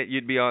saying that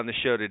you'd be on the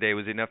show today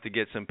was enough to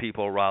get some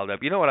people riled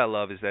up. You know what I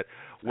love is that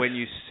when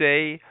you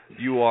say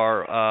you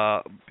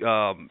are,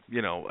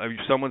 if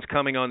someone's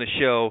coming on the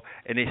show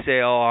and they say,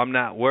 "Oh, I'm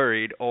not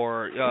worried,"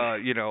 or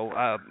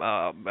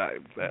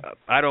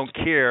I don't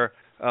care.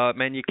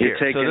 Man, you care.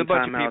 So there's a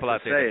bunch of people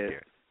out there that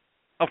care.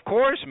 Of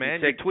course,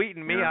 man. You're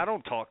tweeting me. I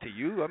don't talk to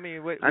you. I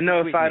mean, I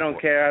know if I don't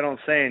care, I don't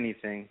say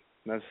anything.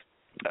 That's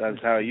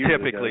how you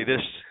typically goes.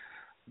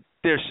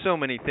 There's so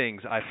many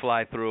things I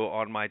fly through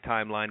on my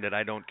timeline that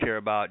I don't care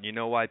about. And you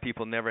know why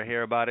people never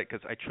hear about it?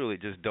 Because I truly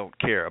just don't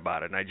care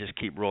about it, and I just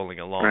keep rolling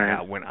along. Right.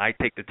 Now, when I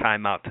take the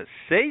time out to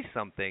say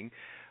something,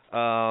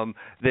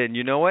 then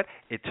you know what?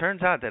 It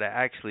turns out that I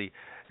actually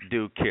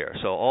do care.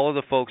 So all of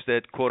the folks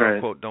that quote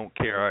unquote don't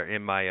care are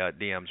in my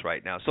DMs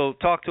right now. So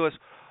talk to us.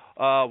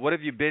 What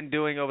have you been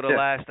doing over the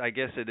last, I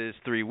guess it is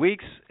 3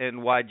 weeks,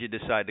 and why'd you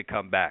decide to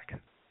come back?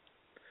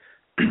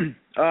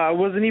 I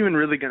wasn't even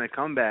really going to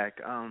come back.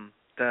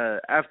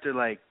 After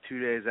like 2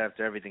 days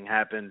after everything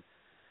happened,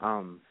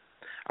 I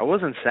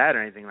wasn't sad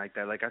or anything like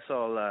that. Like I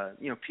saw,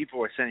 people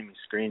were sending me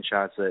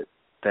screenshots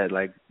that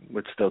like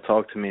would still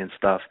talk to me and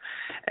stuff,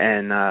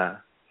 and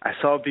I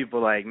saw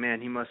people like, man,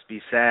 he must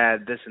be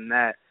sad, this and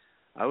that.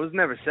 I was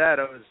never sad.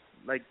 I was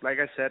like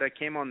I said, I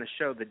came on the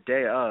show the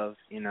day of,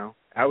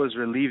 I was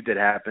relieved it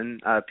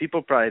happened.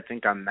 People probably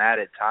think I'm mad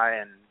at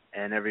Ty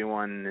and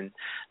everyone and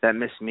that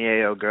Miss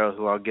Mieo girl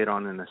who I'll get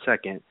on in a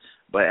second.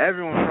 But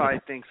everyone probably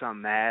thinks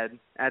I'm mad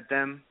at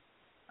them.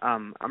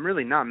 I'm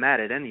really not mad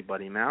at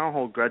anybody, man. I don't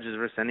hold grudges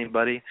versus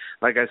anybody.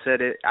 Like I said,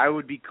 I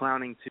would be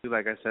clowning too,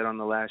 like I said on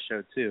the last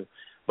show too.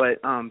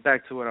 But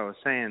back to what I was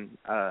saying,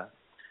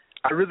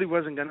 I really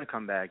wasn't going to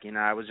come back.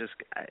 I was just,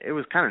 it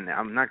was kind of,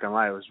 I'm not going to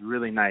lie, it was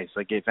really nice.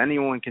 Like, if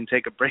anyone can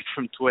take a break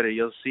from Twitter,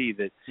 you'll see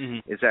that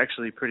it's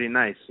actually pretty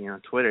nice.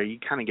 Twitter, you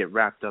kind of get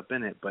wrapped up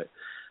in it. But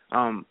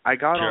I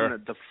got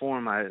on the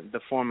form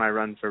I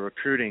run for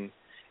recruiting,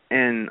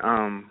 and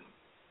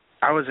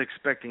I was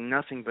expecting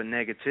nothing but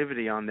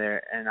negativity on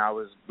there, and I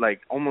was, like,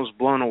 almost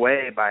blown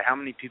away by how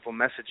many people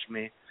messaged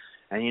me.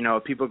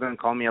 And, people are going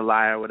to call me a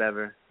liar or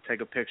whatever.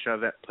 Take a picture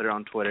of it, put it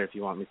on Twitter if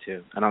you want me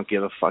to. I don't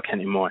give a fuck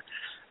anymore.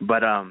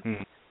 But I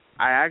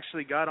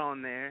actually got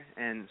on there,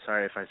 and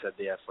sorry if I said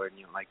the F word and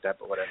you don't like that,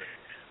 but whatever.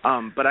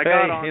 But I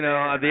got on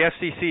there. The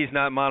FCC is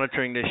not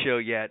monitoring this show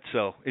yet,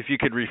 so if you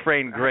could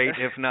refrain, great.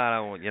 If not, I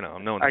won't.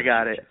 No one. I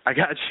got it. I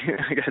got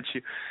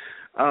you.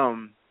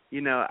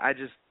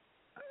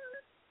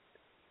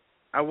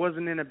 I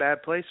wasn't in a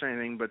bad place or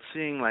anything, but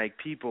seeing like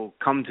people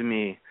come to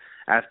me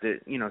after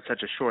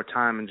such a short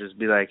time and just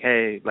be like,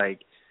 hey,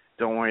 like,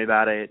 don't worry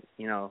about it,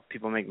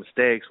 people make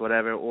mistakes,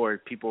 whatever, or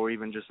people were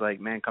even just like,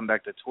 man, come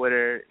back to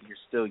Twitter, you're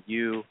still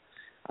you,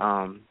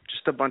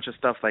 just a bunch of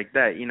stuff like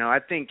that. I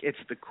think it's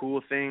the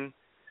cool thing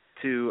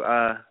to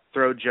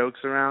throw jokes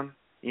around.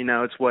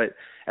 It's what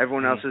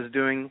everyone else is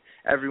doing.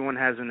 Everyone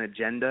has an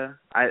agenda.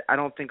 I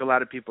don't think a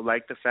lot of people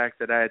like the fact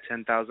that I had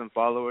 10,000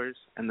 followers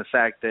and the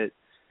fact that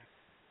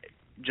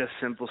just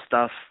simple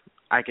stuff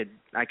I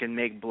can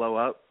make blow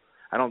up.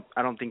 I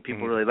don't think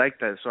people really like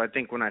that. So I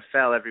think when I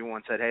fell,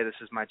 everyone said, "Hey, this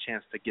is my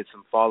chance to get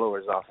some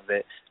followers off of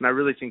it." And I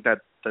really think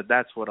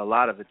that's what a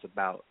lot of it's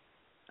about.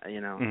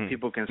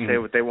 People can say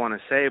what they want to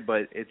say,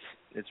 but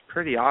it's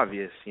pretty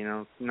obvious,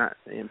 and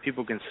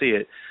people can see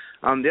it.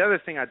 The other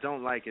thing I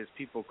don't like is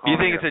people calling.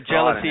 You think it's a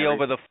jealousy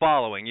over the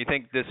following? You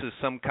think this is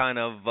some kind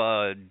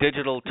of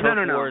digital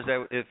turf wars,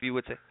 if you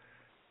would say?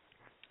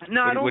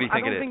 No, I don't. What do you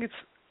think I don't think it's.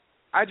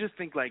 I just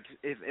think like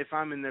if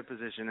I'm in their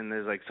position and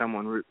there's like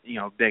someone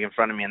big in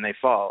front of me and they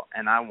fall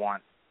and I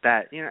want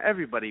that,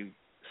 everybody,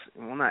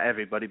 well not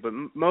everybody, but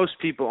most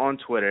people on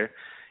Twitter,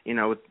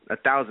 with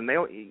 1,000,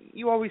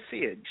 you always see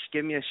it. Just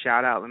give me a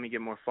shout out, let me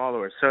get more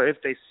followers. So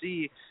if they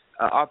see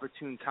an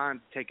opportune time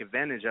to take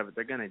advantage of it,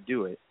 they're gonna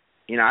do it.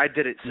 I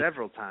did it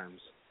several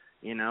times.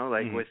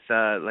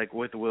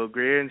 With Will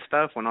Greer and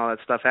stuff, when all that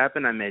stuff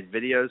happened, I made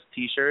videos,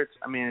 T-shirts.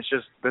 I mean,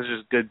 there's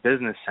just good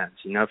business sense.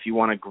 If you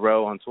want to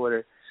grow on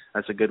Twitter,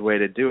 that's a good way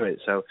to do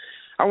it. So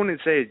I wouldn't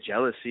say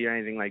jealousy or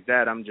anything like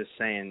that. I'm just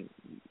saying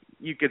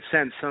you could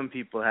sense some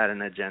people had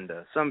an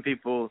agenda. Some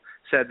people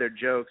said their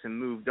jokes and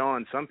moved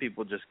on. Some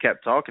people just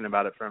kept talking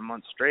about it for a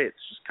month straight.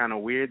 It's just kind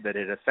of weird that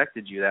it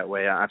affected you that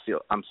way.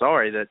 I'm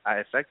sorry that I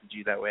affected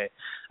you that way.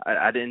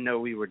 I didn't know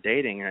we were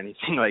dating or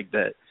anything like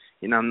that.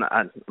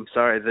 I'm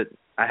sorry that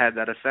I had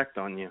that effect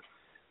on you.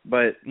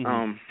 But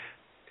I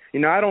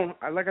don't,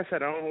 like I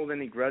said, I don't hold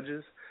any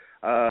grudges.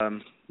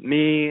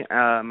 Me,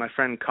 my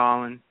friend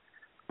Colin,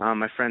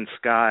 my friend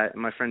Scott,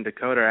 and my friend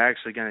Dakota are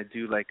actually going to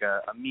do like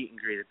a meet and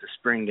greet at the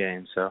spring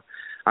game. So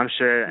I'm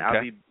sure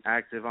I'll be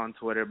active on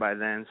Twitter by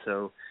then.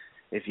 So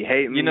if you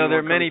hate me, there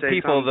are many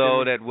people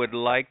though that would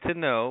like to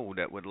know.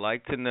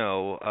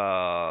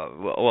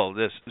 Well,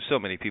 there's so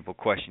many people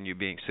question you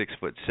being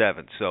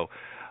 6'7". So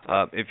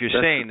if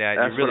you're saying that,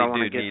 you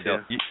really do need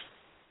to.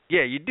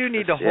 You do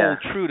need to hold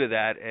true to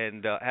that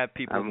and have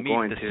people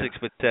meet the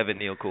 6'7"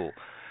 Neil Cool.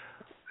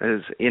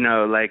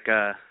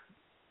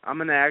 I'm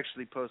going to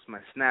actually post my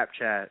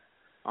Snapchat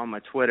on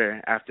my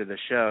Twitter after the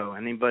show.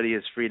 Anybody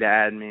is free to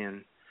add me,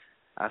 and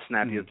I'll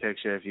snap you a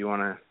picture if you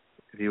want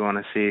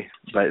to see.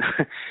 But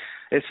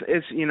it's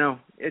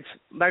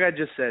like I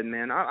just said,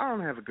 man, I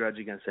don't have a grudge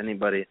against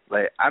anybody.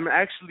 Like, I'm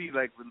actually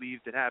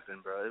relieved it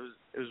happened, bro.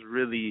 It was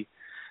really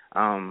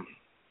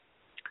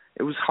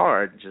it was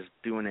hard just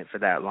doing it for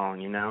that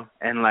long,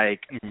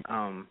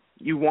 and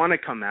you want to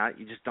come out,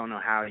 you just don't know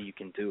how you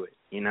can do it.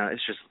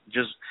 It's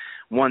just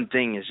one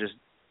thing is just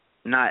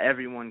not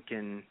everyone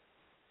can,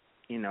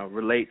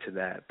 relate to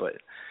that. But,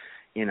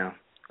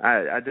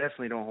 I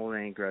definitely don't hold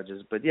any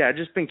grudges. But, yeah, I've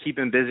just been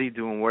keeping busy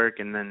doing work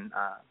and then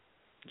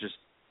just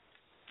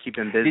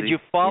keeping busy. Did you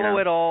follow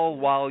it all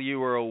while you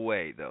were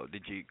away, though?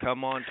 Did you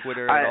come on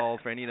Twitter at all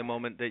for any of the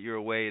moment that you're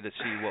away to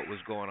see what was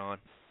going on?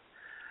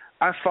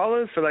 I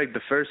followed for,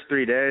 the first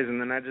 3 days, and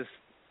then it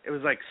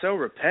was, so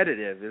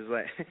repetitive. It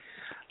was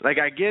like,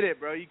 I get it,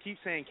 bro. You keep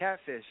saying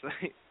catfish.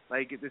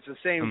 It's the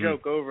same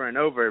joke over and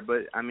over.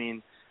 But, I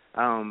mean,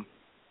 not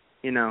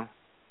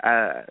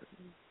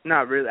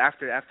really.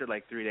 After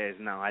 3 days,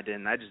 no, I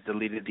didn't. I just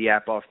deleted the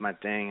app off my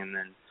thing, and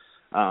then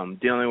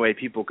the only way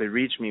people could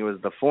reach me was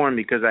the forum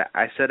because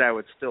I said I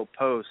would still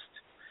post,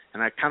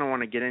 and I kind of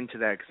want to get into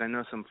that because I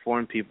know some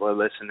forum people are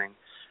listening.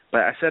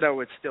 But I said I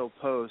would still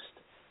post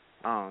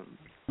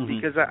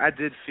because I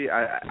did feel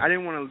I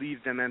didn't want to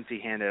leave them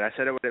empty-handed. I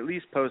said I would at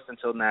least post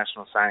until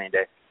National Signing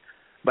Day.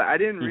 But I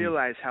didn't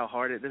realize how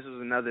hard this was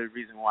another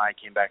reason why I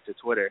came back to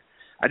Twitter.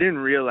 I didn't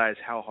realize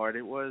how hard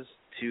it was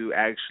to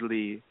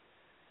actually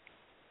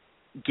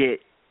get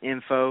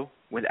info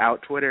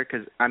without Twitter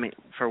because,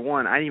 for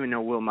one, I didn't even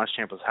know Will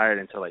Muschamp was hired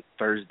until,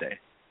 Thursday.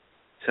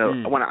 So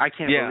when I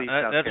can't believe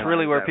that's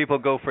really where people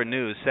go for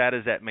news, sad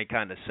as that may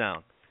kind of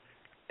sound.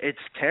 It's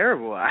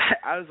terrible.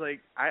 I was like,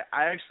 I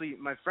actually,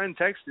 my friend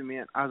texted me,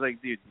 and I was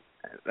like, dude,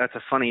 that's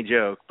a funny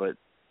joke, but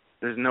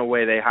there's no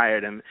way they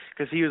hired him.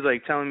 Because he was,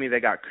 telling me they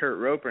got Kurt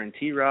Roper and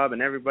T-Rob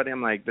and everybody.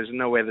 I'm like, there's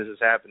no way this is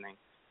happening.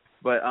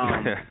 But,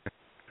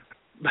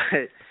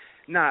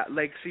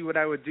 see, what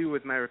I would do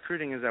with my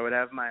recruiting is I would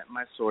have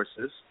my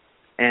sources,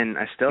 and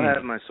I still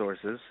have my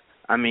sources.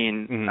 I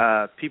mean,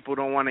 people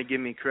don't want to give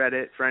me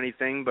credit for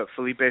anything, but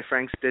Felipe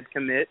Franks did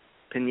commit.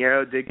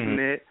 Pinheiro did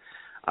commit.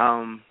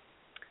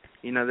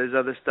 There's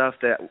other stuff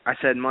that I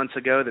said months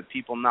ago that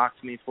people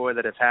knocked me for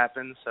that have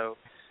happened. So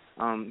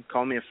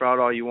call me a fraud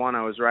all you want.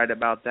 I was right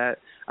about that.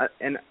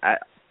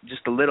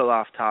 Just a little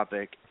off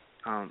topic.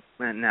 I'll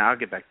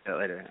get back to that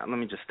later. Let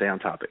me just stay on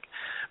topic.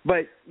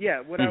 But,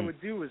 yeah, what I would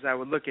do is I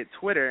would look at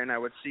Twitter and I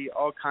would see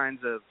all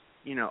kinds of,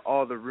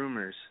 all the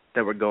rumors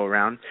that would go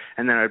around,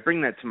 and then I'd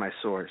bring that to my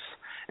source.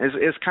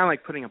 It's kind of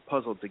like putting a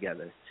puzzle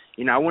together.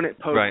 I wouldn't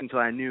post until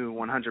I knew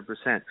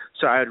 100%.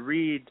 So I'd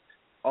read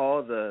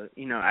all the,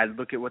 I'd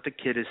look at what the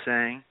kid is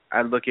saying.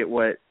 I'd look at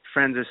what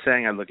friends are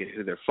saying. I'd look at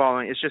who they're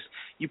following. It's just,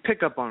 you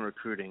pick up on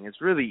recruiting. It's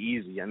really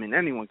easy. I mean,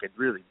 anyone could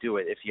really do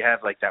it if you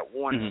have, that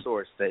one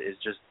source that is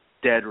just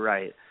dead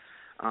right.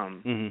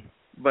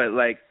 But,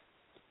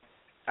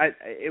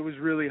 it was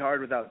really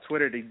hard without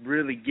Twitter to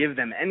really give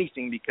them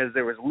anything because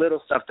there was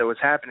little stuff that was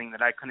happening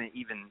that I couldn't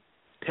even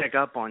pick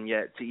up on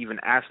yet to even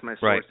ask my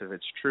source if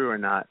it's true or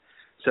not.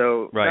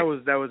 So that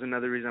was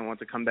another reason I want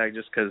to come back,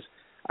 just because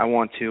I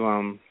want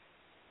to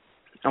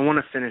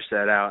finish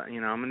that out.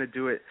 You know, I'm going to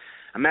do it.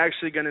 I'm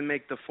actually going to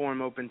make the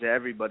forum open to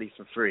everybody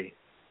for free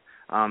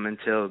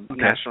until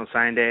National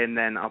Sign Day, and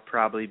then I'll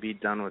probably be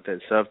done with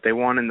it. So if they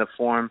want in the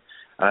forum,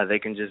 they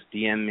can just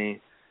DM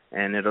me,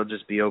 and it'll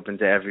just be open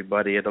to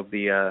everybody. It'll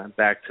be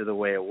back to the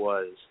way it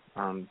was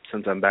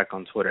since I'm back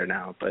on Twitter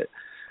now. But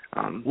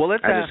well,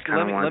 let's ask.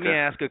 Let me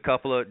ask a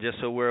couple of, just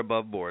so we're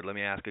above board. Let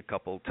me ask a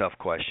couple tough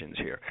questions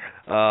here.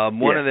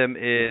 One of them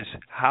is,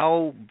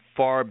 how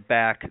far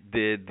back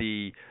did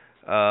the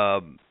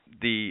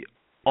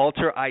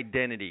alter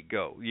identity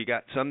go? You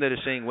got some that are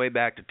saying way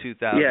back to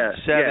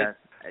 2007.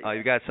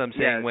 You got some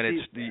saying when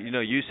it's,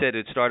 you said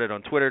it started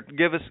on Twitter.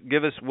 Give us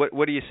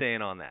what are you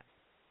saying on that?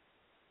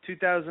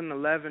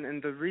 2011,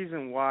 and the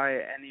reason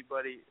why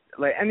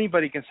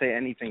anybody can say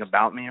anything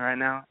about me right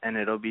now, and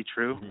it'll be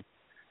true. Mm-hmm.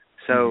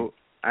 So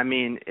I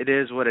mean, it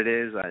is what it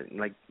is.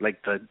 Like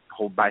the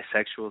whole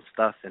bisexual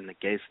stuff and the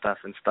gay stuff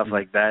and stuff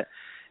like that.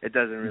 It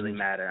doesn't really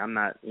matter. I'm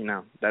not,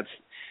 that's,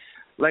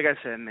 like I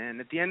said, man.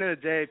 At the end of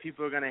the day,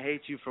 people are gonna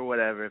hate you for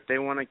whatever. If they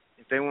wanna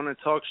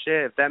talk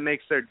shit, if that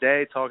makes their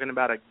day talking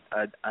about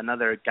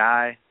another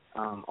guy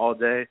all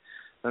day,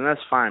 then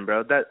that's fine,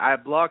 bro. That I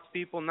blocked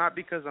people not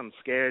because I'm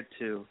scared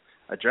to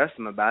address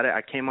them about it.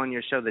 I came on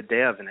your show the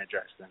day of and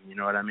addressed them. You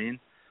know what I mean?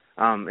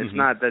 It's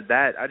not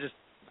that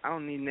I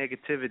don't need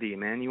negativity,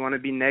 man. You want to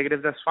be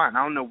negative, that's fine.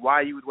 I don't know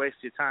why you would waste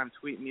your time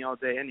tweeting me all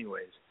day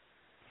anyways.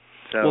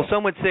 So, well,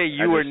 some would say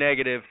you were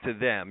negative to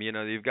them.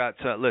 You've got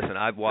listen,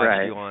 I've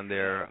watched you on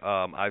there.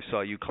 I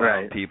saw you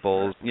clown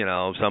people.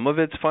 Some of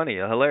it's funny,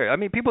 hilarious. I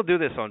mean, people do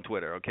this on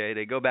Twitter, okay?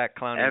 They go back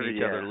clowning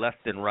each other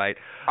left and right.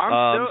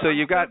 So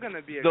you've got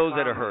those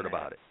that are hurt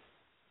about it.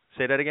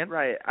 Say that again?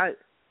 Right.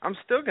 I'm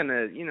still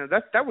gonna,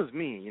 that was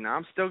me.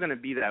 I'm still gonna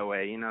be that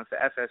way. If the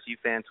FSU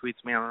fan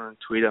tweets me, I'm gonna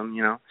tweet them.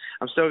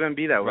 I'm still gonna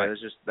be that way.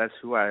 It's just that's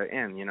who I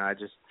am. You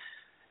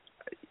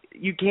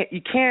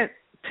can't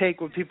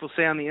take what people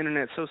say on the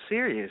internet so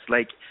serious.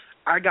 Like,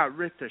 I got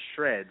ripped to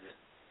shreds.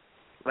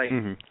 Like,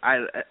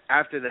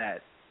 after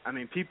that, I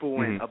mean, people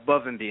went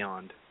above and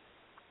beyond,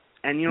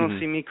 and you don't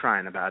see me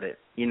crying about it.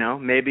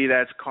 Maybe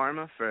that's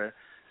karma for,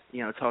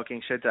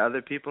 talking shit to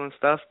other people and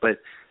stuff. But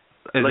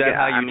is that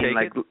how you take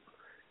it?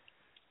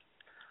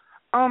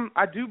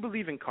 I do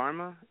believe in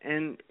karma,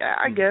 and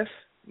I guess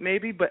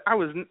maybe, but I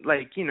was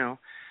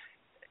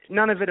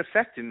none of it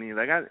affected me.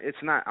 Like,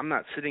 I'm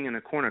not sitting in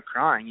a corner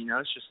crying.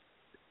 It's just,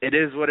 it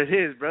is what it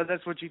is, bro.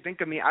 That's what you think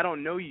of me. I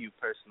don't know you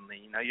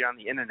personally. You're on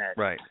the internet.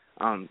 Right.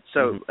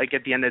 So like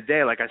at the end of the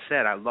day, like I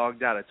said, I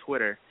logged out of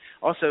Twitter.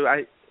 Also,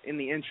 in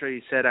the intro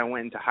you said I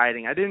went into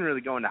hiding. I didn't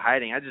really go into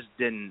hiding. I just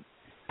didn't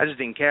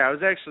care. I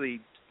was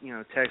actually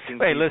texting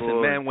people. Hey,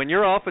 listen, man, when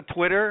you're off of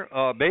Twitter,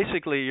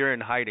 basically you're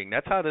in hiding.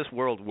 That's how this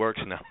world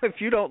works now. If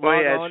you don't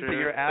log on to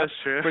your app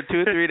for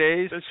 2-3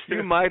 days,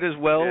 you might as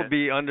well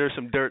be under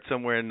some dirt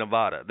somewhere in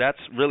Nevada. That's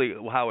really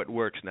how it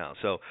works now.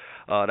 So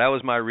that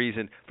was my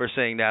reason for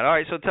saying that. All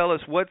right, so tell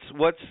us, what's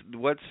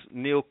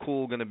Neil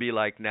Cool going to be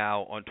like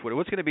now on Twitter?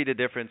 What's going to be the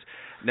difference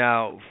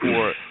now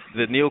for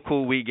the Neil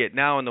Cool we get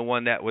now and the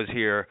one that was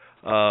here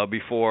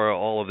before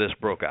all of this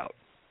broke out?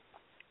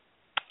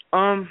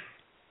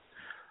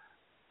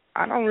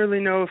 I don't really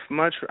know if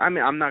much. I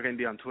mean, I'm not going to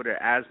be on Twitter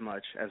as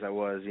much as I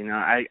was.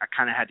 I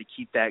kind of had to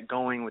keep that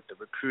going with the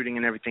recruiting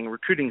and everything.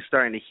 Recruiting's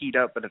starting to heat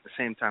up, but at the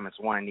same time, it's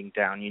winding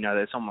down.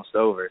 It's almost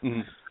over.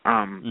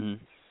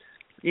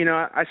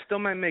 I still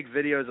might make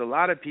videos. A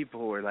lot of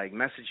people were like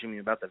messaging me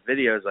about the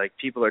videos. Like,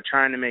 people are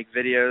trying to make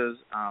videos.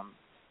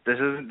 This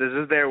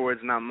is their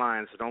words, not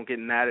mine. So don't get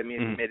mad at me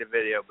if you made a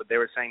video. But they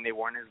were saying they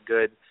weren't as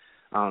good.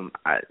 I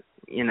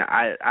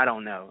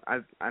don't know.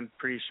 I'm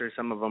pretty sure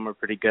some of them are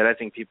pretty good. I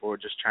think people were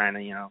just trying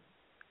to,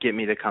 get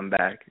me to come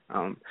back.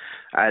 I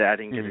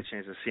didn't get a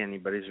chance to see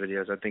anybody's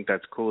videos. I think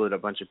that's cool that a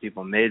bunch of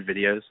people made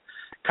videos.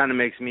 Kind of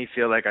makes me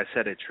feel like I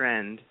set a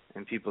trend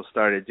and people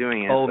started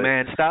doing it. Oh,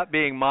 man, stop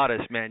being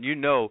modest, man.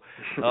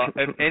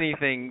 If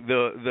anything,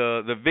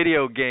 the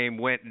video game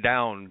went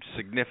down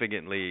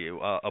significantly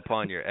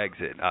upon your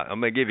exit. I'm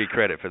going to give you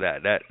credit for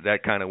that.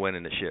 That kind of went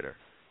in the shitter.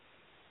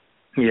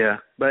 Yeah,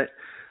 but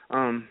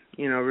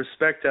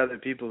respect to other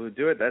people who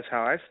do it. That's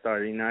how I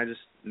started. I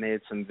just made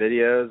some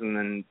videos, and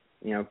then,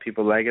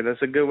 people like it.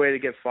 That's a good way to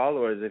get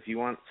followers. If you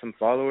want some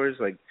followers,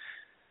 like,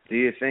 do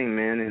your thing,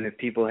 man. And if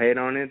people hate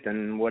on it,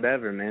 then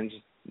whatever, man.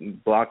 Just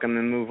block them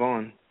and move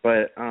on.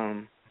 But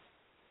what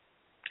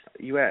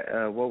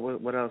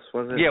else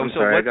was it? Yeah.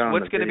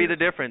 What's going to be the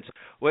difference?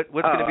 What's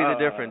going to be the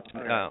difference?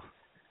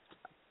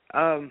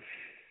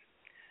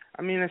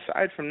 I mean,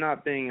 aside from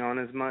not being on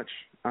as much,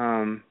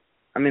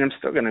 I mean, I'm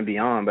still going to be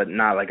on, but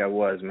not like I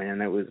was,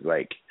 man. It was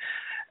like,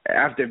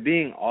 after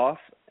being off,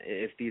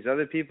 if these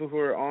other people who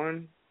are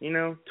on,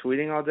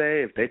 tweeting all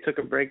day, if they took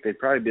a break, they'd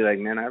probably be like,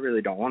 man, I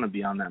really don't want to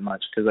be on that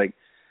much. Because, like,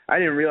 I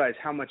didn't realize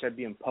how much I'd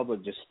be in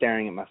public just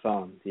staring at my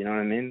phone. You know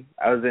what I mean?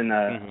 I was in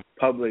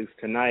Publix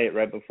tonight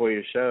right before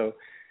your show,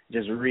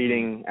 just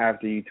reading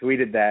after you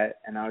tweeted that,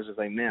 and I was just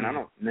like, man, I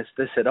don't miss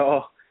this at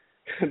all.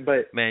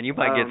 But man, you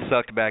might get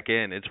sucked back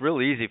in. It's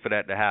real easy for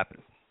that to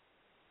happen.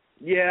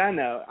 Yeah, I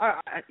know.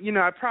 I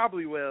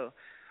probably will.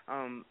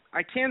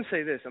 I can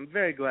say this: I'm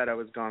very glad I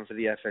was gone for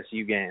the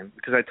FSU game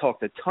because I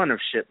talked a ton of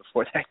shit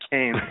before that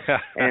game,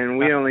 and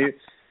we only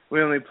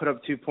put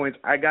up 2 points.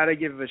 I gotta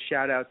give a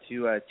shout out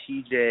to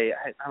TJ.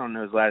 I don't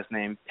know his last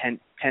name,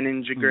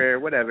 Penninger,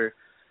 whatever.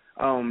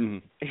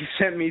 He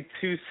sent me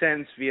 2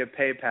 cents via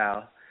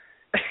PayPal.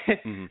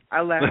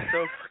 I laughed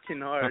so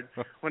fucking hard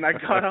when I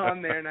got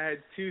on there and I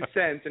had 2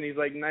 cents, and he's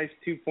like, "Nice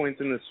 2 points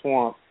in the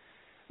swamp."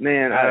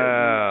 Man,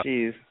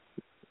 jeez.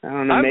 I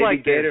don't know. I'm Maybe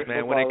like Gator this,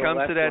 man. When it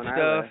comes to that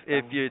stuff,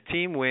 if your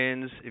team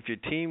wins,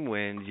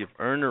 you've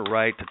earned the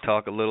right to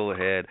talk a little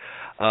ahead.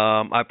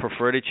 I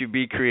prefer that you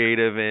be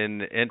creative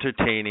and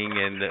entertaining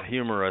and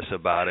humorous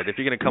about it. If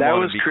you're going to come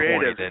on and be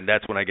corny, then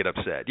that's when I get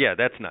upset. Yeah,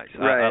 that's nice.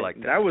 Right. I like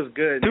that. That was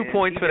good. 2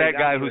 points for that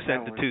guy who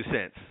sent the 2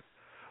 cents.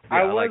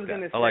 Yeah, I was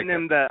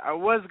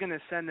gonna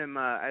send him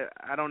I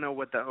don't know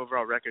what the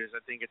overall record is. I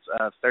think it's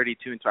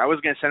 32 and 2. I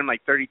was gonna send him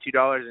like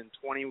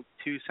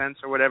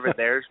 $32.22 or whatever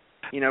theirs,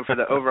 for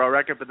the overall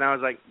record. But then I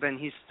was like, then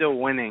he's still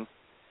winning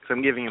because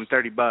I'm giving him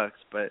 $30.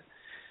 But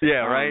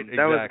yeah, right. Exactly.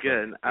 That was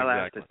good. I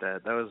laughed at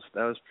that. That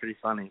was pretty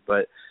funny.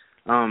 But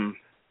So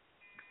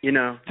you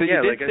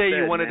did like say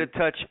you wanted to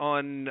touch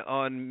on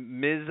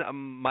Ms.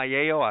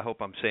 Mayo. I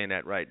hope I'm saying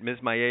that right.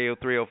 Ms. Mayo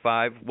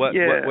 305. What's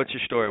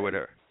your story with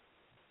her?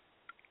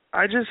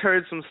 I just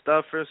heard some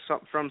stuff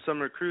from some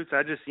recruits.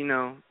 I just,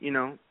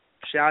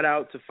 shout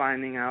out to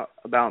finding out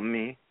about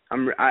me.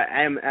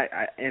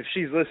 If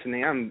she's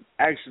listening, I'm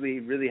actually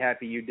really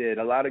happy you did.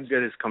 A lot of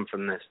good has come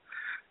from this.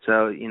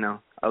 So,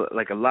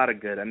 like a lot of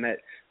good.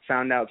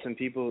 Found out some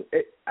people.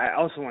 I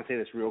also want to say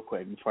this real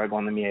quick before I go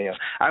on the Mieo.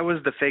 I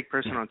was the fake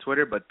person on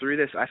Twitter, but through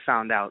this, I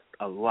found out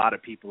a lot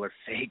of people are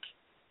fake.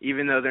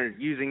 Even though they're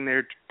using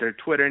their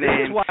Twitter name.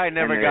 This is why I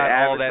never got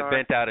all that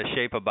bent out of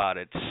shape about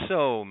it.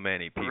 So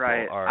many people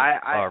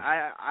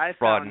are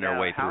frauding their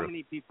way through. How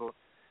many people?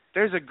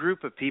 There's a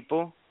group of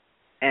people,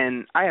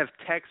 and I have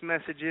text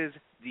messages,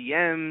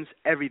 DMs,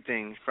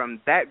 everything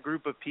from that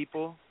group of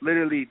people,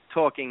 literally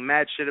talking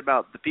mad shit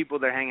about the people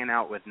they're hanging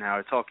out with now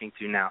or talking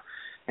to now.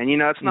 And,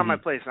 it's not my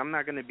place. I'm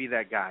not going to be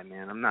that guy,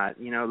 man. I'm not.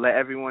 Let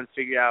everyone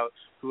figure out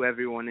who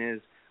everyone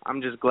is. I'm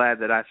just glad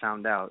that I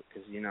found out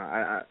because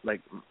I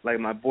like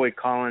my boy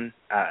Colin.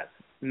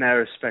 Mad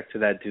respect to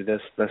that dude.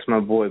 That's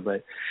my boy.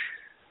 But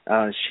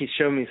she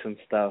showed me some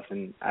stuff,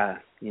 and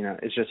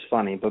it's just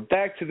funny. But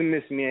back to the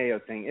Miss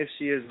Mieo thing. If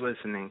she is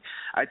listening,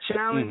 I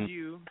challenge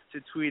you to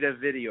tweet a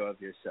video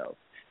of yourself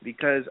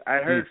because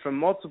I heard from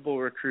multiple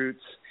recruits,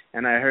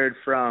 and I heard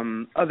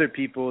from other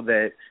people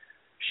that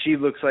she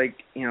looks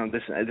like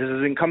this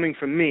isn't coming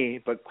from me,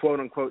 but quote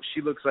unquote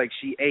she looks like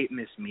she ate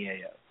Miss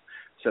Mieo.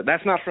 So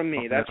that's not from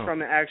me. That's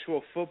from an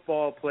actual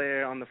football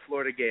player on the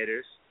Florida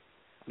Gators.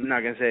 I'm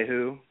not going to say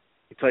who.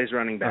 He plays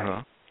running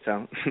back.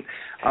 So,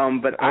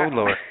 but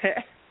Lord.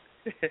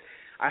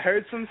 I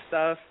heard some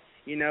stuff,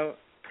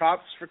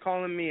 props for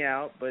calling me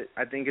out, but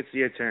I think it's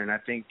your turn. I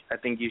think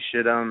you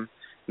should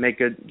make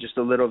just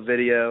a little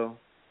video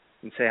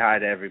and say hi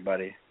to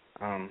everybody.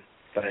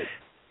 But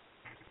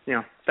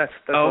that's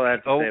all I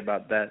have to say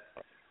about that.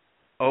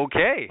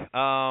 Okay.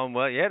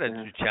 Well, yeah,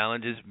 the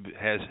challenge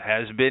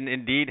has been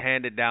indeed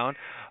handed down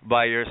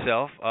by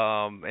yourself,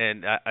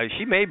 and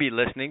she may be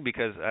listening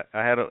because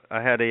I had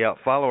a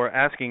follower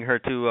asking her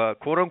to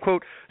quote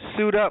unquote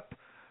suit up,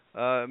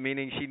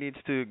 meaning she needs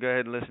to go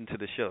ahead and listen to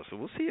the show. So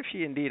we'll see if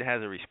she indeed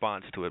has a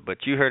response to it.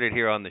 But you heard it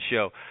here on the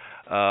show.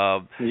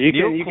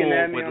 You can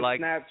add me on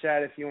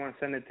Snapchat if you want to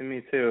send it to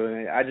me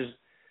too.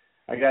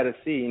 I got to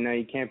see.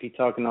 You can't be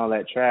talking all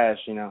that trash.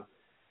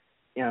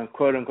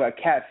 Quote unquote, a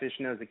catfish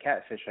knows a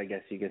catfish, I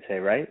guess you could say,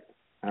 right?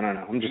 I don't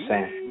know. I'm just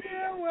saying.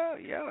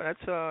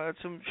 That's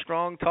some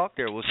strong talk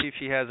there. We'll see if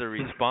she has a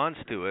response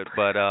to it.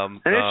 But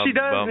and if she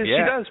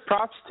does,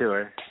 props to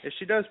her. If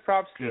she does,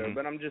 props to her.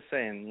 But I'm just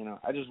saying,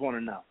 I just want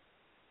to know.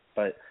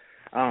 But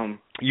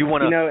you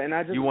want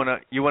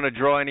to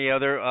draw any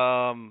other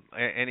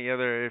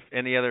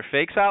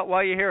fakes out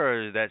while you're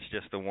here, or that's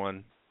just the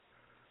one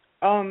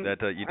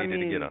that you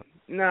needed to get on?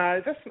 Nah,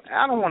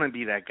 I don't want to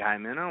be that guy,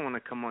 man. I don't want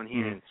to come on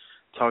here and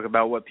talk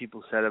about what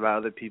people said about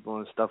other people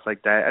and stuff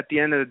like that. At the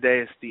end of the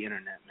day, it's the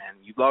internet, man.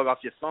 You log off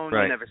your phone,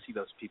 you never see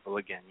those people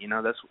again.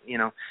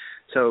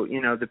 So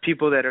the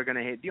people that are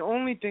gonna hate. The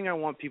only thing I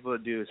want people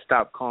to do is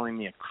stop calling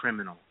me a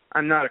criminal.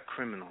 I'm not a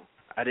criminal.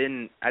 I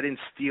didn't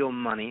steal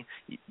money.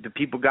 The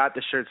people got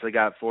the shirts they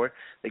got for.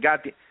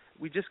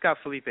 We just got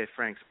Felipe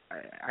Franks.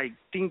 I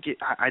think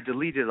I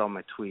deleted all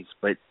my tweets,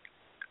 but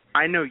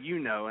I know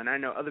and I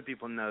know other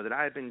people know that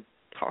I've been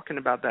talking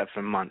about that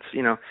for months.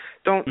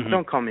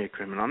 Don't call me a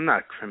criminal. I'm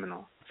not a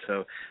criminal.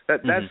 So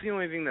that's the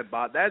only thing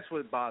that's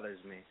what bothers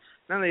me.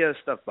 None of the other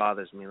stuff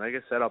bothers me. Like I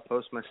said, I'll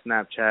post my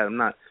Snapchat. I'm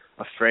not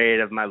afraid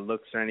of my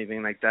looks or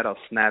anything like that. I'll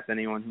snap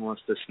anyone who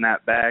wants to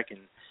snap back and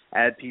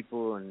add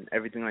people and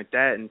everything like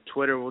that. And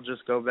Twitter will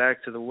just go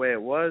back to the way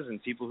it was. And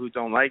people who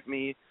don't like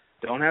me,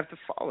 don't have to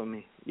follow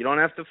me. You don't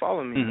have to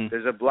follow me. Mm-hmm.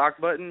 There's a block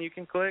button you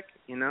can click,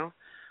 you know.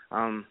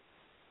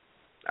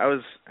 I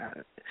was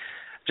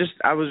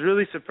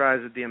really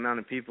surprised at the amount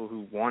of people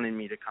who wanted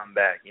me to come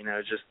back. You know,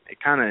 it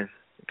kind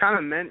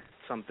of meant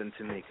something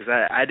to me because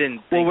I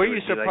didn't think. Well, were it you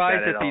would be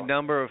surprised like that at the all.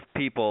 number of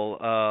people?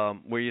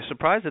 Were you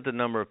surprised at the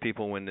number of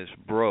people when this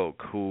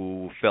broke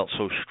who felt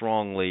so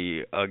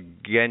strongly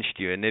against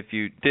you? And if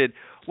you did,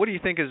 what do you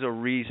think is a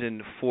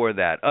reason for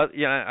that?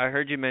 Yeah, I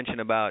heard you mention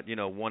about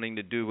wanting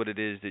to do what it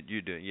is that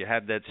you do. You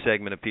have that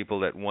segment of people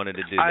that wanted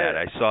to do that.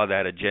 I saw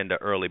that agenda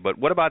early. But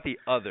what about the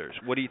others?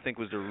 What do you think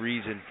was the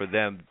reason for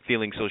them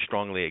feeling so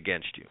strongly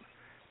against you?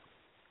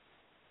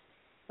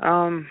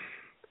 I'm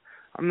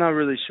not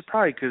really sure.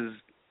 Probably because,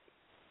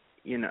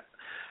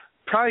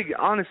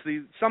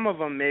 honestly, some of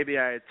them maybe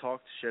I had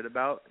talked shit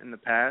about in the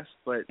past,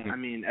 but, I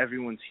mean,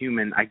 everyone's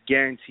human. I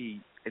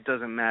guarantee it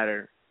doesn't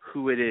matter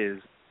who it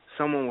is.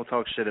 Someone will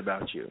talk shit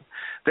about you.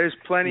 There's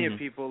plenty of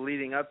people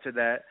leading up to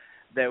that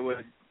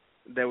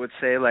would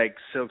say, like,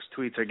 Silk's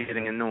tweets are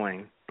getting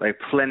annoying. Like,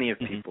 plenty of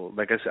people.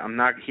 Like I said, I'm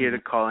not here to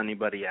call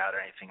anybody out or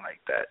anything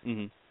like that.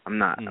 I'm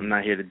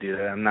not here to do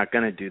that. I'm not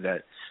going to do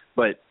that.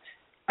 But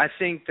I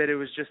think that it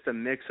was just a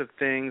mix of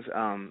things.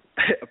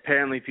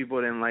 Apparently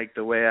people didn't like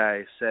the way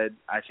I said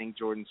I think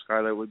Jordan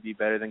Scarlett would be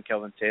better than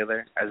Kelvin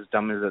Taylor, as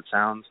dumb as it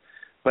sounds.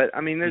 But,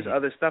 I mean, there's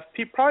other stuff.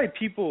 Probably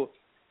people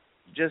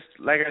just,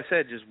 like I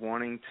said, just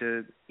wanting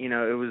to,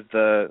 it was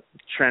the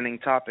trending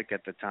topic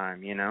at the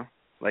time,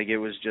 Like it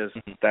was just,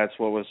 that's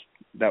what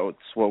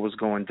was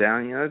going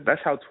down,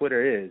 That's how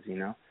Twitter is,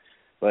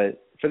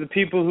 But for the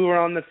people who are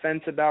on the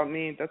fence about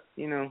me, that's,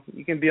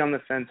 you can be on the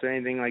fence or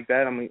anything like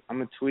that. I'm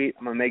gonna tweet.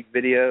 I'm gonna make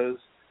videos.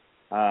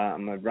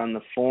 I'm gonna run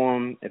the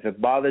forum. If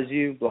it bothers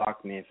you,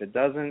 block me. If it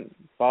doesn't,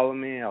 follow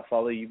me. I'll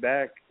follow you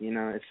back.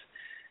 It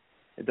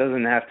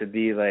doesn't have to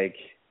be like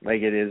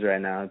it is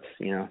right now. It's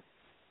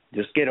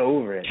just get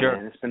over it,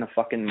 man. It's been a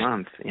fucking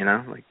month,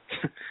 Like.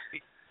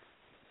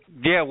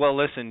 Yeah, well,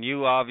 listen,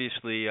 you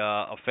obviously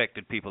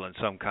affected people in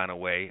some kind of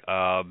way,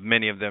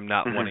 many of them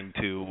not wanting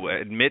to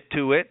admit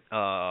to it.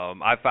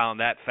 I found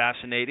that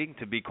fascinating,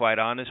 to be quite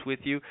honest with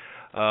you.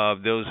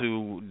 Those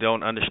who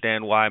don't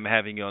understand why I'm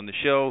having you on the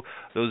show,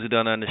 those who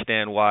don't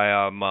understand why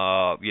I'm,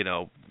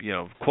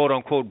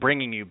 quote-unquote,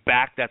 bringing you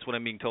back. That's what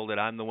I'm being told, that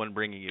I'm the one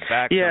bringing you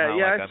back.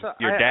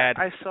 Your dad.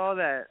 I saw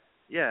that.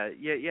 Yeah,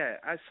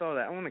 I saw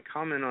that. I want to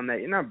comment on that.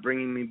 You're not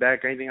bringing me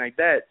back or anything like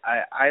that.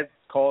 I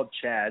called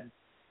Chad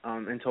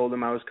and told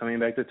him I was coming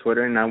back to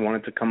Twitter and I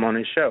wanted to come on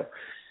his show.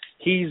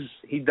 He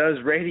does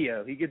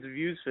radio. He gets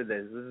views for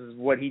this. This is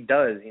what he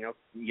does.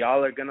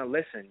 Y'all are gonna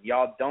listen.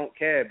 Y'all don't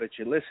care, but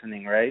you're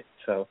listening, right?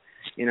 So,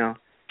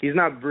 he's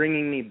not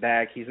bringing me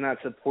back. He's not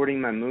supporting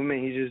my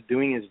movement. He's just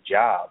doing his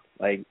job,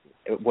 like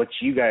what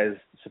you guys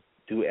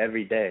do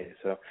every day.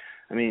 So,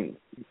 I mean,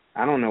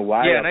 I don't know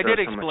why. Yeah, and I did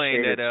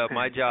explain that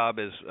my job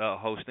is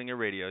hosting a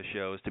radio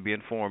show is to be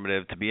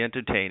informative, to be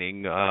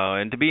entertaining,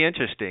 and to be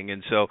interesting.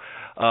 And so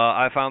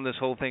I found this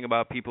whole thing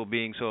about people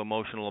being so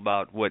emotional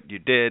about what you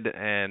did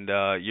and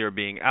you're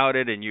being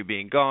outed and you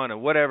being gone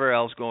and whatever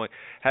else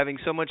having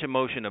so much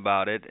emotion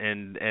about it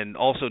and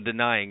also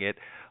denying it,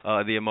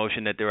 the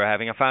emotion that they were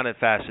having. I found it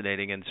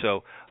fascinating, and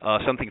so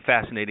something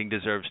fascinating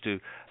deserves to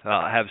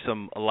have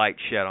some light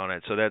shed on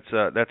it. So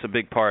that's a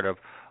big part of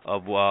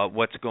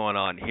what's going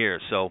on here.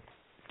 So,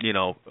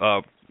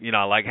 I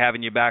like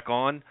having you back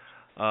on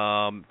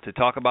to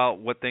talk about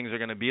what things are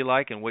going to be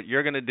like and what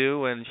you're going to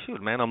do. And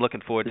shoot, man, I'm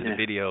looking forward to the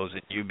videos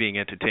and you being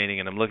entertaining.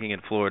 And I'm looking at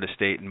Florida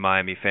State and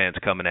Miami fans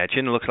coming at you.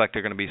 And it looks like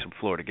there are going to be some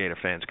Florida Gator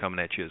fans coming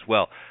at you as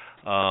well.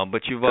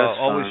 But you've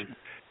always... fun.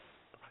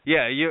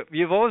 Yeah,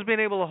 you've always been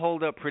able to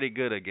hold up pretty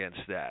good against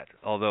that.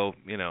 Although,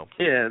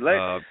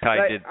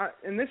 Ty did.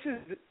 And this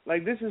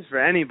is for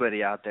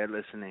anybody out there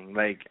listening.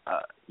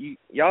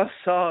 Y'all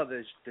saw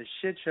the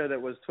shit show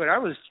that was Twitter. I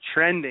was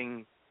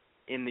trending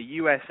in the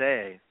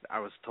USA. I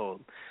was told,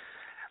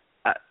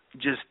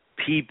 just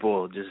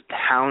people just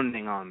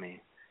pounding on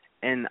me,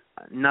 and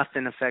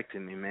nothing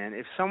affected me, man.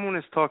 If someone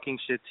is talking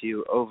shit to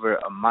you over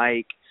a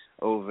mic,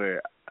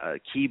 over a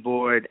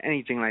keyboard,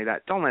 anything like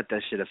that, don't let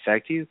that shit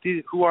affect you.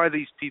 Who are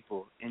these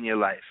people in your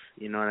life?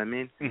 You know what I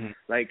mean?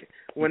 Like,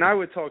 when I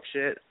would talk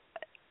shit,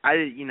 I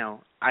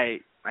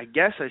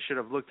guess I should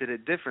have looked at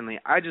it differently.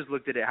 I just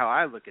looked at it how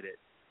I look at it.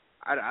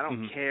 I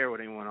don't care what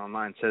anyone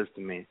online says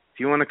to me. If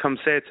you want to come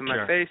say it to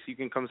my face, you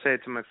can come say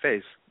it to my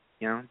face.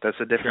 That's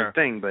a different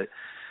thing. But,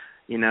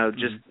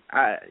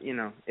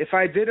 if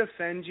I did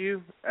offend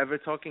you, ever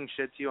talking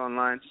shit to you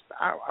online,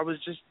 I was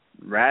just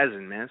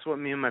razzing, man. That's what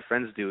me and my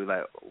friends do.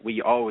 Like,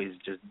 we always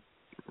just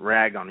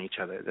rag on each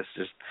other. That's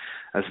just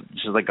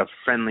like a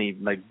friendly,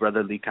 like,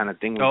 brotherly kind of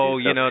thing.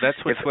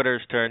 That's what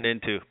Twitter's turned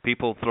into.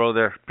 People throw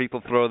their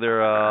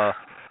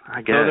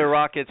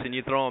rockets and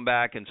you throw them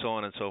back and so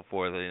on and so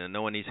forth.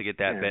 No one needs to get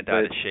that bent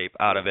out of shape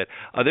out of it.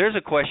 There's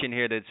a question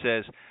here that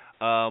says,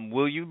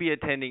 will you be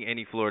attending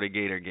any Florida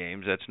Gator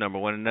games? That's number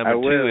one. And number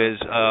two is,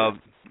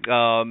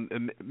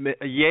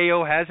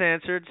 Yayo has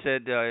answered,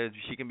 said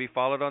she can be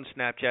followed on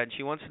Snapchat, and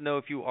she wants to know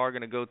if you are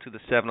going to go to the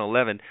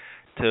 7-Eleven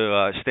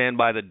to stand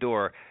by the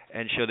door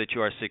and show that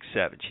you are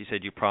 6'7". She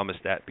said you promised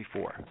that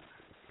before.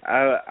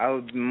 I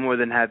would be more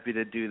than happy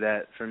to do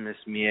that for Miss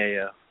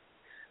Mieo.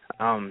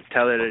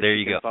 Tell her that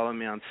she can follow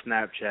me on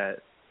Snapchat,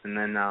 and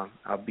then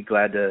I'll be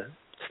glad to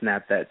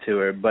snap that to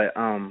her. But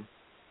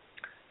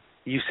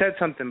you said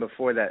something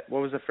before that.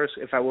 What was the first?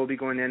 If I will be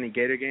going to any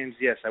Gator games?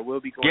 Yes, I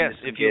will be going. Yes,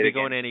 to if you'll be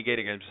going to any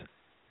Gator games.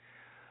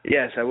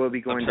 Yes, I will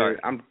be going to.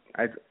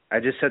 I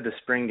just said the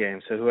spring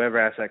game, so whoever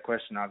asked that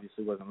question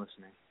obviously wasn't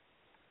listening.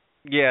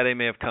 Yeah, they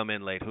may have come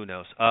in late. Who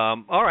knows?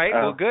 All right.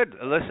 Well, good.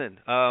 Listen,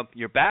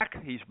 you're back.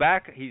 He's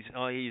back. He's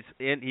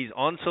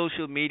on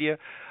social media.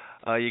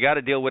 You got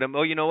to deal with him.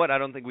 Oh, you know what? I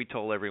don't think we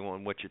told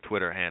everyone what your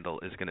Twitter handle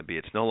is going to be.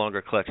 It's no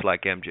longer Clutch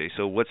Like MJ.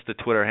 So what's the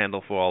Twitter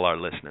handle for all our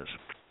listeners?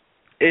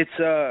 It's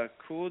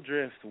Cool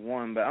Drift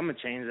 1, but I'm gonna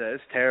change that.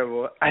 It's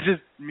terrible.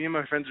 Me and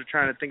my friends were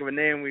trying to think of a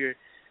name.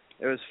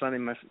 It was funny.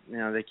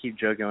 They keep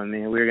joking with me.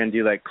 We were gonna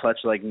do like Clutch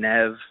Like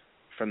Nev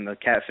from the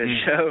Catfish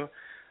show.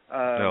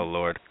 Oh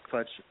Lord.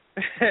 Clutch.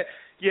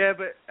 Yeah,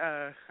 but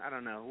I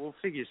don't know. We'll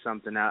figure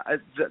something out.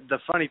 The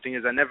funny thing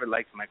is, I never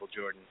liked Michael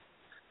Jordan,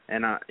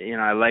 and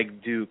I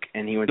like Duke,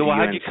 and he went to UNC.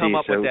 How'd you come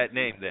up with that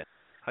name then?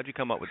 How'd you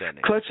come up with that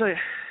name? Clutch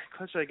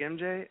like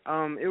MJ.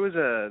 It was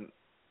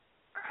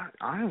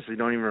I honestly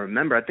don't even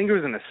remember. I think it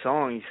was in a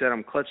song. He said,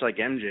 "I'm clutch like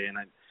MJ," and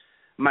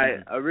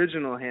my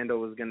original handle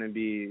was going to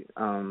be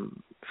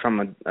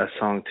from a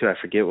song too. I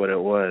forget what it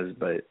was,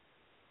 but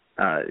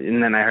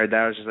and then I heard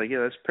that. I was just like,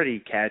 yeah, that's pretty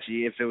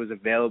catchy if it was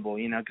available,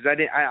 because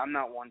I'm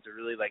not one to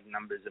really like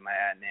numbers in my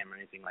ad name or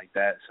anything like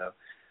that. So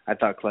I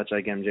thought clutch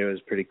like MJ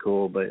was pretty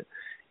cool, but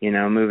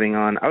moving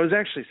on. I was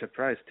actually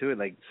surprised too.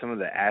 Like some of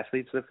the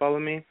athletes that follow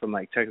me from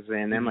like Texas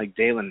A&M, like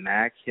Dalen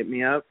Mack hit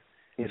me up.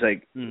 He's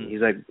like,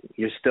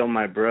 you're still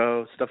my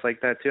bro, stuff like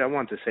that too. I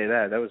wanted to say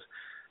that. That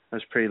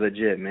was pretty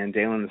legit, man.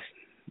 Dalen,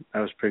 that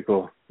was pretty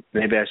cool.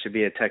 Maybe I should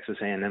be a Texas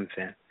A&M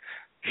fan.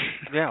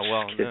 Yeah,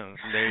 well, no,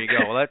 there you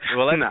go. Well, that's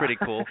pretty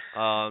cool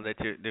that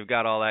they've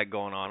got all that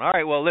going on. All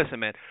right, well, listen,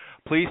 man.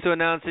 Pleased to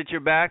announce that you're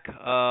back,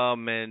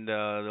 and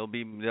there'll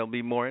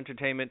be more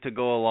entertainment to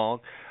go along.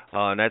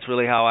 And that's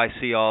really how I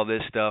see all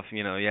this stuff.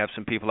 You have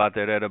some people out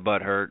there that are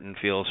butthurt and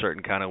feel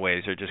certain kind of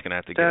ways. They're just gonna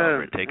have to get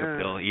over it, take a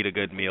pill, eat a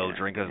good meal,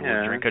 drink a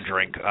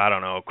drink. I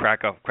don't know,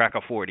 crack a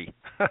 40.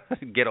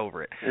 Get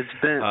over it. It's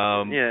been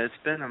it's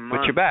been a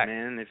month. But you're back,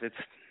 man. If it's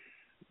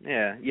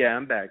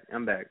I'm back.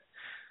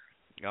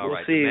 All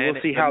right.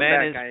 We'll see how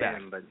back I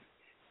am, but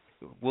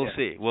we'll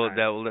see.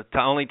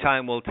 Only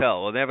time will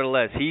tell. Well,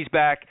 nevertheless, he's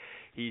back.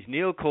 He's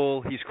Neil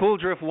Cool. He's Cool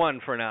Drift 1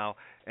 for now.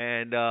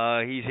 And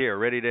he's here,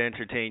 ready to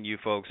entertain you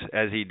folks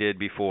as he did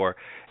before.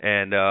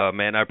 And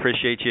man, I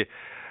appreciate you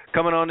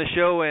coming on the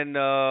show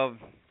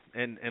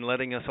and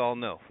letting us all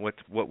know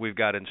what we've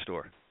got in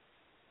store.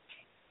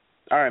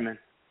 All right, man.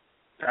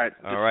 All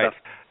right.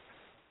 Stuff.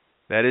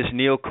 That is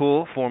Neil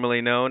Cool,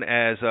 formerly known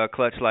as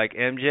Clutch Like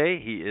MJ.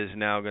 He is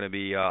now going to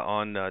be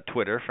on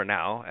Twitter for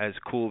now as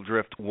Cool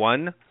Drift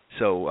 1.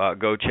 So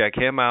go check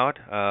him out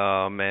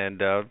and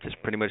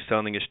just pretty much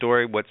telling your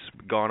story, what's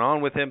gone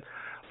on with him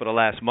for the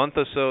last month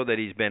or so that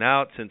he's been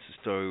out, since the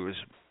story was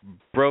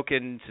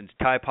broken, since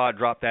Tide Pod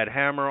dropped that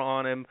hammer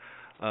on him.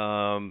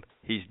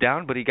 He's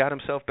down, but he got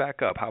himself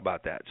back up. How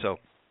about that? So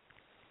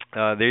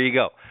there you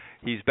go.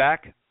 He's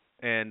back,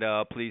 and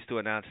pleased to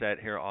announce that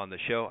here on the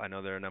show. I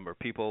know there are a number of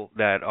people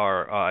that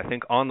are, I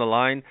think, on the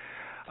line.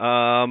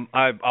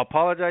 I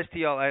apologize to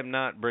y'all. I'm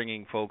not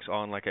bringing folks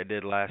on like I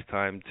did last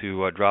time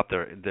to drop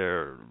their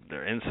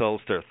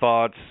insults, their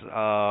thoughts.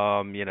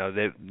 And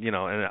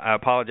I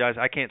apologize.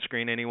 I can't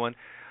screen anyone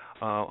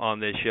on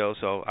this show,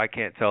 so I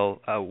can't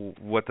tell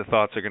what the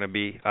thoughts are going to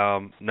be.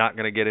 Not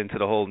going to get into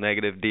the whole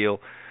negative deal.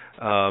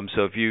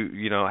 So if you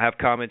have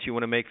comments you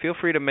want to make, feel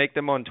free to make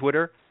them on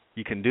Twitter.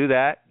 You can do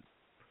that.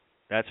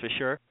 That's for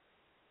sure.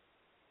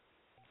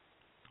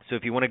 So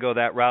if you want to go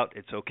that route,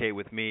 it's okay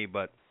with me,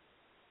 but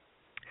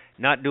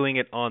not doing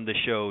it on the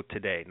show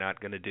today. Not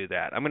going to do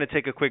that. I'm going to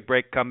take a quick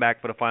break, come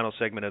back for the final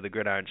segment of the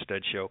Gridiron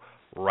Studs show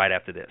right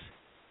after this.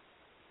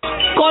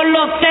 Con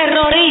los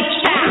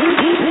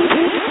terroristas.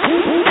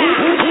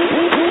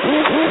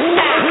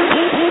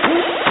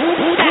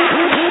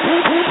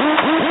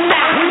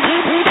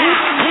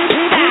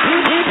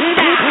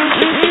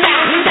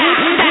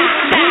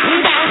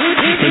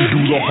 And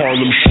do the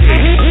Harlem Shake.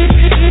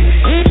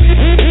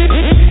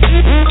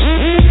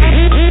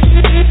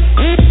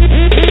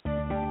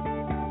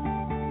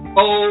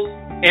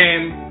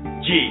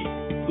 OMG.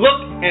 Look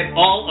at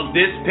all of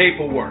this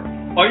paperwork.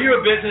 Are you a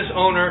business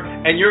owner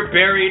and you're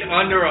buried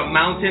under a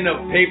mountain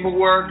of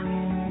paperwork?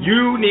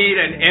 You need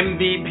an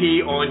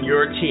MVP on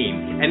your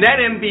team. And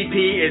that MVP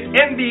is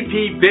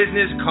MVP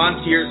Business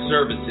Concierge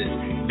Services.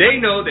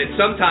 They know that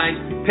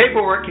sometimes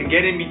paperwork can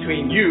get in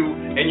between you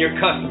and your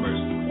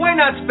customers. Why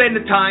not spend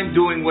the time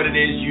doing what it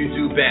is you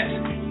do best?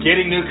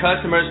 Getting new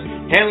customers,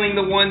 handling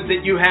the ones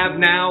that you have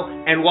now,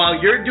 and while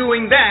you're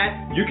doing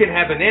that, you can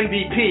have an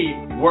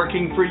MVP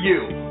working for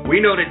you. We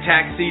know that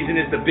tax season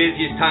is the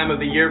busiest time of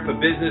the year for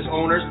business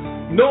owners.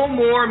 No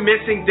more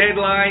missing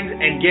deadlines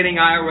and getting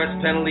IRS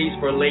penalties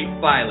for late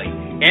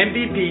filing.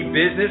 MVP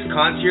Business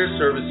Concierge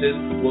Services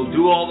will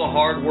do all the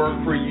hard work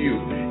for you.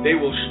 They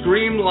will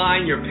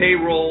streamline your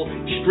payroll,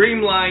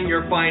 streamline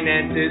your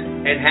finances,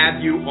 and have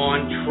you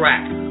on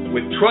track.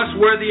 With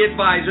trustworthy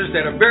advisors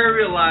that are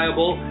very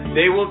reliable,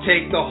 they will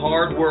take the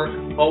hard work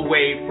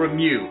away from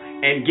you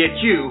and get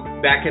you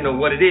back into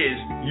what it is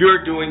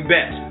you're doing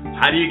best.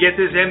 How do you get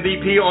this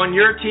MVP on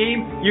your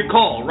team? You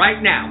call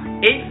right now,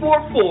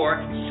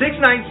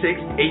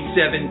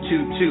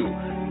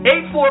 844-696-8722.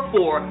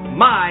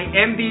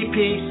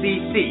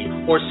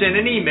 844-MY-MVPCC, or send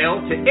an email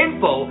to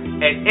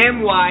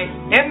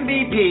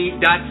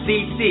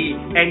info@mymvp.cc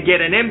and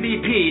get an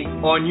MVP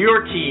on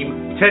your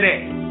team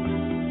today.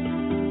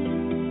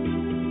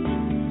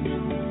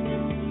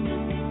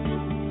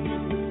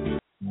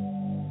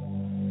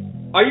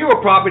 Are you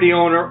a property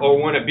owner or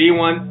want to be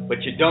one,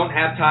 but you don't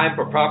have time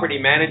for property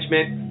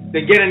management?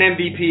 Then get an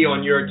MVP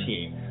on your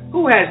team.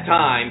 Who has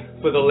time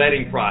for the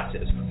letting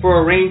process,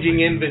 for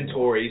arranging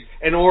inventories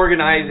and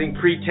organizing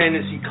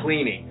pre-tenancy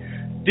cleaning,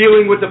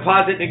 dealing with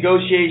deposit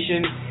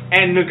negotiation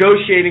and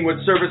negotiating with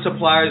service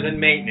suppliers and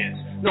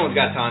maintenance? No one's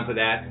got time for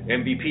that.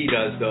 MVP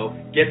does, though.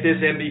 Get this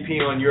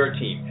MVP on your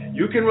team.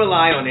 You can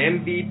rely on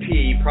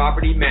MVP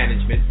Property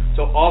Management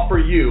to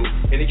offer you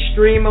an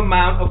extreme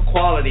amount of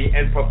quality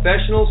and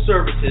professional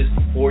services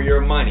for your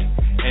money.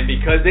 And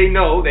because they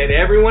know that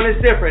everyone is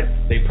different,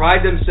 they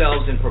pride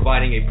themselves in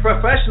providing a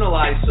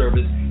professionalized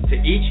service to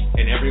each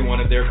and every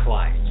one of their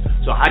clients.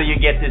 So how do you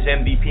get this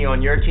MVP on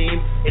your team?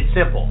 It's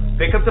simple.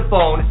 Pick up the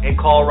phone and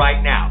call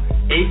right now.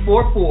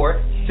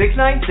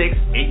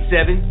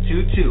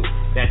 844-696-8722.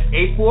 That's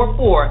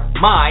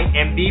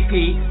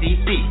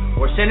 844-MY-MVPCC.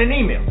 Or send an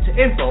email to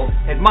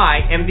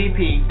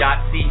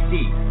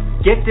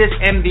info@mymvp.cc. Get this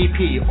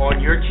MVP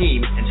on your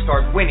team and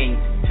start winning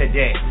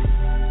today.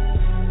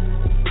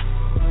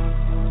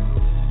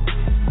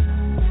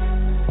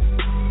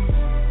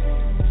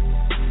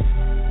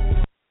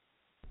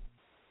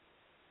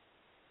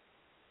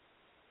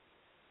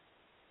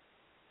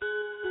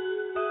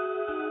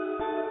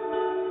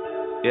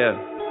 Yeah.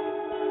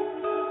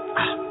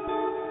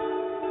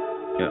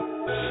 Yeah.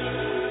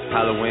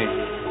 Halloween.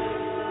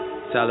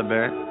 Tyler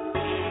Barrett.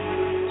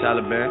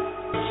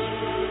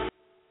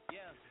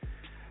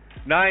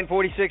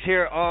 9:46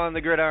 here on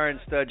the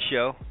GridironStuds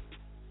show.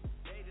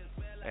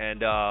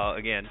 And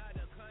again,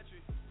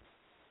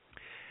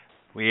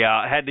 we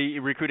had the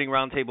recruiting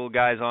roundtable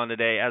guys on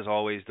today, as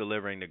always,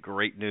 delivering the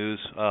great news,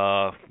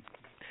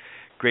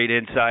 great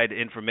inside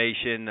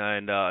information,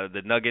 and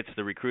the nuggets,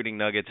 the recruiting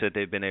nuggets that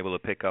they've been able to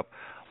pick up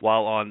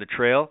while on the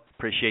trail.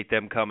 Appreciate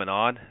them coming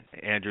on.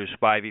 Andrew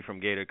Spivey from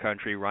Gator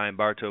Country, Ryan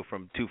Bartow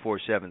from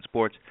 247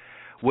 Sports,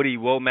 Woody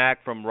Womack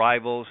from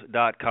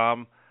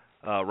Rivals.com,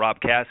 Rob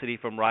Cassidy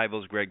from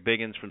Rivals, Greg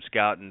Biggins from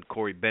Scout, and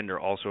Corey Bender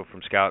also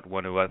from Scout.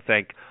 Want to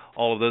thank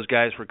all of those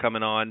guys for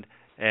coming on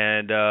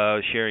and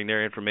sharing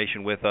their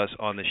information with us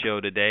on the show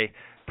today.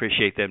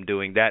 Appreciate them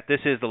doing that.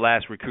 This is the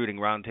last recruiting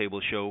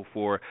roundtable show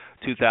for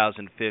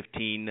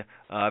 2015.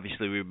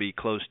 Obviously, we'll be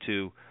close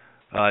to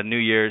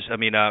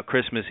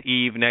Christmas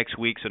Eve next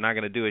week, so not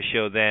going to do a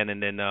show then,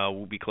 and then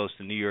we'll be close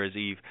to New Year's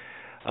Eve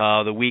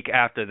the week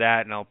after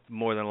that, and I'll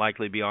more than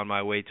likely be on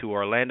my way to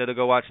Orlando to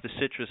go watch the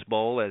Citrus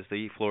Bowl as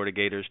the Florida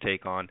Gators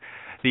take on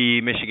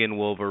the Michigan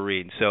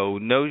Wolverines. So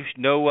no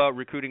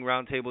recruiting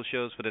roundtable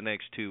shows for the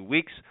next 2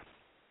 weeks.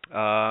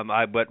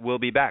 But we'll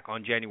be back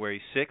on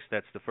January 6th.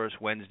 That's the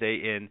first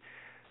Wednesday in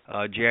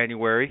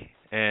January.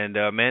 And,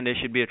 man, there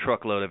should be a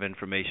truckload of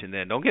information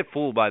then. Don't get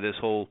fooled by this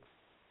whole,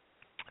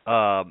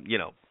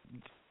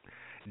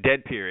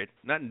 dead period.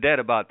 Nothing dead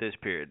about this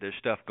period. There's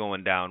stuff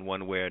going down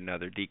one way or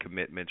another,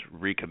 decommitments,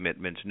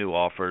 recommitments, new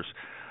offers,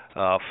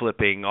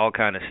 flipping, all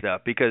kind of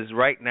stuff. Because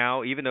right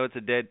now, even though it's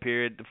a dead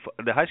period,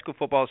 the high school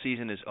football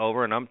season is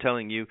over, and I'm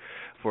telling you,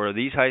 for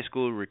these high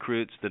school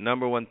recruits, the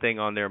number one thing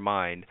on their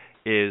mind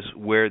is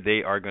where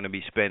they are going to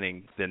be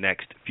spending the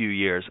next few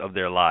years of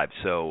their lives.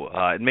 So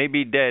it may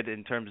be dead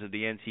in terms of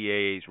the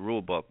NCAA's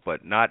rule book,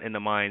 but not in the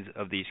minds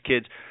of these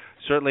kids,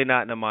 certainly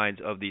not in the minds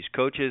of these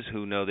coaches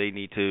who know they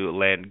need to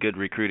land good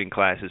recruiting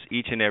classes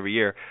each and every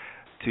year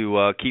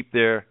to keep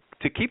their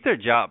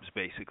jobs,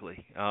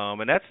 basically.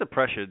 And that's the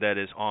pressure that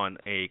is on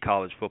a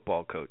college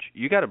football coach.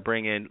 You got to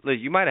bring in,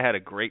 you might have had a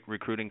great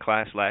recruiting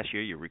class last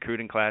year. Your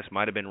recruiting class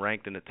might have been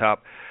ranked in the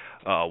top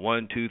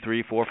 1, 2,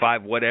 3, 4,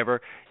 5,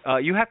 whatever.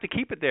 You have to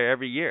keep it there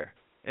every year.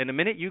 And the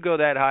minute you go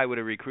that high with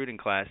a recruiting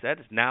class, that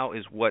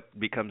is what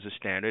becomes the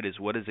standard, is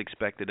what is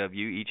expected of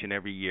you each and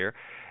every year.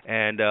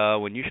 And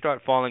when you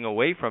start falling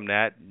away from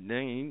that,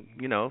 then,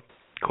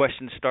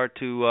 questions start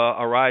to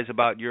arise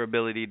about your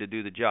ability to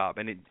do the job.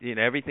 And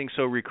everything's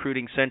so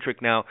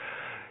recruiting-centric now,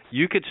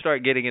 you could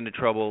start getting into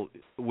trouble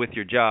with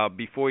your job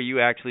before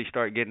you actually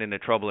start getting into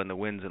trouble in the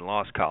wins and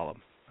loss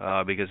column,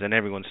 because then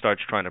everyone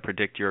starts trying to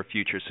predict your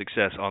future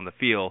success on the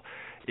field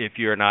if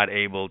you're not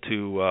able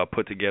to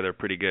put together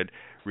pretty good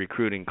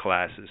recruiting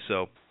classes.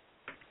 So,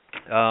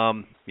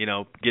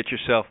 get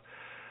yourself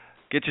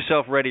get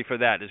yourself ready for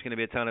that. There's going to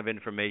be a ton of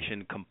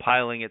information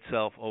compiling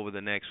itself over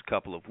the next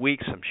couple of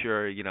weeks. I'm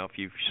sure, if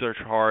you search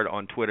hard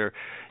on Twitter,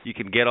 you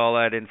can get all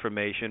that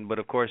information. But,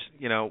 of course,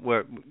 we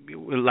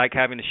like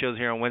having the shows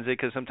here on Wednesday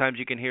because sometimes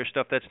you can hear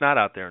stuff that's not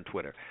out there on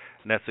Twitter.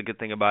 And that's the good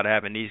thing about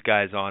having these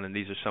guys on, and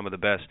these are some of the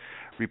best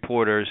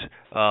reporters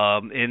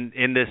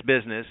in this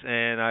business,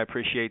 and I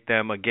appreciate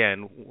them,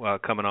 again,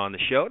 coming on the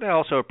show. And I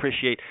also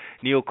appreciate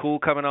Neil Cool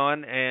coming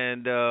on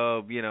and,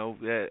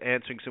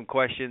 answering some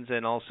questions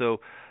and also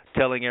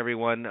telling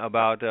everyone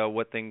about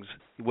what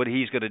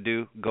he's going to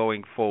do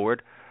going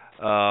forward.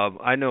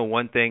 I know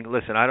one thing.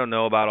 Listen, I don't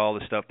know about all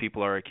the stuff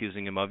people are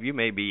accusing him of. You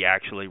may be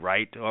actually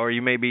right, or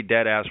you may be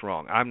dead-ass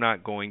wrong. I'm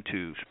not going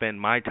to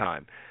spend my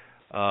time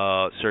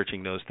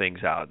searching those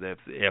things out.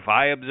 If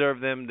I observe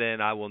them, then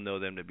I will know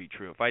them to be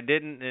true. If I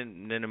didn't,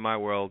 then in my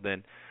world,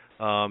 then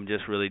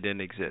just really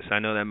didn't exist. I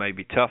know that might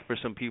be tough for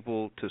some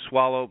people to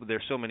swallow, but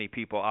there's so many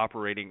people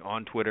operating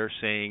on Twitter,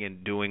 saying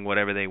and doing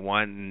whatever they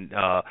want, and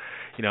a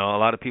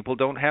lot of people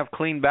don't have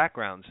clean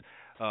backgrounds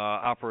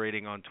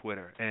operating on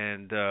Twitter,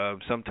 and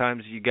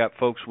sometimes you got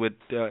folks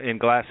in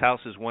glass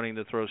houses wanting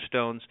to throw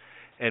stones.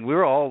 And we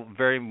were all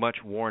very much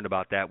warned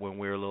about that when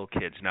we were little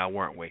kids, now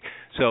weren't we?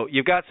 So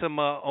you've got some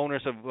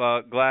owners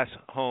of glass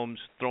homes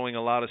throwing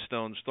a lot of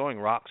stones, throwing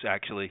rocks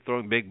actually,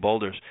 throwing big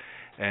boulders.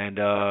 And,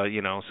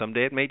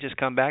 someday it may just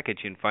come back at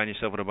you and find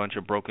yourself with a bunch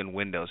of broken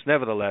windows.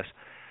 Nevertheless,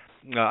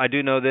 I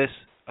do know this.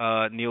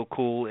 Neil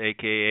Cool,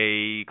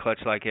 a.k.a. Clutch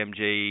Like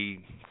MJ,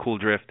 Cool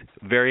Drift,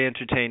 very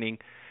entertaining,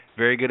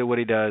 very good at what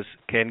he does,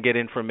 can get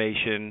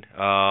information,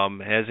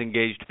 has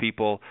engaged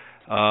people.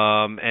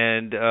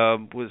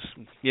 Was,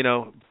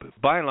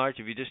 by and large,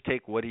 if you just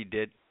take what he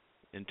did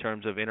in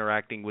terms of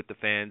interacting with the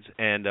fans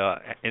and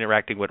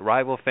interacting with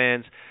rival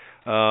fans,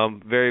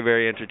 very,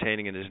 very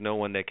entertaining, and there's no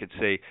one that could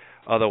say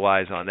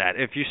otherwise on that.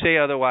 If you say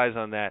otherwise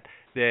on that,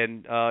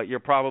 then you're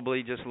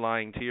probably just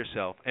lying to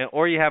yourself,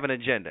 or you have an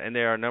agenda, and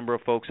there are a number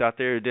of folks out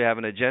there who do have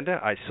an agenda.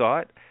 I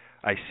saw it.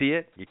 I see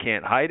it. You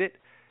can't hide it,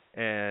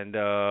 and,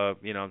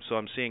 so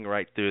I'm seeing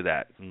right through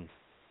that. And,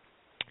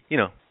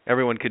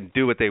 everyone can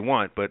do what they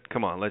want, but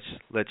come on,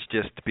 let's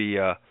just be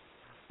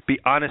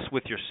honest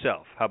with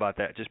yourself. How about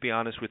that? Just be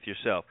honest with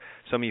yourself.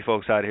 Some of you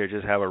folks out here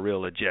just have a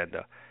real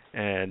agenda,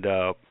 and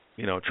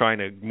trying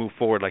to move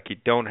forward like you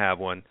don't have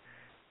one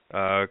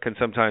can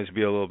sometimes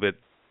be a little bit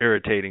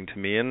irritating to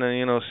me, and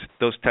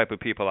those type of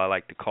people I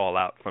like to call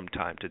out from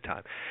time to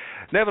time.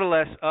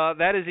 Nevertheless,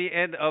 that is the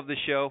end of the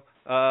show.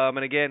 And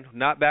again,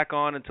 not back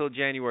on until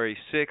January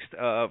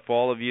 6th. For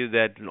all of you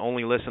that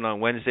only listen on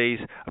Wednesdays,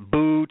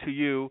 boo to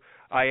you.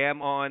 I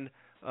am on,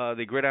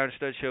 the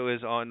GridironStuds show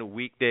is on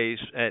weekdays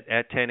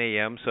at 10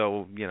 a.m.,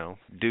 so,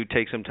 do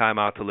take some time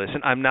out to listen.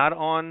 I'm not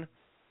on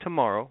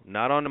tomorrow,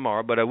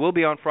 but I will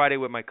be on Friday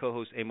with my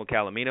co-host, Emil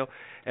Calomino,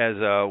 as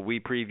we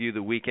preview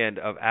the weekend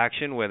of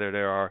action, whether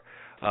there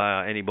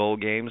are any bowl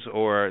games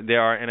or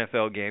there are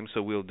NFL games,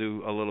 so we'll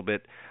do a little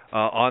bit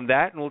on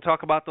that, and we'll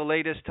talk about the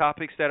latest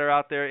topics that are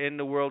out there in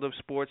the world of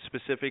sports,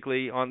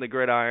 specifically on the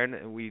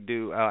gridiron. We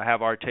do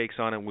have our takes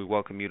on it, and we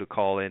welcome you to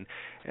call in.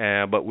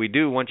 But we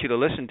do want you to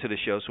listen to the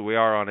show, so we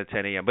are on at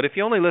 10 a.m. But if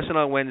you only listen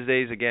on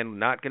Wednesdays, again,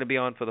 not going to be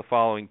on for the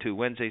following 2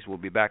 Wednesdays. We'll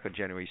be back on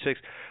January 6th.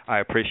 I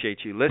appreciate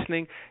you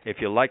listening. If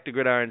you like the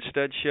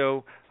GridironStuds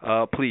show,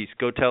 please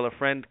go tell a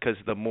friend, because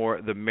the more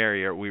the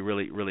merrier. We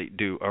really, really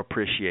do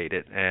appreciate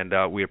it. And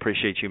we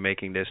appreciate you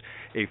making this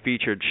a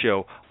featured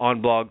show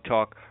on Blog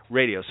Talk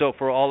Radio. So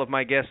for all of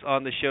my guests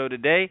on the show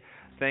today,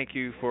 thank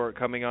you for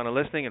coming on and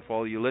listening. And for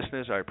all you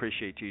listeners, I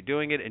appreciate you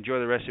doing it. Enjoy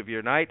the rest of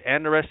your night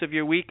and the rest of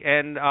your week.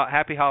 And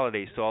happy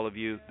holidays to all of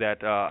you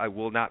that I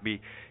will not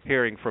be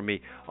hearing from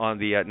me on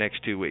the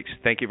next 2 weeks.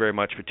 Thank you very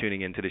much for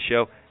tuning into the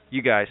show.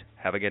 You guys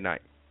have a good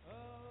night.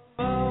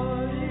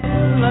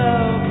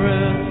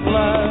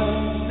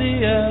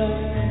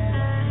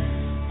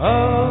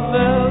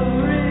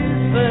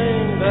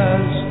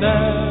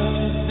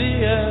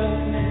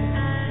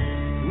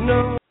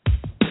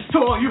 To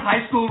all you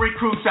high school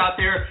recruits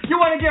out there, you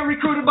want to get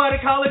recruited by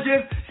the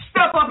colleges?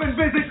 Step up and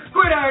visit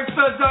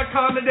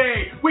GridironStuds.com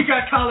today. We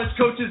got college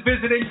coaches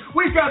visiting.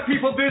 We've got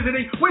people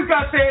visiting. We've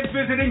got fans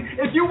visiting.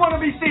 If you want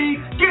to be seen,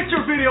 get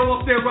your video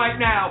up there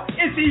right now.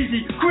 It's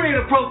easy. Create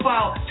a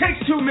profile. Takes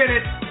 2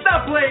 minutes.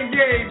 Stop playing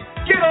games.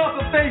 Get off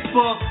of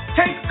Facebook.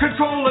 Take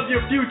control of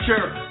your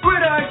future.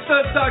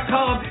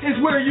 GridironStuds.com is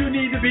where you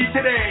need to be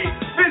today.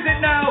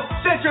 Visit now,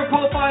 set your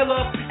profile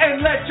up,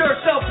 and let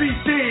yourself be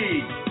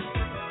seen.